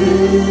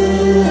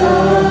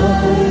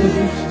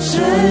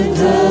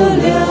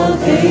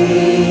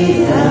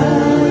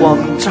光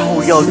照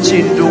耀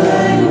进入，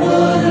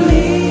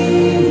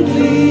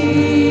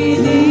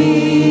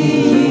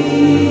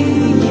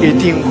一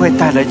定会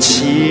带来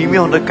奇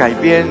妙的改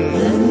变，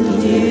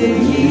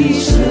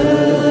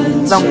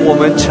让我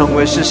们成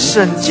为是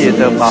圣洁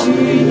的吧，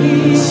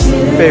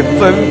被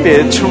分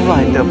别出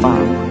来的吧。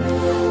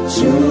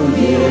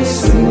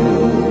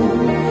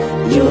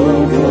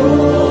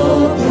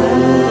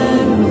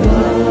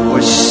我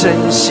深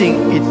信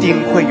一定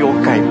会有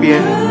改变。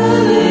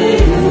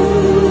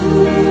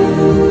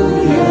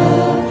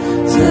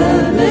赞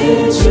美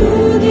主，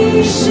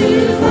你释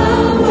放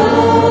我，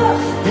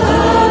哈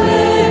利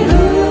路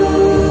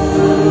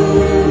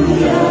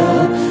亚，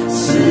死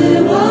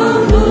亡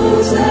不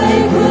再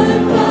捆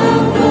绑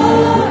我，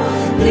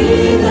你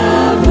拿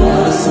我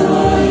所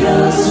有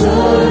所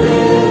虑，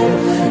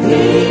你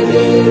名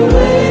为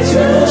这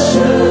生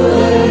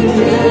恩典，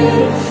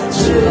主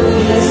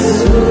耶稣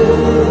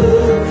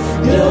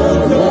有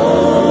我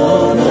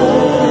的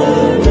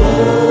人，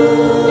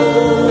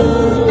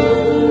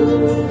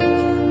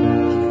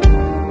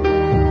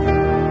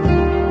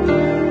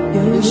有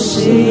谁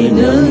能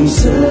测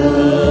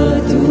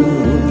度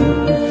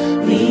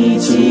你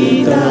极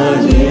大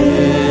怜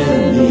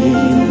悯？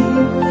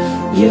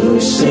有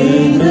谁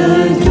能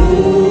度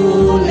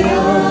量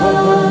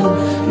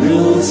如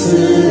此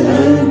恩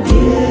典？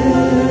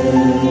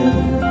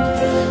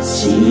期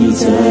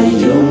待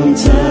永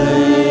在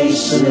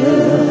神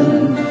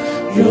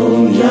荣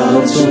耀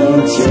中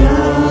降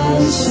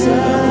下，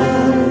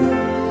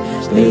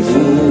背负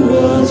我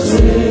罪，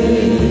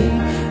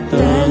但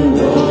我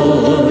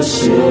羞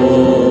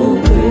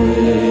愧，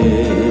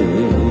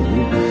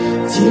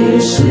借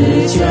十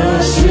架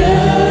宣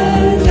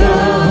告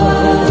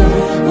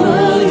我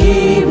一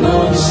梦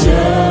赦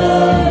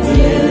免，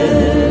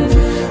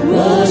我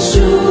属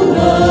我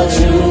主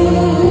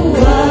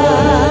万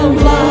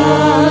万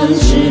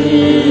之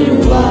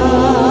王，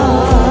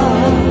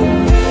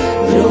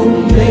荣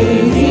美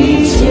的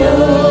救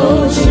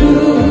主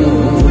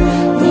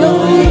都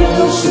有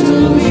属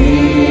于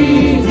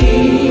你，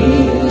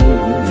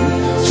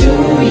主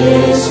耶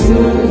稣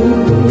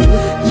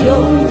永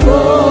活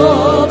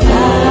盼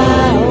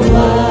望。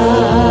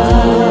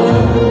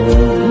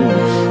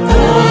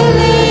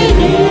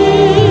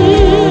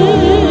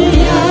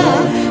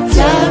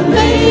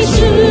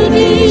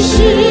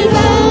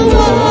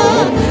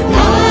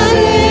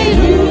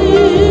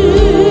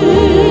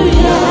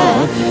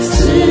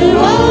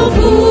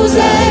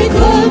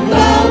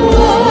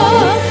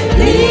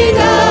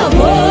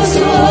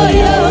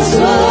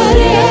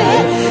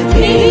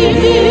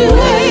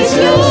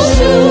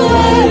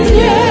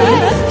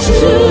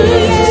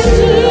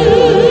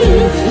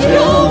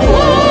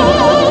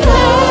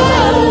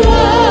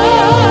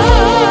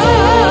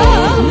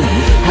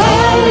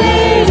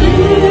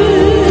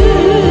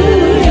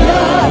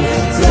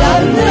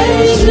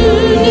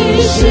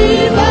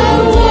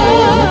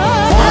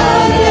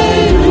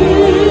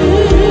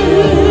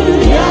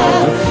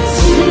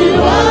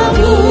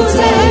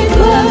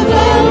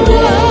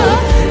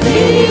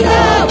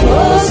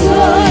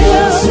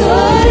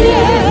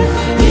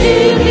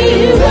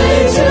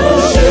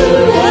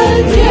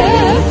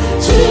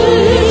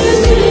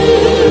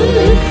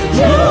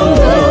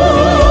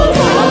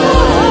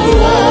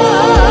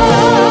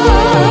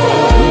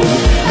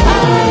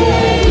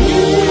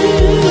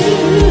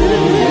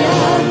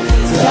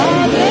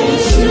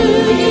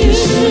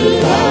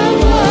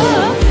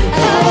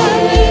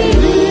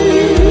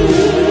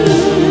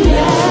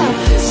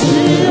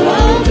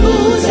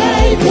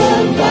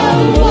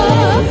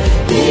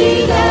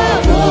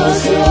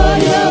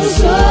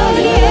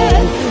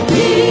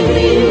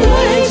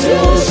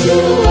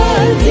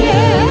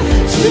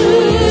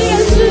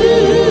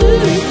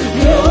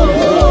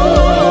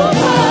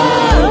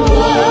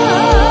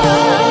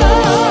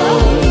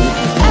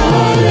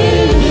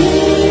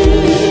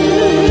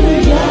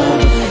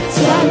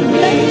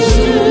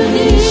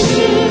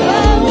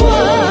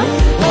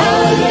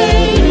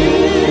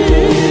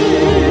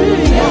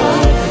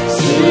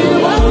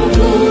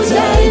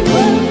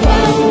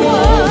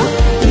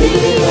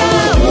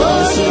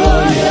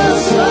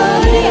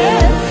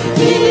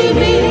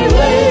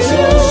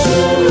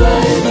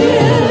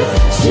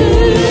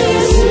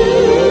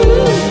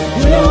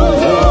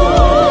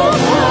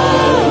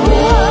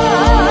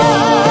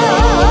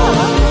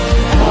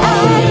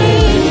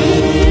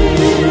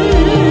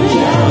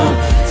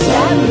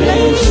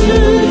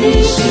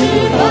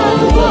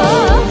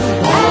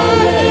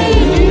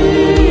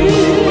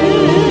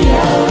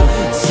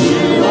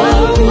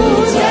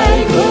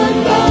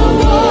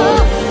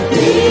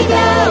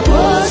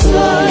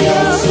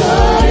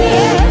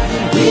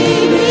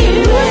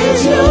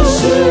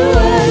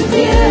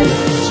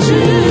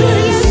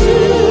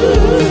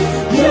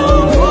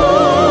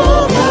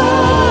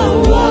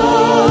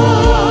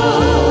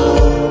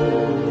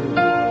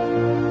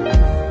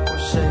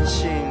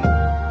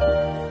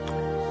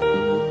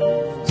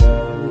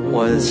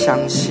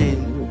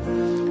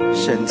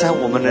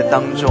们的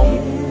当中，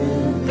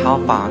他要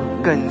把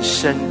更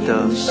深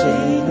的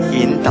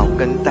引导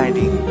跟带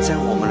领在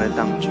我们的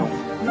当中。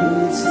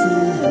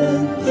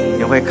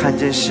你会看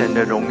见神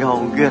的荣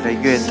耀越来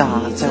越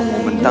大，在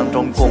我们当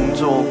中工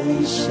作，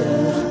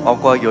包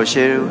括有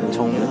些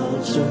从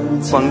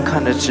观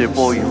看了直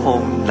播以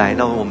后来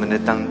到我们的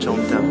当中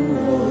的。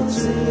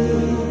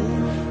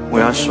我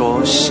要说，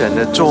神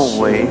的作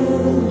为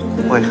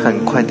会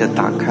很快的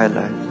打开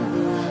来，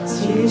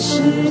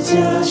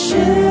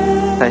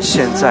但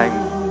现在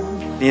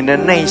你的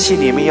内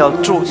心里面要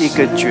做一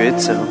个抉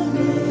择，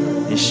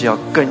你是要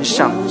跟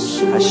上，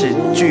还是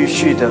继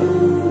续的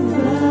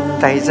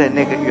待在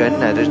那个原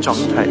来的状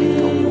态里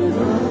头？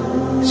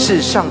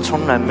世上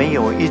从来没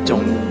有一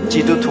种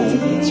基督徒，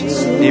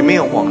你没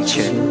有往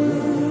前，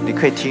你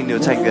可以停留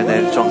在原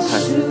来的状态，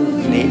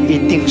你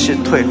一定是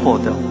退后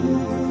的，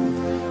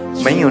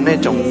没有那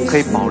种可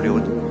以保留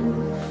的。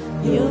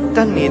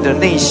但你的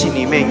内心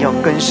里面要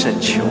跟神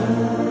求，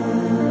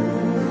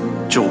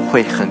主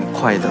会很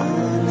快的。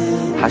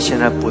他现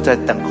在不再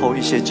等候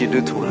一些基督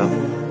徒了，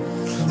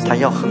他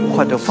要很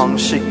快的方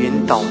式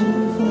引导，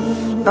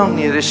让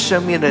你的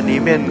生命的里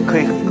面可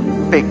以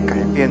被改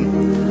变，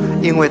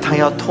因为他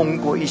要通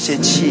过一些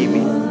器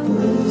皿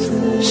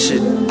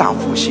使大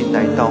复兴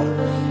来到，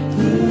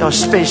要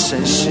被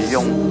神使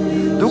用。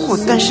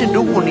但是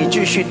如果你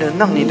继续的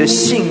让你的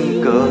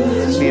性格、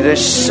你的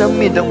生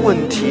命的问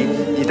题、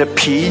你的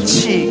脾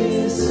气、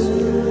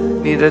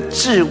你的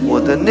自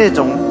我的那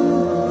种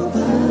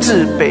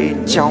自卑、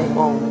骄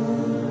傲，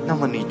那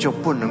么你就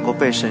不能够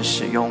被神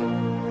使用，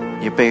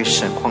你被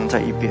神放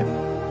在一边。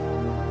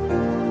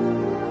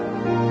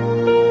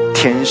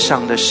天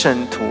上的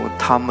圣徒，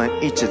他们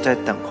一直在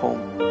等候。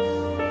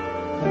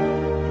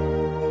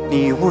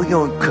你会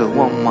有渴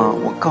望吗？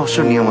我告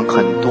诉你们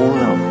很多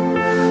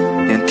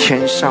了，连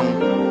天上，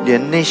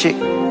连那些，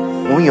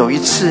我们有一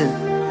次，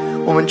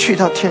我们去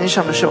到天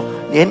上的时候，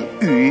连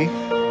鱼，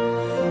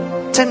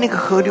在那个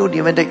河流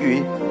里面的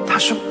鱼，他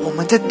说我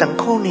们在等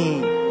候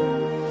你，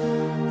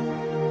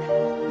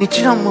你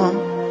知道吗？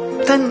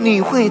但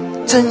你会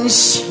珍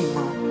惜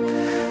吗？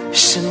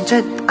神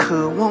在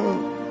渴望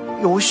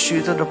有许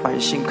多的百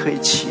姓可以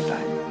起来，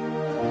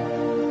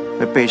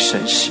会被神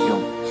使用。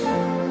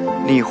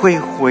你会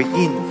回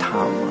应他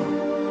吗？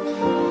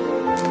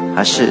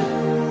还是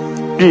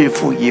日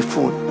复一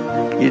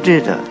日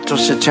的就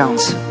是这样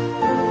子，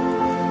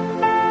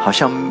好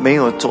像没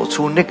有走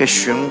出那个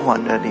循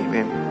环的里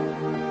面？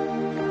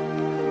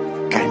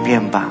改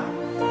变吧，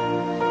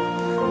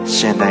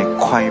现在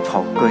快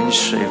跑跟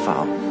随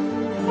法，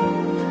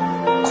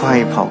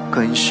快跑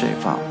跟随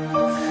法，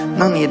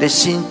让你的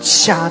心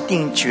下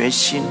定决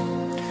心。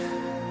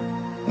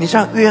你知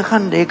道约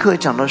翰雷克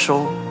讲的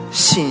说，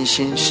信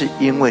心是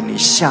因为你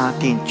下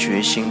定决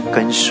心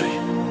跟随，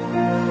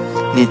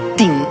你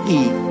定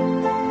义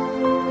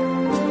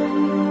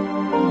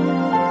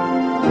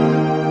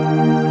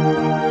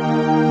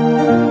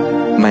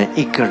每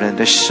一个人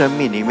的生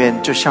命里面，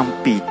就像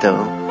彼得，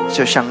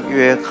就像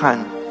约翰，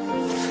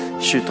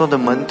许多的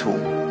门徒，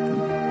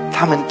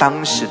他们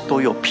当时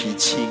都有脾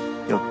气，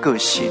有个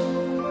性，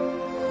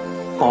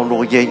保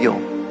罗也有，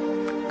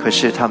可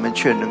是他们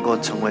却能够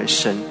成为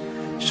神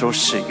所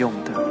使用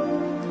的。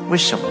为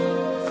什么？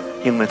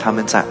因为他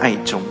们在爱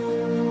中，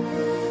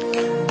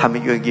他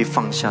们愿意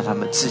放下他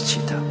们自己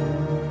的。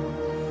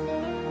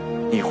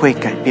你会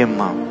改变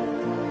吗？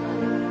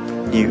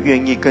你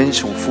愿意跟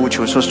主呼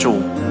求说，主，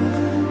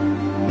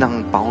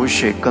让宝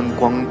血跟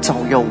光照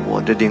耀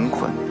我的灵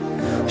魂，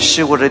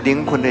使我的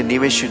灵魂的里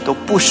面许多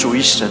不属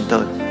于神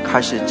的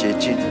开始洁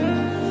净，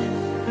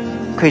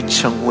可以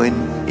成为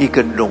一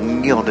个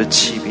荣耀的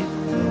器皿。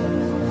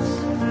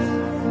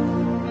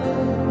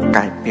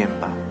改变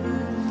吧，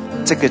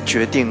这个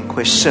决定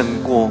会胜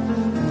过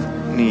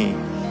你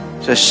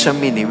在生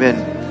命里面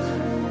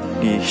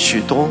你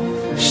许多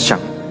想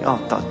要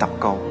的祷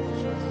告。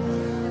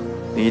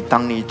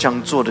当你这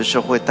样做的时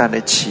候，会带来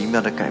奇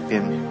妙的改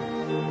变。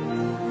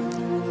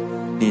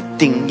你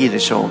定义的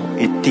时候，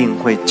一定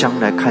会将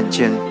来看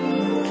见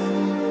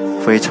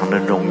非常的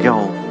荣耀，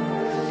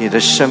你的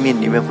生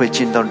命里面会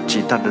进到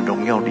极大的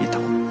荣耀里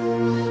头。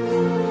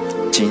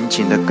紧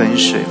紧的跟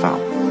随吧，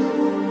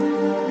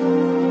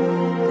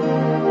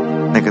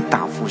那个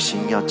大复兴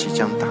要即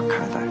将打开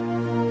来。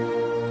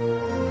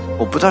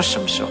我不知道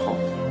什么时候，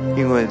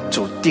因为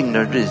主定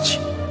了日期，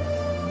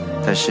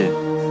但是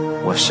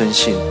我深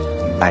信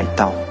来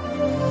到，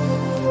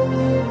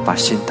把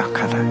心打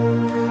开来。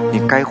你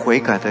该悔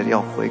改的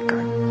要悔改，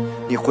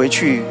你回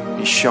去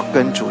你需要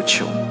跟主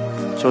求，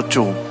说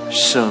主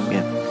赦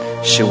免，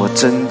使我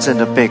真正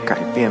的被改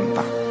变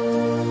吧。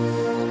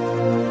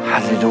哈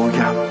利路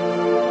亚！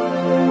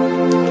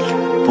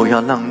不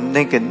要让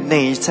那个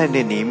内在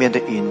的里面的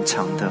隐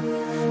藏的，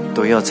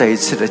都要再一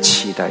次的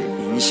起来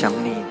影响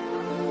你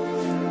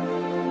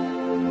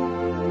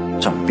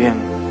转变。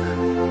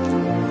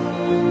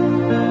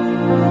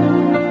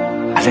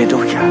哈利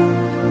路亚！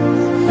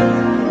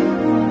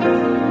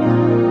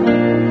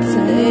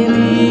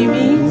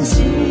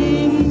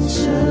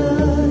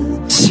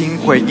清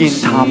回应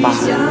他吧，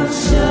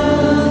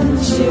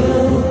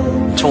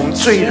从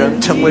罪人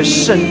成为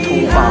圣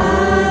徒吧。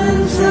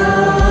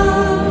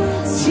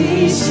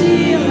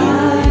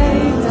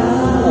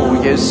哦，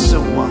耶稣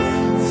啊，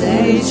在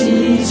寂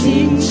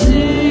静之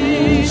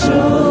中，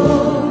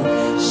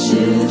十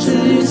字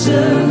真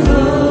后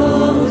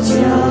脚，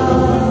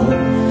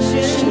宣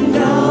告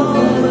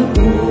我不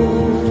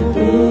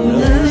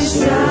能下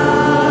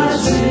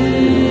至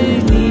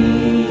你，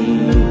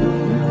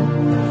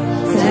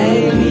在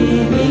黎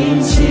明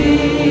清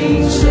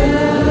晨，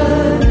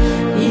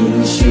应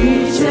许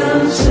将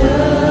成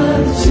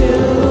就，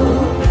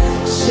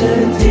神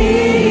的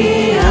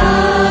安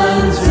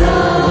葬，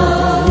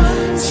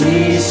气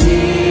息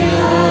海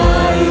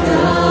岛，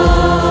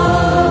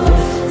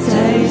在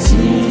寂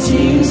静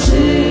之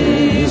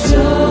中，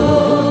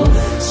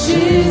十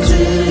字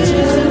真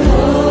后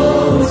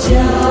脚。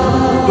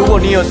如果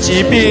你有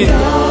疾病，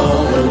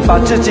把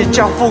自己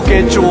交付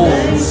给主，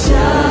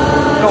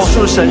告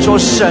诉神说：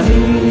神，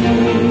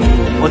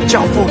我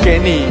交付给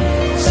你，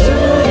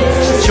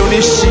求你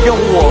使用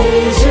我。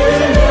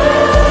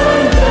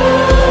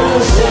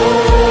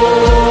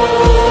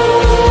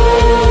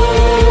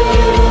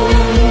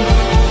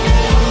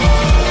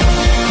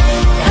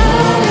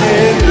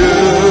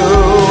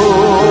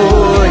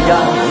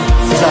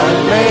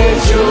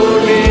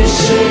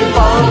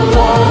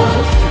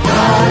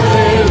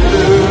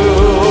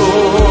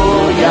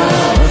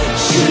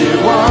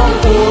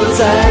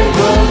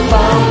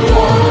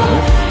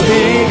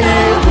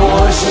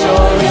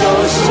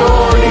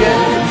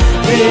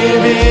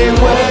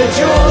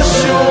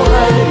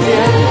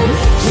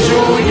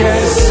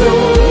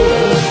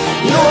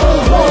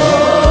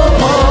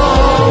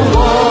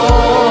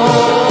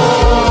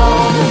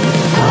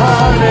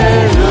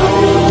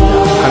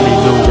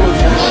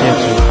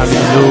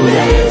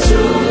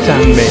赞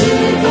美，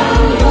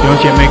弟兄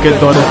姐妹，更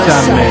多的赞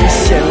美。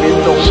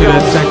是的，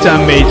在赞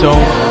美中，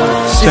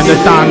神的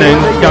大能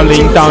要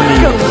领导你，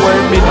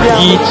来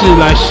医治，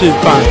来释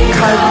放。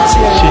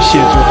谢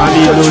谢主，哈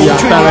利路亚！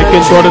带来更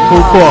多的突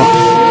破，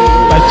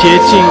来洁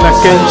净，来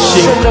更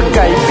新。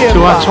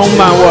主啊，充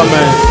满我们，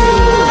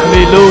哈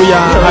利路亚，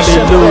哈利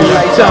路亚！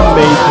赞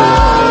美主，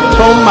充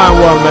满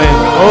我们。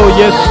哦，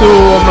耶稣，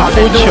我们呼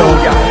求，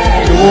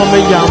主，我们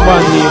仰望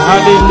你，哈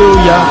利路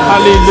亚，哈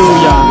利路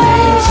亚。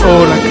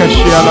Oh la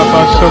kashia la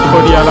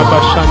basokoria la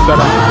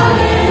bashandara,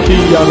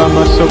 kia la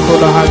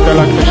masokola hata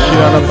la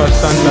kashia la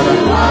basandara.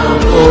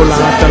 Oh la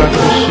hata la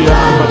kashia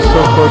la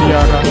basokoria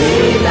la.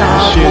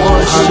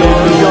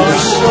 Hallelujah,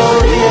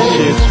 oh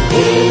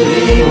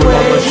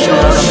la kashia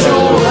la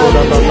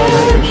basokola baba la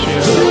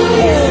kashia.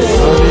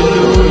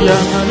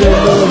 Hallelujah,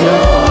 hallelujah.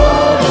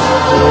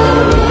 Oh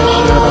la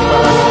kashia la baba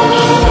la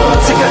kashia.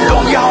 这个荣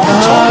耀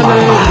充满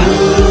吧。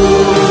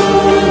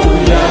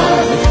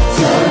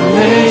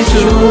主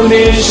你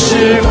释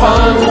放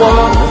我，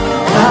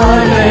哈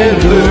利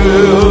路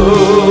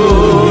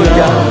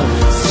亚，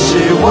希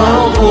望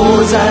不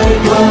再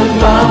捆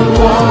绑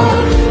我，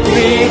你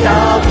打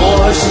破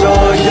所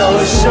有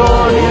锁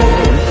链，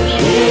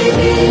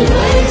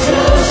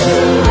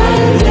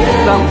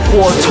让火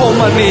充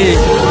满你，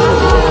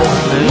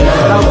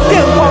让电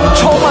光充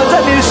满在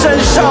你身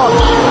上，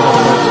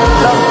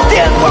让电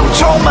光充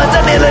满在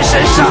你的身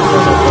上。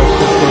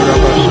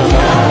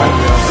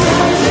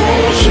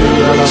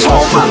充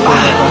满吧！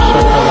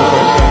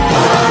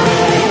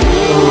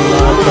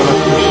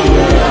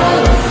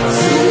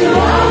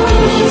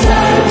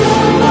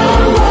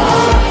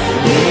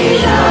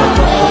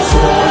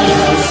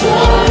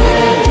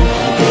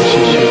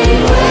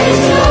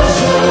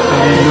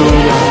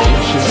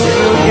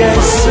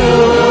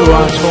主啊，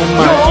充满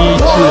医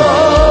治，主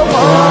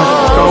啊，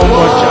高摩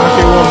加给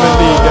我们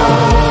力量，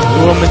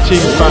我们敬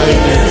拜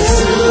你，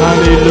哈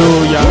利路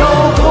亚，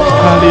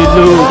哈利路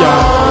亚。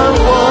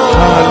哈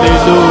利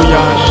路亚，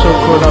收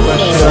获了吧，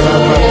谢了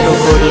吧，收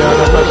获了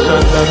吧，山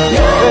的了。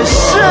世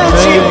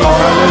纪风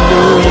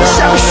像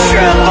旋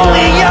风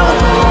一样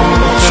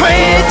吹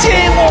进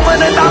我们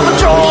的当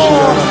中。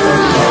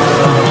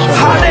哈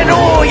利路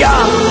亚，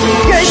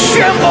愿旋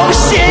风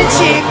掀起，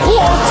扩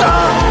张，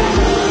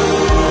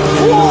扩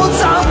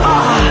张吧。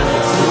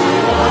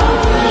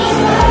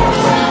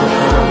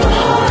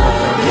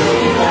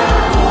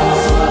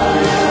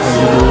哈利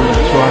路亚，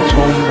主啊，充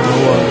满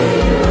我们。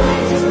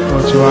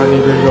主啊，你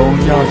的荣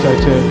耀在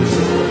这里，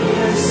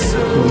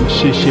主，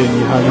谢谢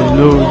你，哈利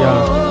路亚。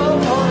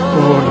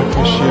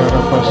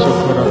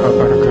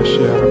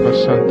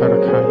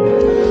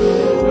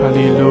哈利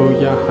路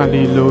亚，哈利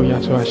路亚，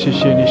主啊，谢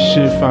谢你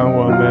释放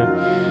我们，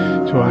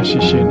主啊，谢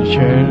谢你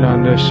全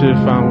然的释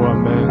放我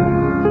们，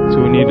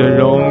主，你的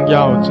荣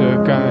耀遮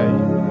盖。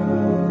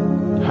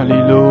哈利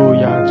路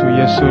亚，主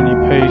耶稣，你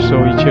配受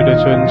一切的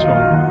尊崇，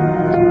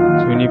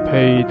主，你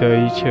配得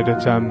一切的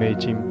赞美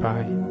敬拜。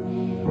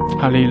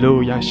哈利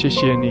路亚，谢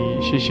谢你，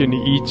谢谢你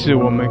医治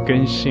我们，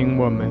更新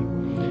我们。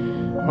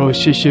哦，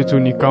谢谢主，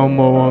你高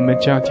摩我们，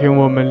加添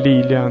我们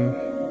力量，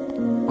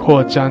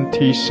扩张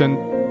提升，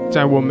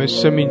在我们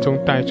生命中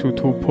带出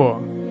突破。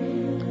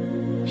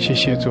谢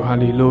谢主，哈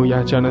利路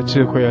亚，将那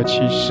智慧和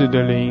启示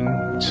的灵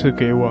赐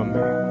给我们，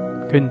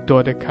更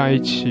多的开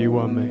启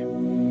我们。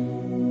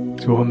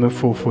主，我们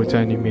匍匐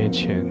在你面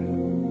前，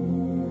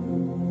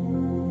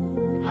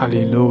哈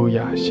利路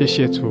亚，谢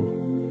谢主，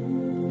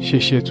谢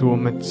谢主，我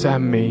们赞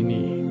美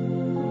你。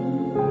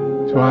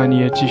主啊，你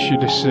也继续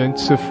的施恩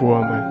赐福我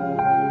们，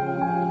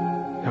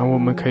让我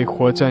们可以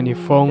活在你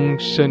丰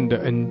盛的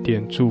恩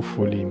典祝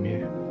福里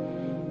面。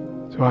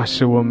主啊，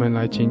使我们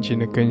来紧紧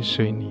的跟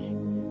随你，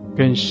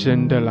更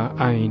深的来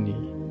爱你，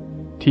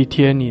体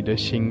贴你的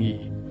心意。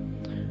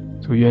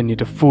主，愿你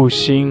的复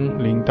兴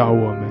临到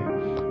我们，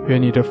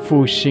愿你的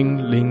复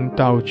兴临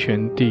到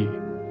全地，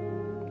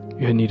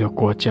愿你的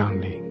国降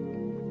临。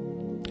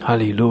哈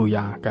利路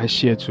亚，感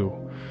谢主，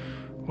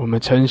我们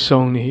称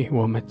颂你，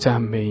我们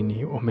赞美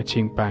你，我们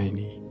敬拜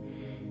你。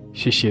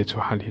谢谢主，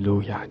哈利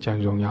路亚，将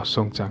荣耀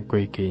颂赞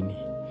归给你，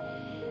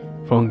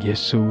奉耶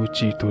稣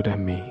基督的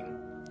名，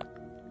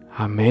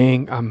阿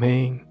们，阿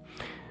们，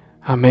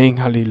阿们，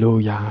哈利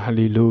路亚，哈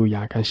利路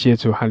亚，感谢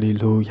主，哈利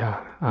路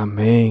亚，阿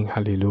们，哈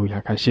利路亚，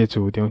感谢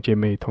主，弟兄姐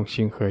妹同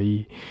心合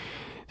意，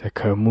在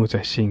渴慕，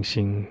在信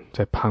心，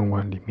在盼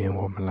望里面，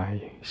我们来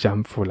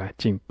相互来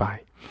敬拜。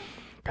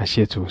感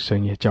谢主，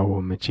神也叫我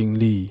们经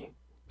历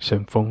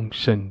神丰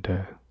盛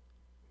的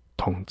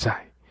同在。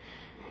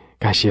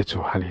感谢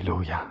主，哈利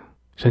路亚，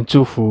神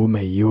祝福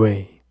每一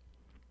位，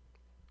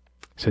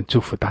神祝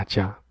福大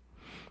家，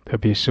特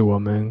别是我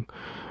们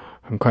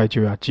很快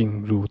就要进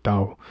入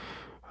到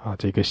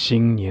这个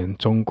新年，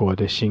中国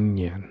的新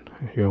年，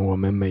愿我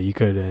们每一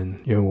个人，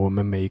愿我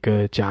们每一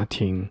个家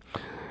庭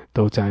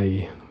都在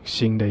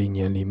新的一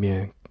年里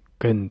面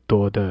更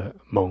多的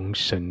蒙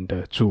神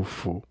的祝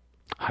福。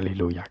哈利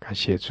路亚，感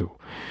谢主，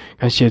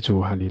感谢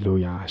主，哈利路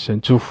亚，神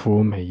祝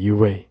福每一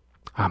位，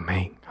阿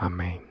们，阿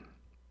们。